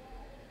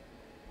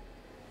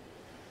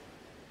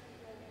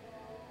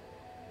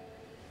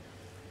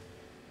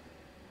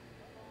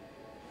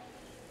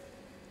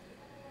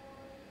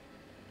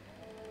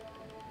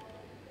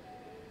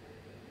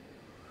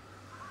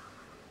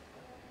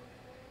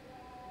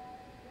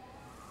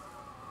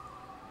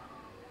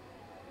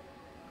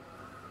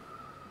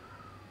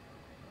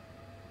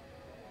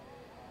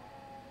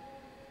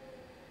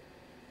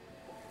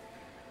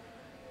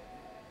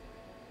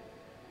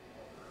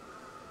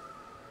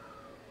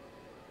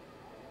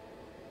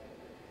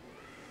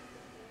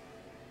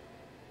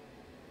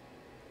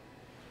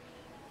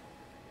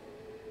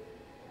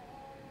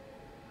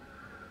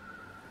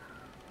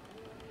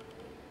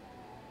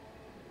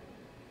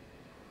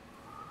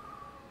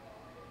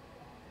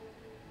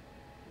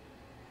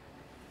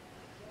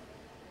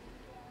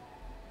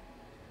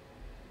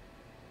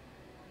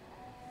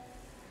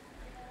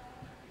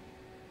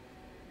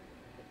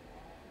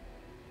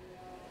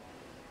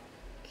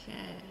 Okay.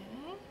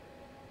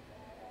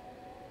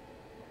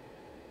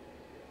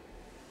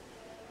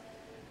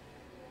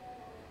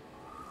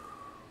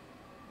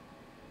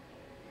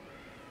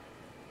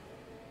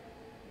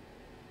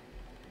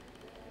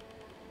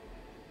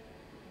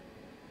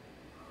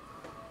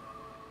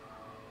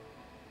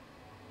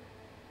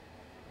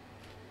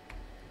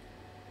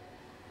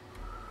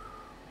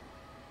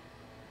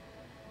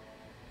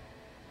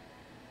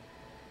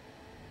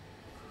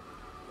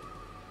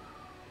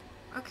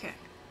 Okay.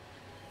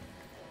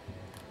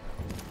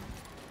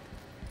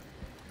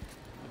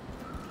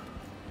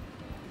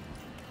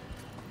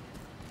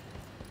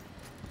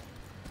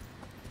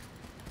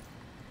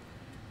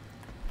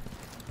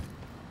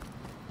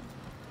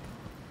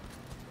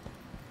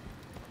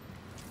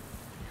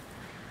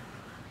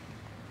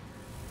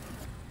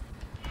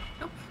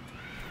 Nope.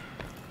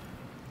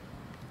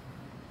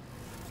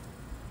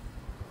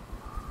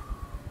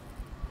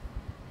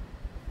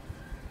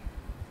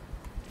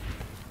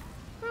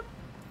 Boop.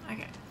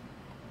 Okay.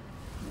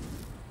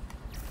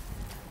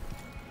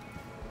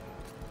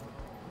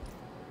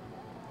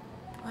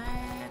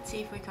 Let's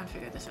see if we can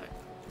figure this out.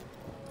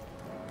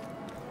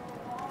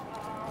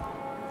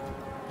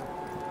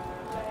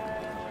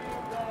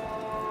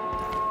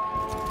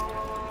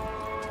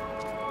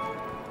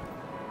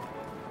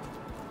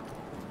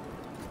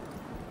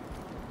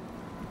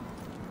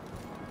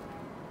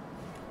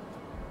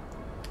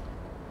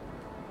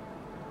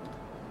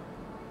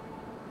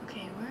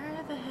 Okay,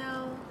 where the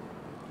hell?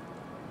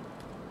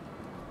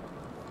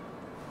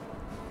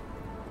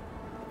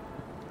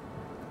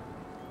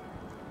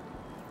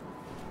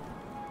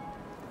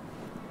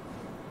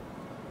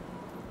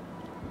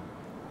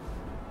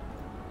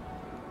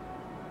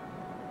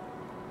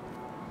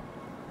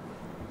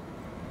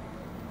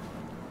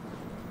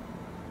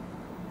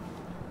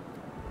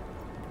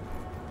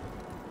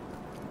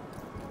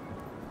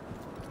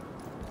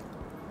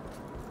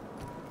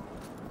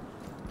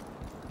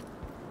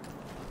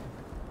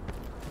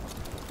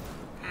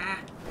 Ah,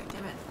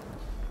 damn it.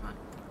 Come on.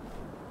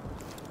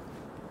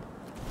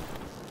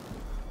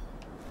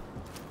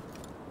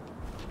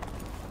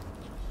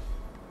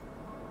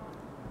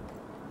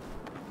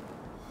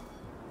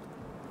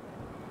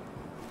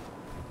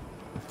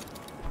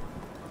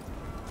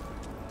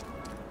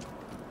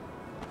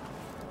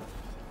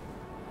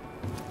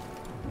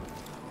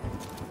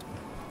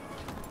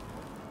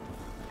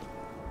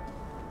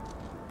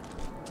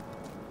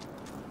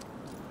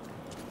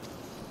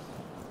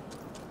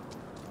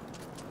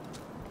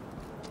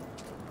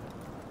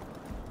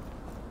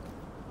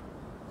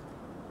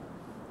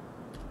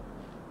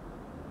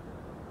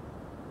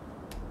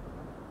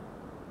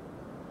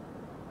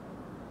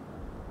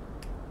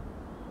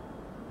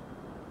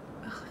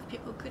 Ugh, if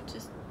people could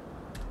just...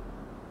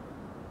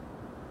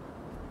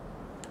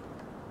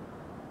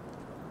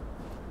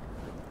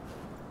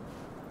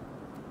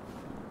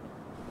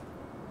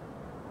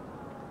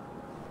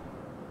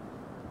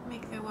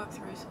 make their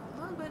walkthroughs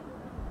a little bit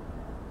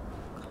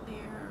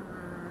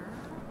clearer.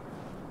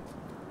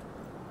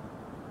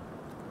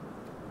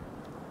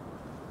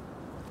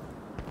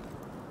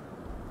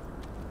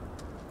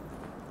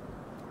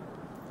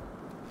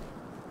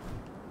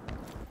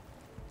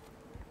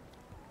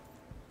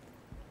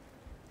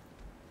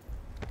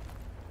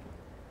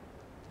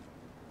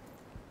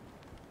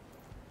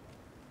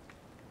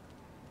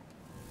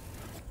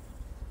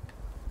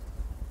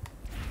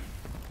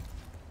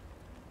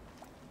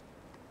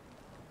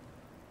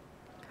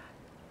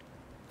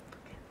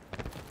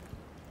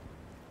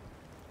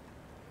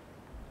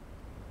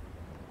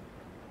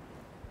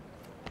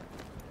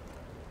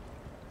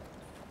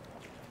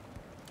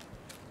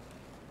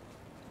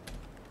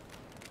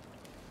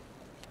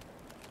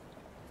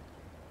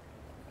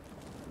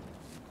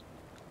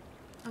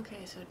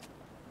 Okay, so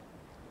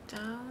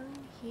down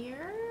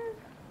here?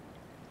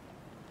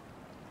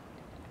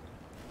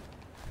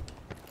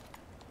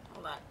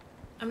 Hold on.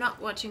 I'm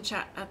not watching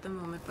chat at the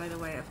moment, by the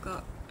way. I've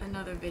got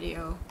another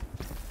video.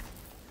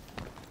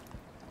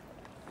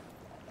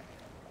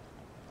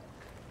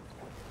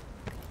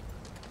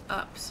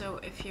 Up, so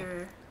if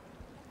you're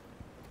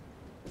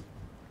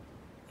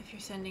If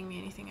you're sending me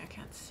anything, I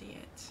can't see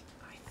it.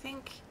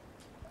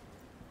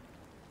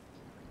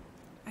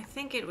 I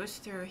think it was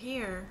through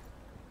here,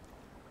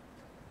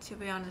 to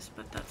be honest,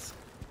 but that's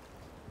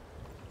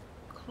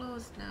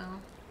closed now.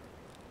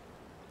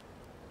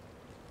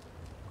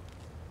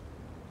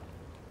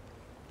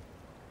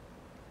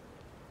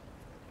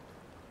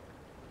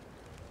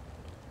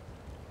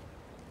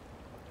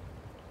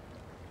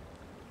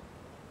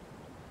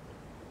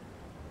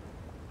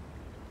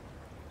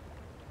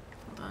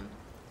 Hold on.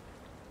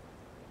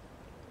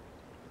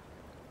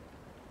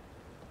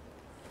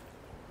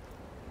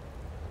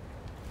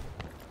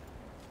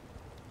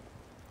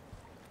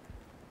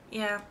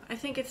 Yeah, I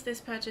think it's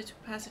this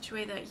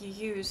passageway that you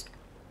used,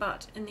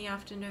 but in the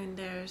afternoon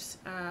there's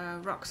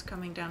rocks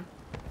coming down.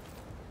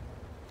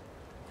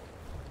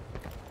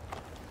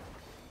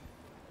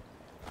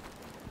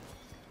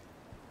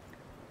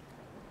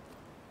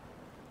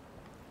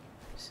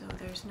 So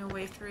there's no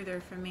way through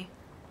there for me.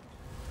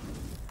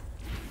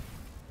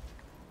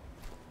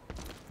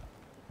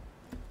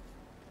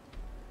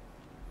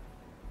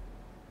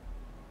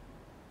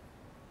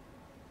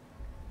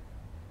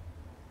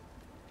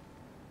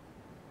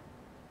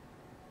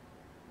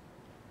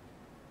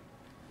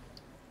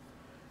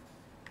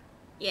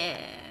 Yeah.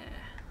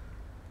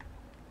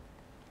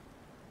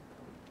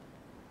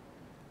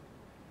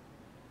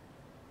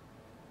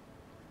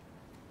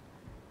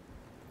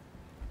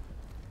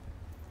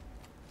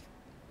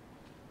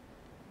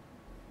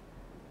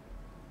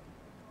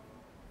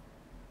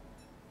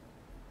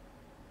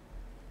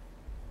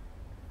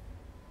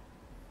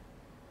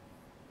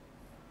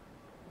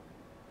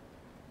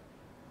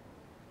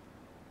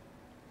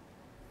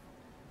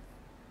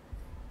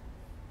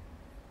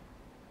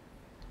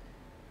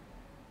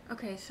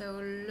 Okay, so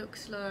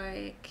looks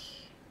like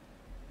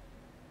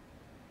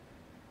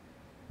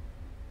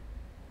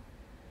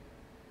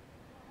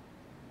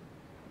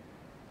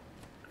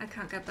I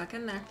can't get back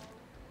in there.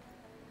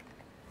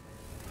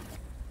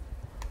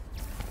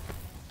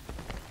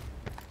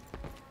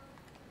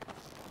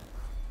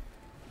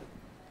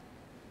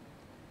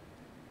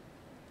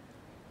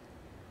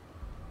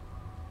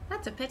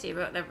 That's a pity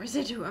about that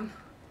residuum,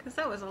 because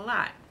that was a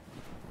lot.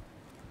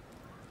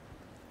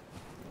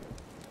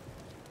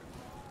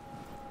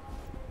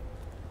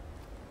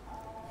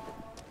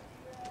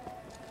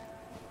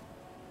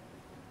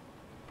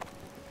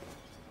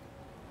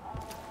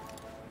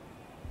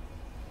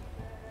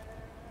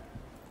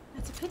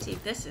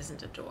 This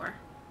isn't a door.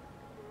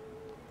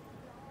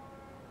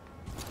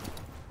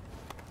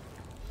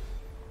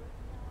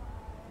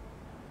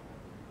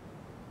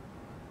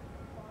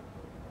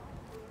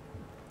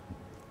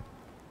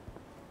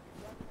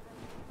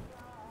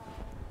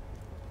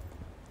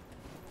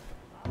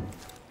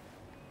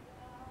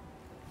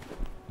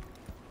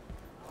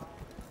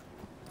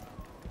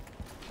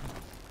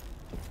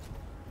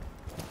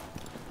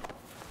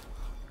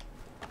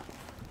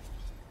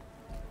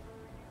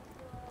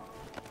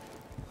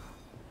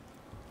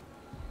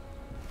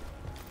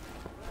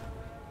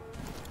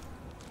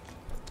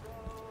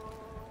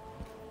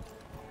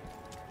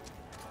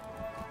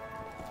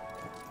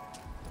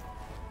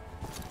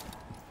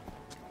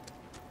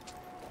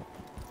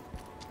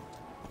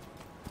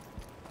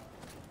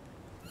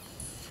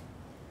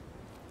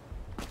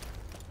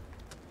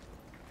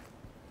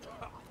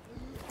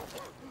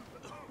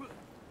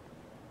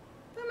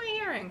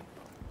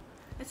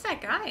 It's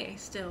that guy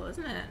still,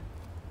 isn't it?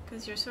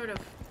 Because you're sort of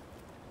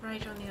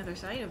right on the other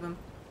side of him.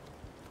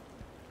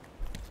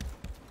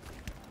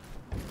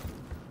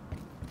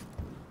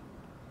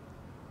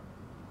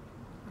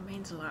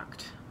 Remains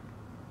locked.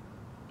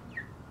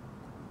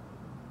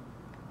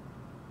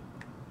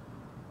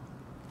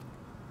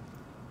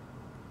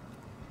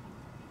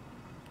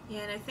 Yeah,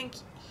 and I think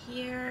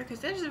here,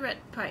 because there's a red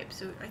pipe,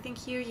 so I think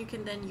here you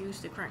can then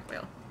use the crank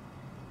wheel.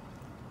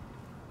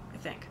 I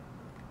think.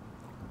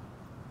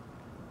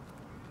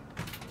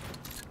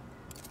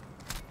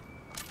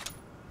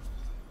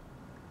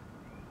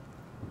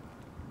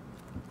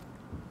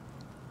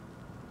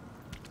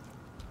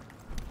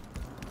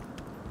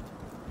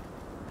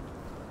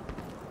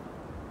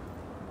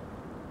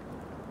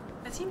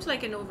 It seems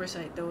like an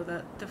oversight, though,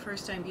 that the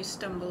first time you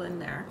stumble in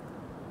there.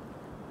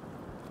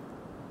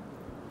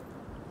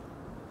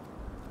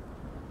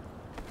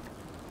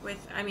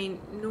 With, I mean,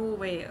 no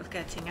way of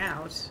getting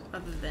out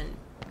other than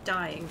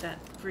dying. That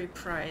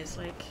reprise,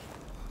 like,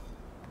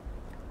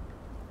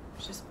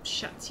 just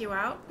shuts you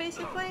out,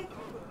 basically.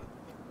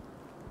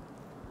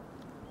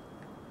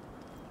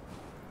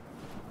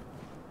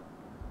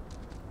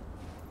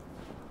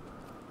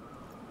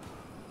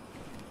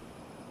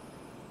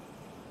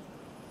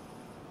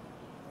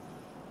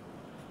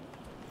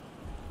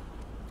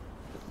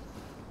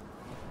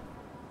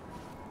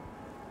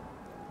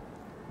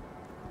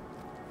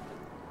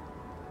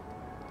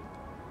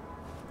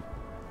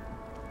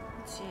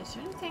 Is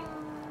there anything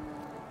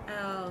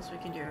else we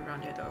can do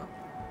around here, though?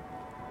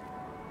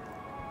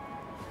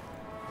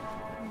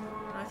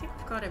 I think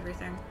we've got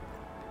everything.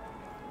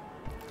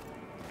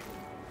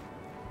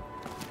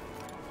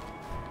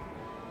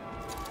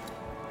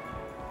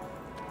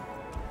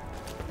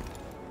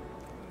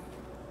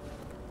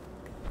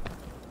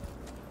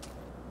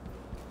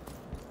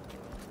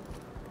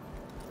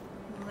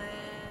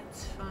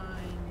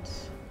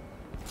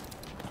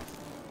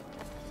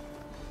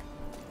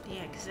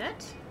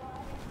 exit.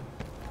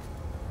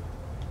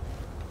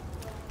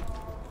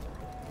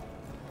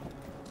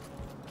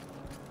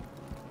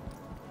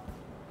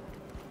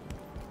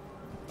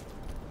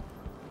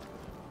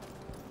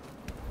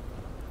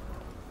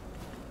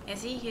 Yeah,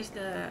 see, here's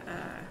the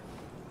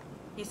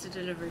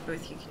delivery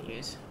booth you can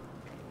use.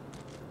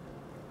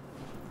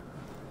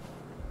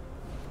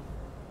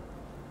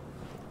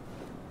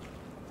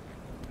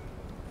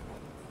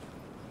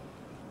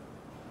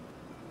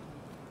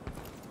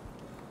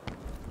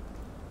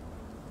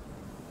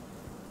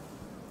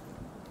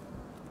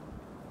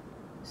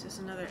 Is this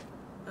another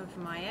of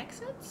my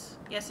exits?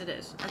 Yes, it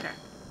is. Okay.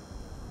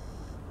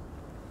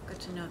 Good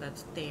to know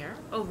that's there.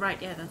 Oh, right,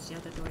 yeah, that's the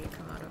other door you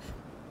come out of.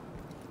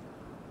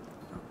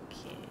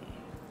 Okay.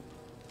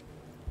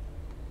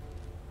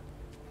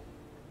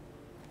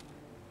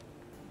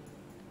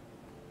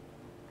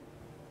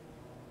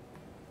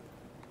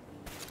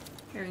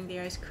 Hearing the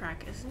ice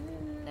crack is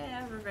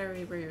never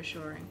very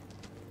reassuring.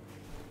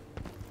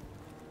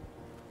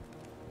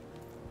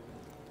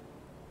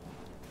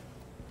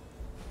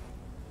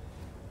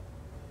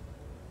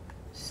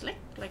 Slick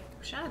like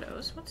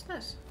shadows? What's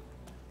this?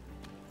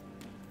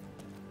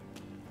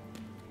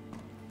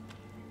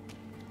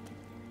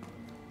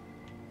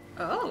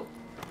 Oh!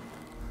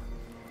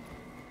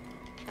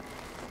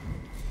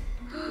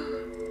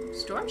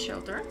 Storm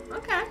shelter?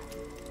 Okay.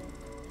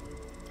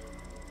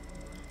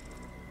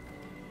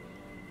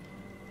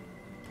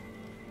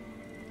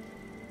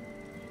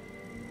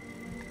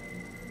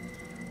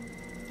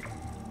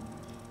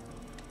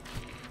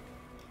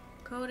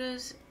 Code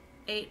is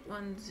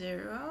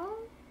 810.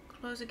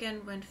 Close again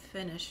when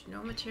finished.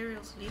 No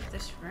materials leave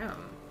this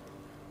room.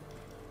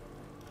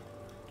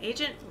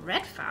 Agent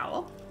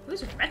Redfowl?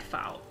 Who's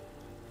Redfowl?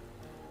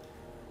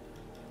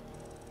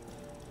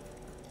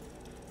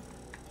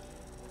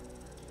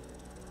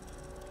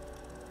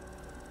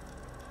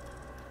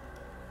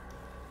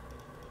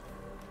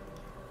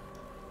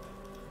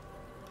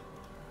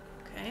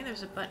 Okay,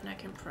 there's a button I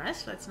can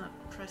press. Let's not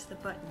press the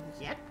button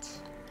yet.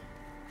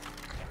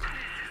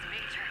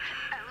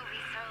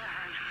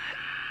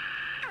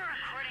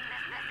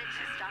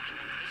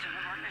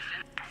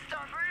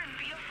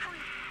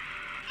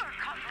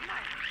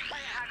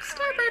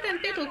 Starbird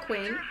and Biddle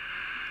Queen?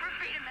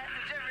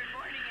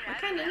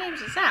 What kind of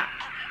names is that?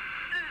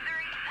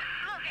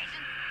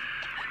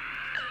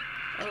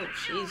 Oh,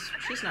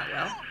 she's not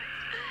well.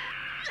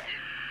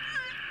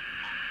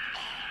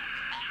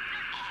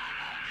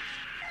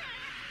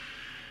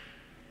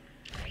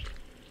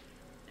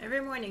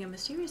 Every morning a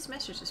mysterious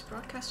message is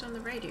broadcast on the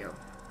radio.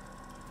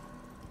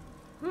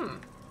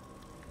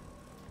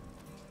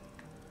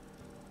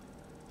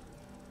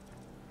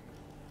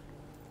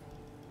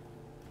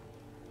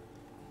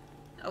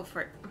 Oh,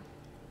 frick.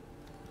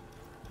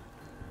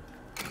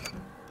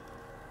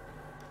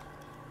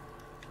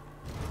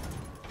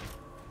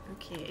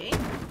 Okay.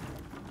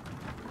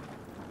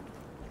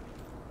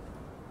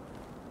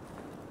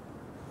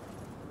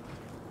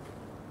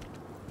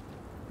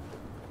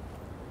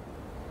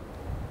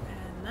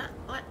 And that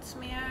lets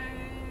me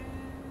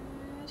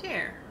out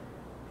here.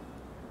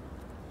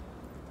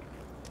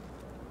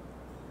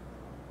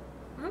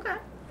 Okay.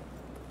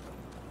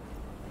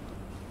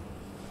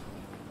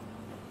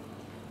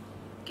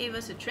 Gave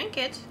us a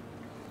trinket.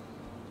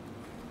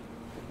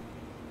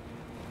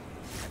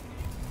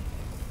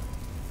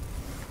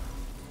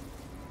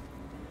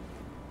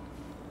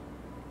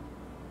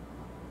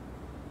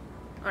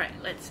 Alright,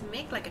 let's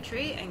make like a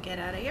tree and get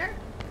out of here.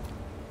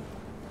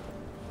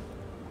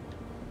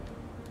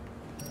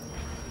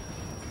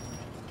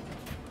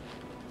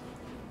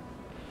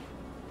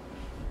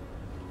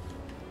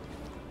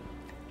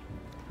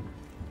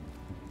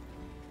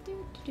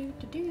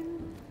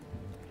 Do.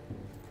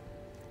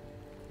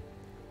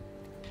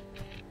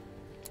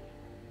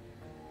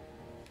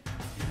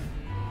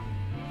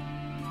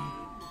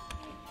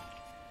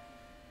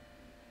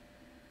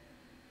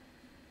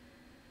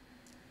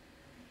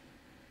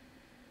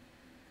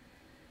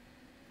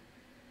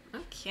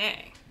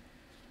 Okay.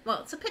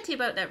 Well, it's a pity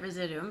about that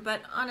residuum,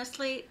 but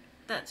honestly,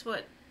 that's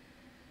what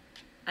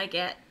I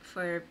get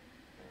for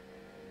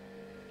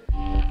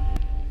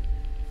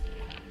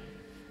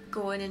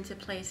going into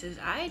places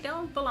I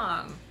don't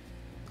belong.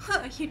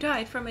 Huh, you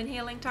died from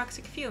inhaling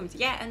toxic fumes.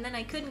 Yeah, and then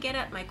I couldn't get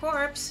at my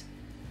corpse.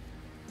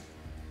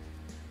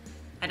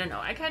 I don't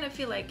know, I kind of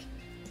feel like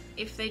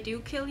if they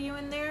do kill you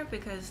in there,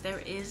 because there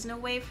is no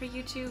way for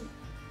you to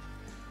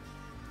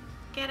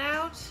get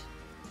out,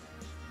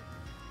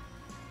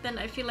 then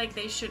I feel like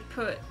they should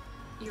put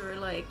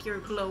your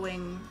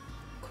glowing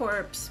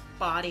corpse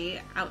body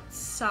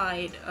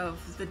outside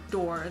of the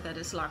door that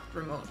is locked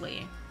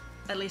remotely.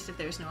 At least if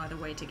there's no other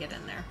way to get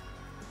in there.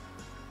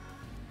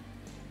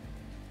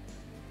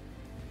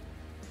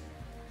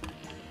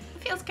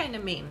 It feels kind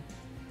of mean.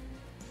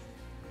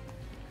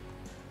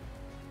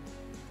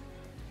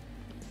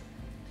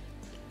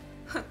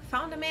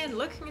 Found a man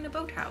lurking in a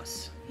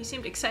boathouse. He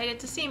seemed excited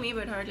to see me,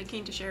 but hardly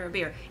keen to share a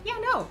beer. Yeah,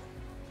 no.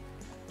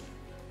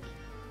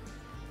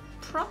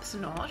 Props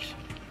not.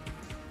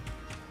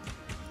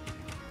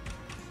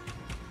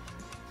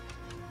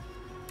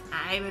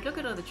 Aye, but look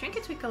at all the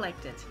trinkets we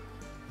collected.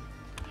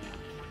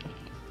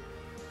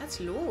 That's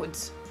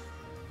loads.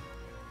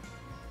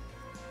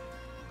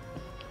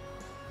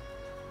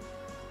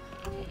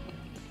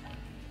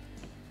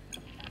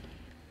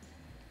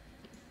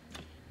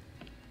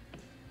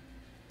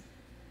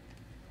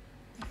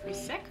 If we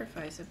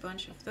sacrifice a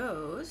bunch of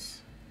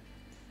those...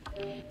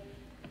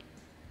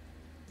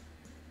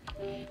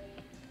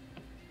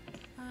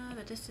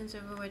 the distance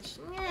over which...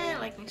 Yeah,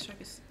 lightning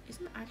strike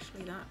isn't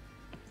actually that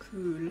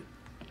cool.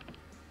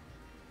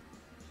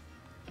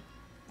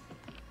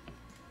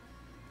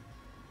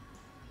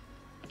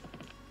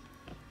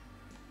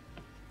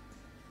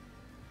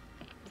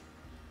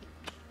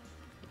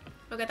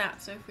 Look at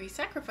that. So if we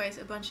sacrifice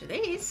a bunch of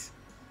these,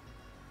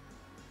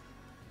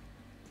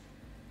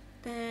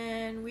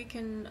 then we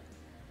can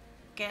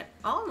get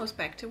almost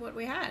back to what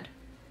we had.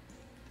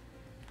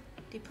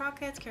 Deep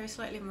pockets, carry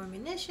slightly more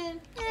munition.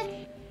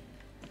 Eh.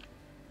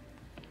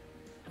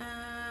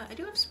 I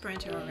do have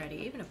Sprinter already,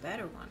 even a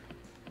better one.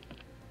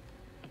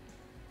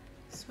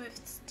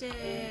 Swift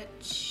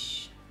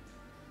Stitch.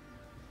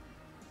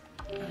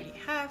 I already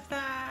have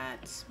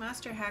that.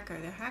 Master Hacker,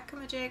 the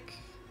Hackamagic.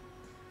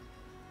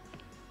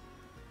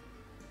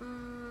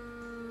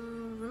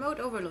 Remote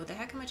Overload. The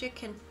Hackamagic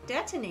can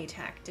detonate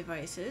hacked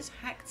devices.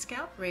 Hacked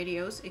scout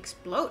radios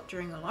explode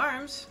during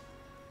alarms.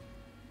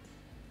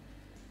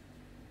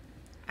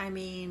 I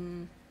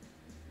mean...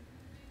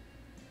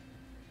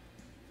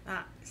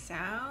 that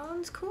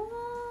sounds cool,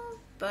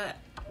 but...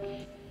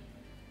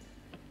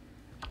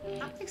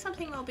 not like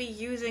something I'll be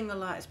using a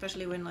lot,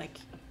 especially when, like,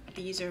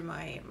 these are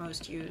my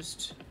most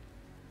used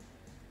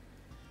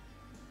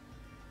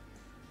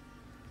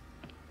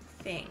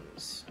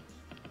things.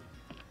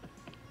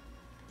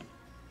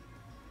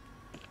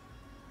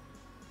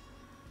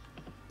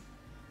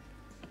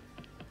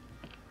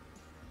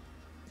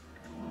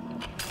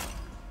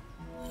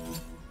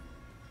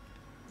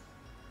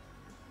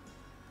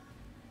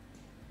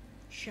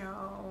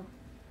 Show.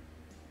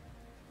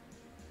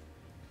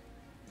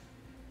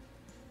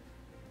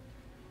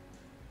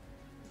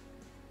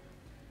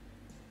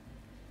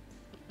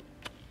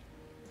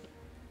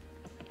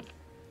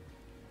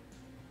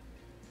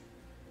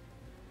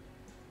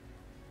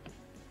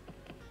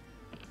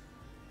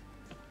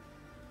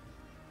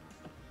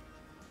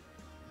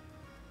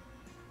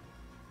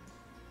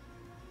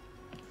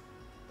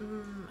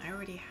 I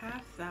already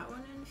have that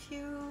one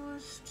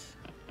infused.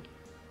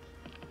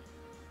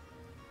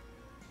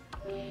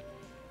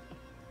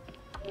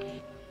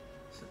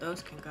 So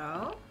those can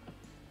go.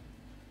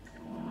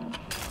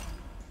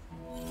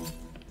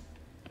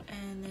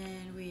 And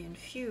then we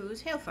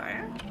infuse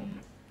Hailfire.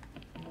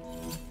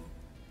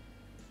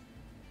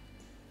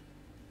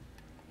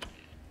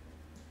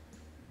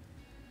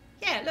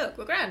 Yeah, look,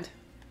 we're grand.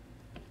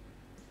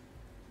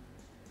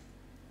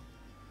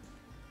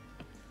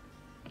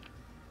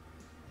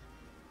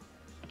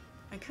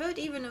 I could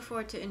even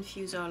afford to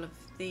infuse all of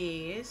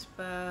these,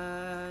 but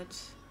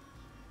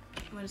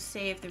I'm going to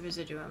save the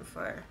residuum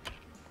for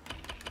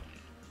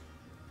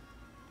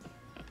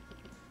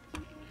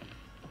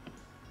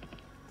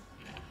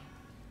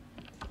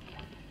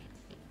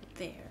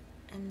there.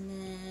 And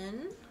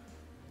then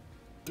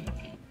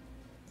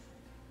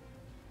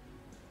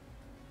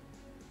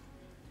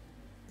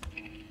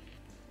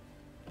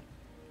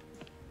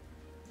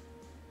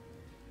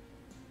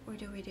what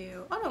do we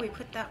do? Oh no, we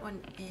put that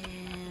one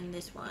in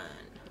this one.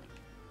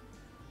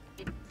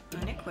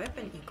 Unequip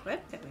and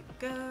equip. There we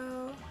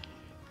go.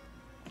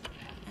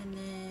 And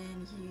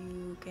then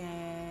you get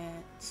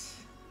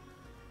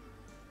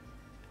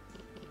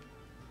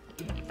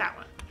that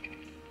one.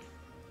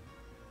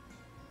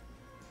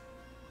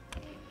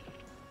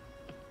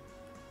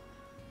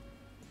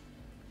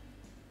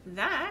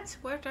 That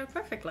worked out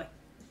perfectly.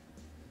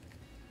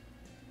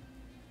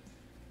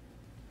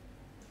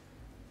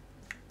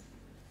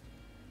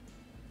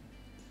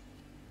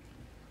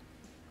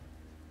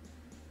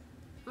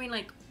 I mean,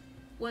 like,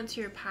 once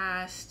you're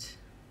past,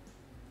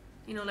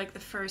 you know, like the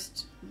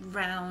first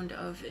round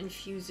of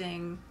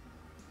infusing,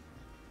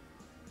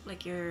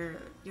 like your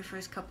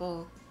first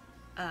couple,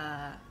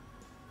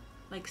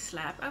 like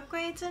slap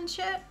upgrades and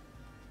shit.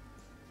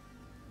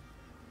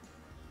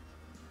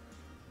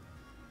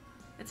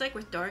 It's like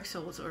with Dark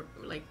Souls or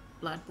like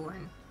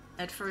Bloodborne.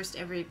 At first,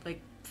 every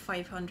like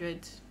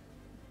 500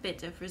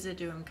 bit of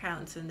residuum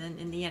counts, and then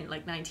in the end,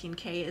 like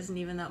 19k isn't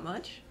even that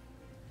much.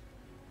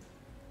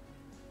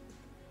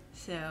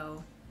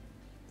 So,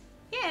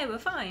 yeah, we're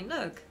fine.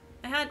 Look,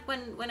 I had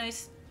when I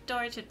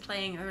started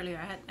playing earlier,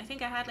 I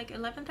think I had like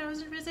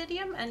 11,000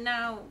 residium, and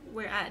now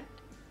we're at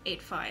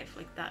 8.5.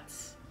 Like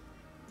that's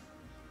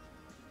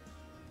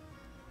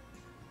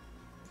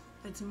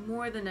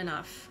more than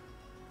enough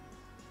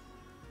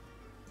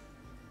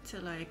to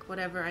like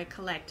whatever I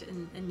collect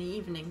in the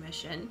evening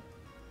mission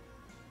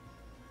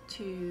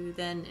to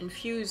then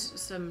infuse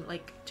some,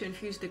 like, to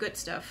infuse the good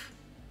stuff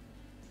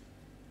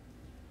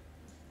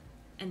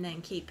and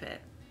then keep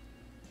it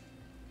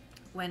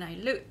when I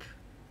loop,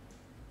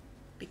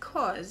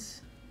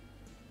 because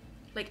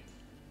like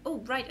Oh,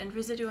 right, and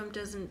residuum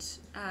doesn't...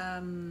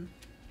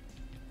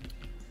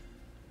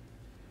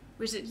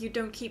 you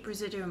don't keep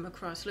residuum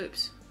across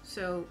loops.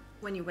 So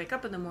when you wake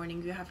up in the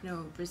morning, you have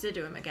no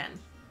residuum again.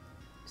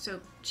 So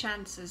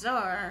chances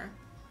are,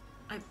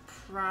 I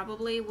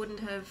probably wouldn't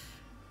have,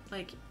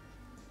 like,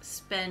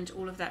 spent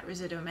all of that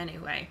residuum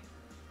anyway.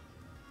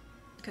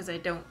 Because I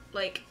don't,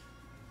 like,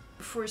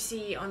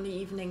 foresee on the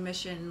evening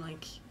mission,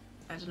 like,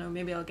 I don't know,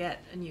 maybe I'll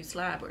get a new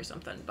slab or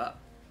something, but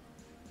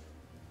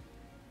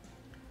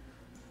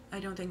I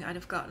don't think I'd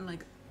have gotten,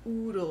 like,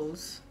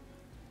 oodles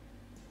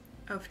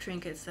of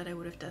trinkets that I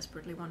would have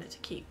desperately wanted to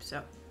keep,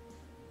 so.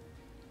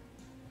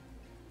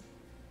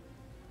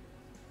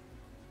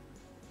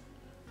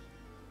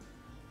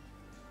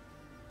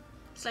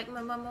 It's like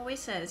my mom always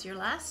says, your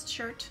last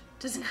shirt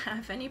doesn't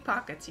have any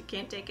pockets, you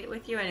can't take it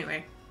with you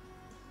anyway.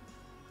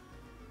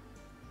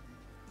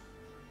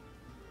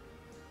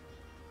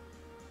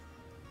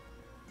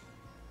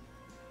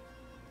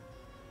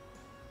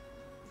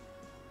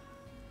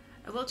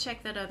 I will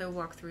check that other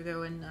walkthrough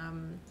though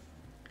and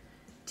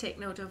take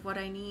note of what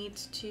I need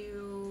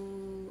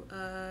to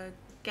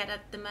get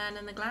at the man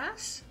in the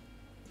glass.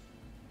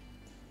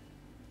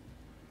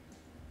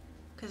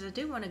 Because I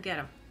do want to get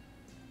him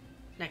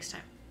next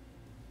time.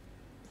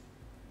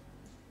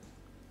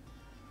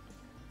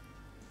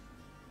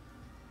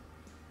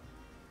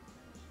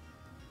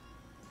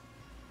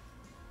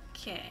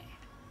 Okay.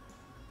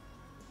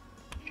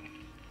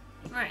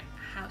 Right,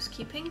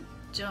 housekeeping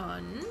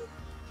done.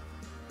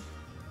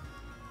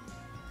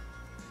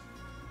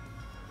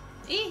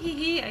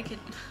 I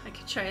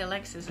could try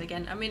Alexa's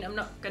again. I mean, I'm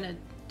not gonna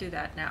do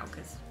that now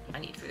because I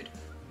need food.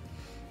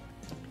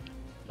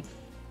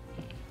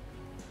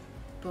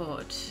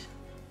 But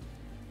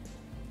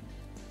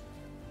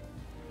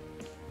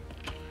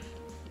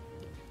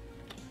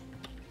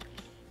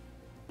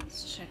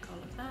let's check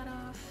all of that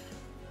off.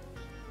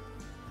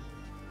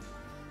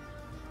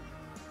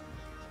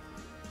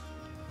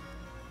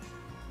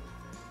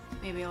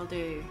 Maybe I'll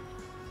do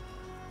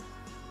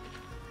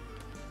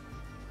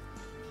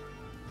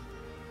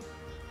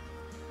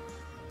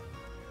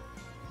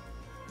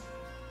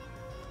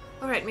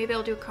alright, maybe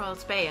I'll do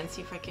Carl's Bay and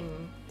see if I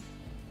can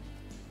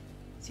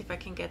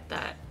get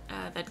that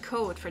that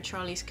code for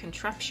Charlie's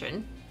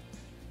contraption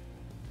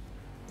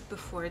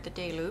before the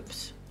day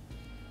loops.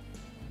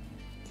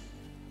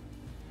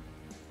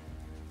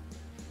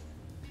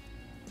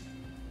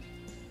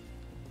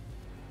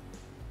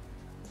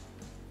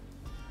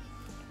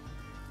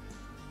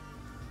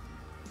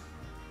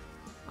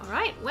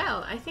 Alright,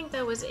 well, I think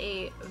that was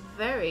a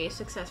very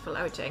successful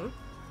outing.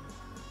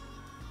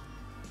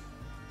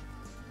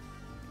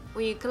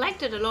 We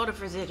collected a lot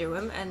of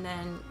residuum and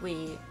then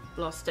we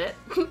lost it.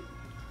 So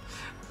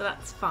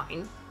that's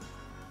fine.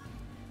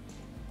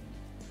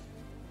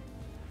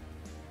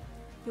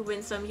 You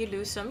win some, you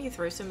lose some, you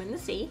throw some in the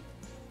sea.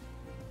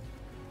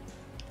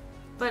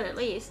 But at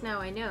least now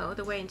I know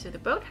the way into the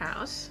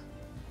boathouse.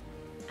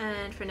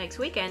 And for next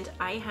weekend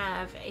I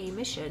have a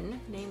mission,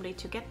 namely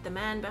to get the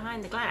man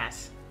behind the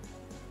glass.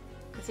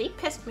 Because he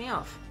pissed me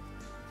off.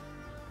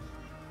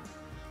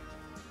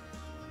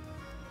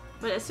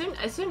 But as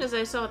soon as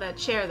I saw that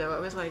chair though, I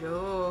was like,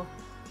 oh.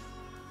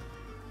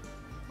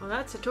 Well,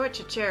 that's a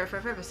torture chair if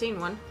I've ever seen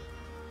one.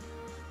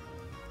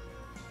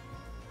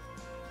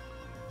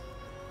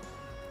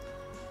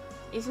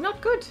 It's not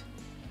good.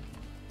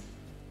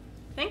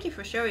 Thank you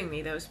for showing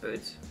me those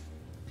boots.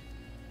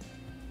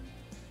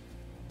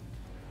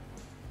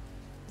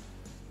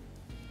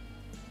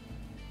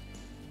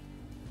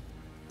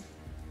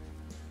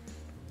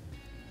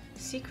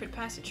 Secret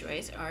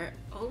passageways are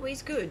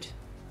always good.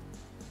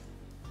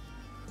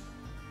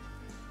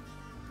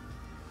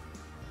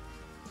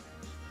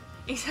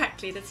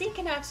 Exactly, the sea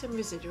can have some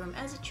residuum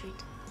as a treat.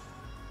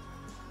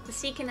 The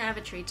sea can have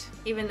a treat,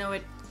 even though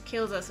it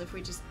kills us if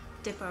we just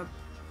dip our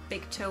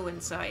big toe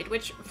inside,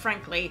 which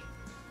frankly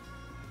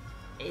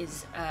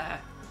is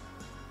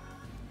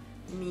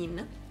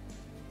mean.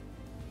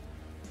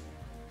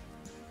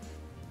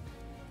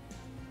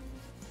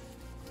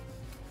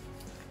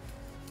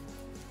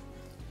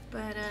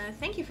 But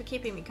thank you for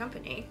keeping me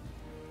company.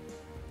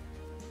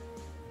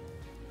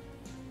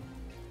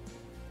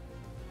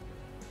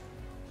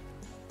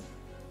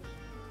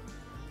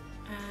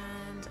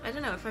 And I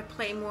don't know if I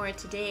play more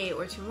today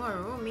or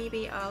tomorrow,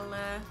 maybe I'll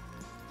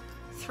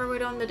throw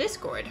it on the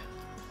Discord.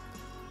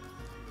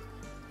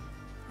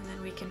 And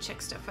then we can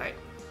check stuff out.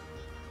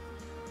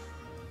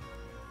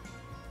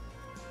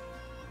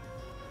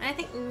 And I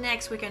think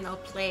next weekend I'll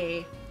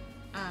play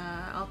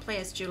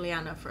as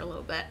Juliana for a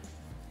little bit.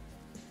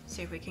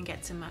 See if we can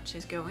get some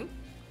matches going.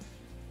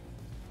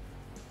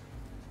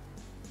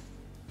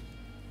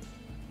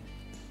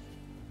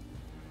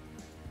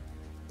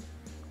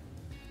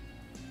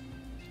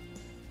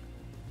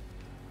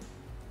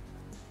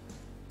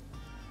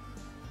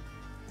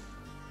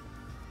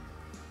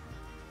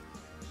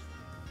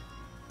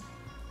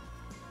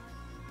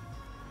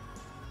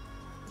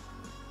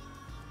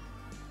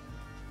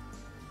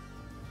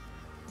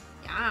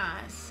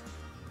 Yes.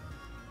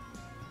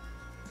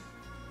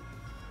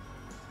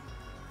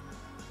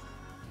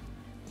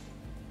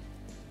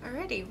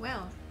 Alrighty,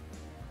 well.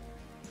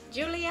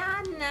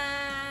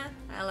 Juliana!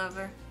 I love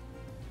her.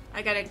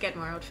 I gotta get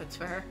more outfits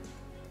for her.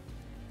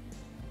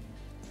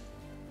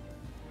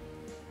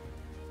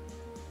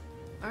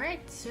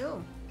 Alright,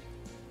 so.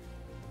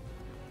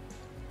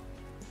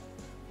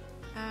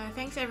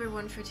 Thanks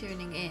everyone for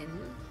tuning in.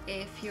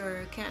 If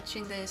you're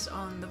catching this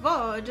on the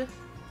VOD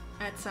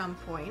at some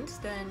point,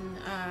 then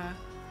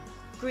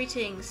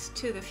greetings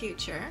to the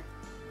future.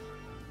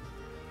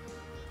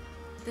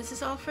 This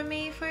is all from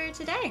me for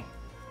today.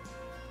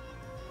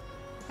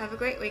 Have a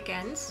great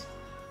weekend.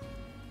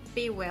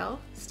 Be well,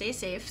 stay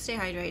safe, stay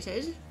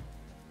hydrated.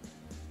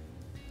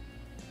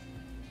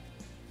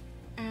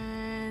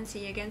 And see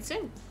you again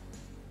soon.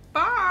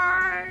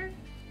 Bye!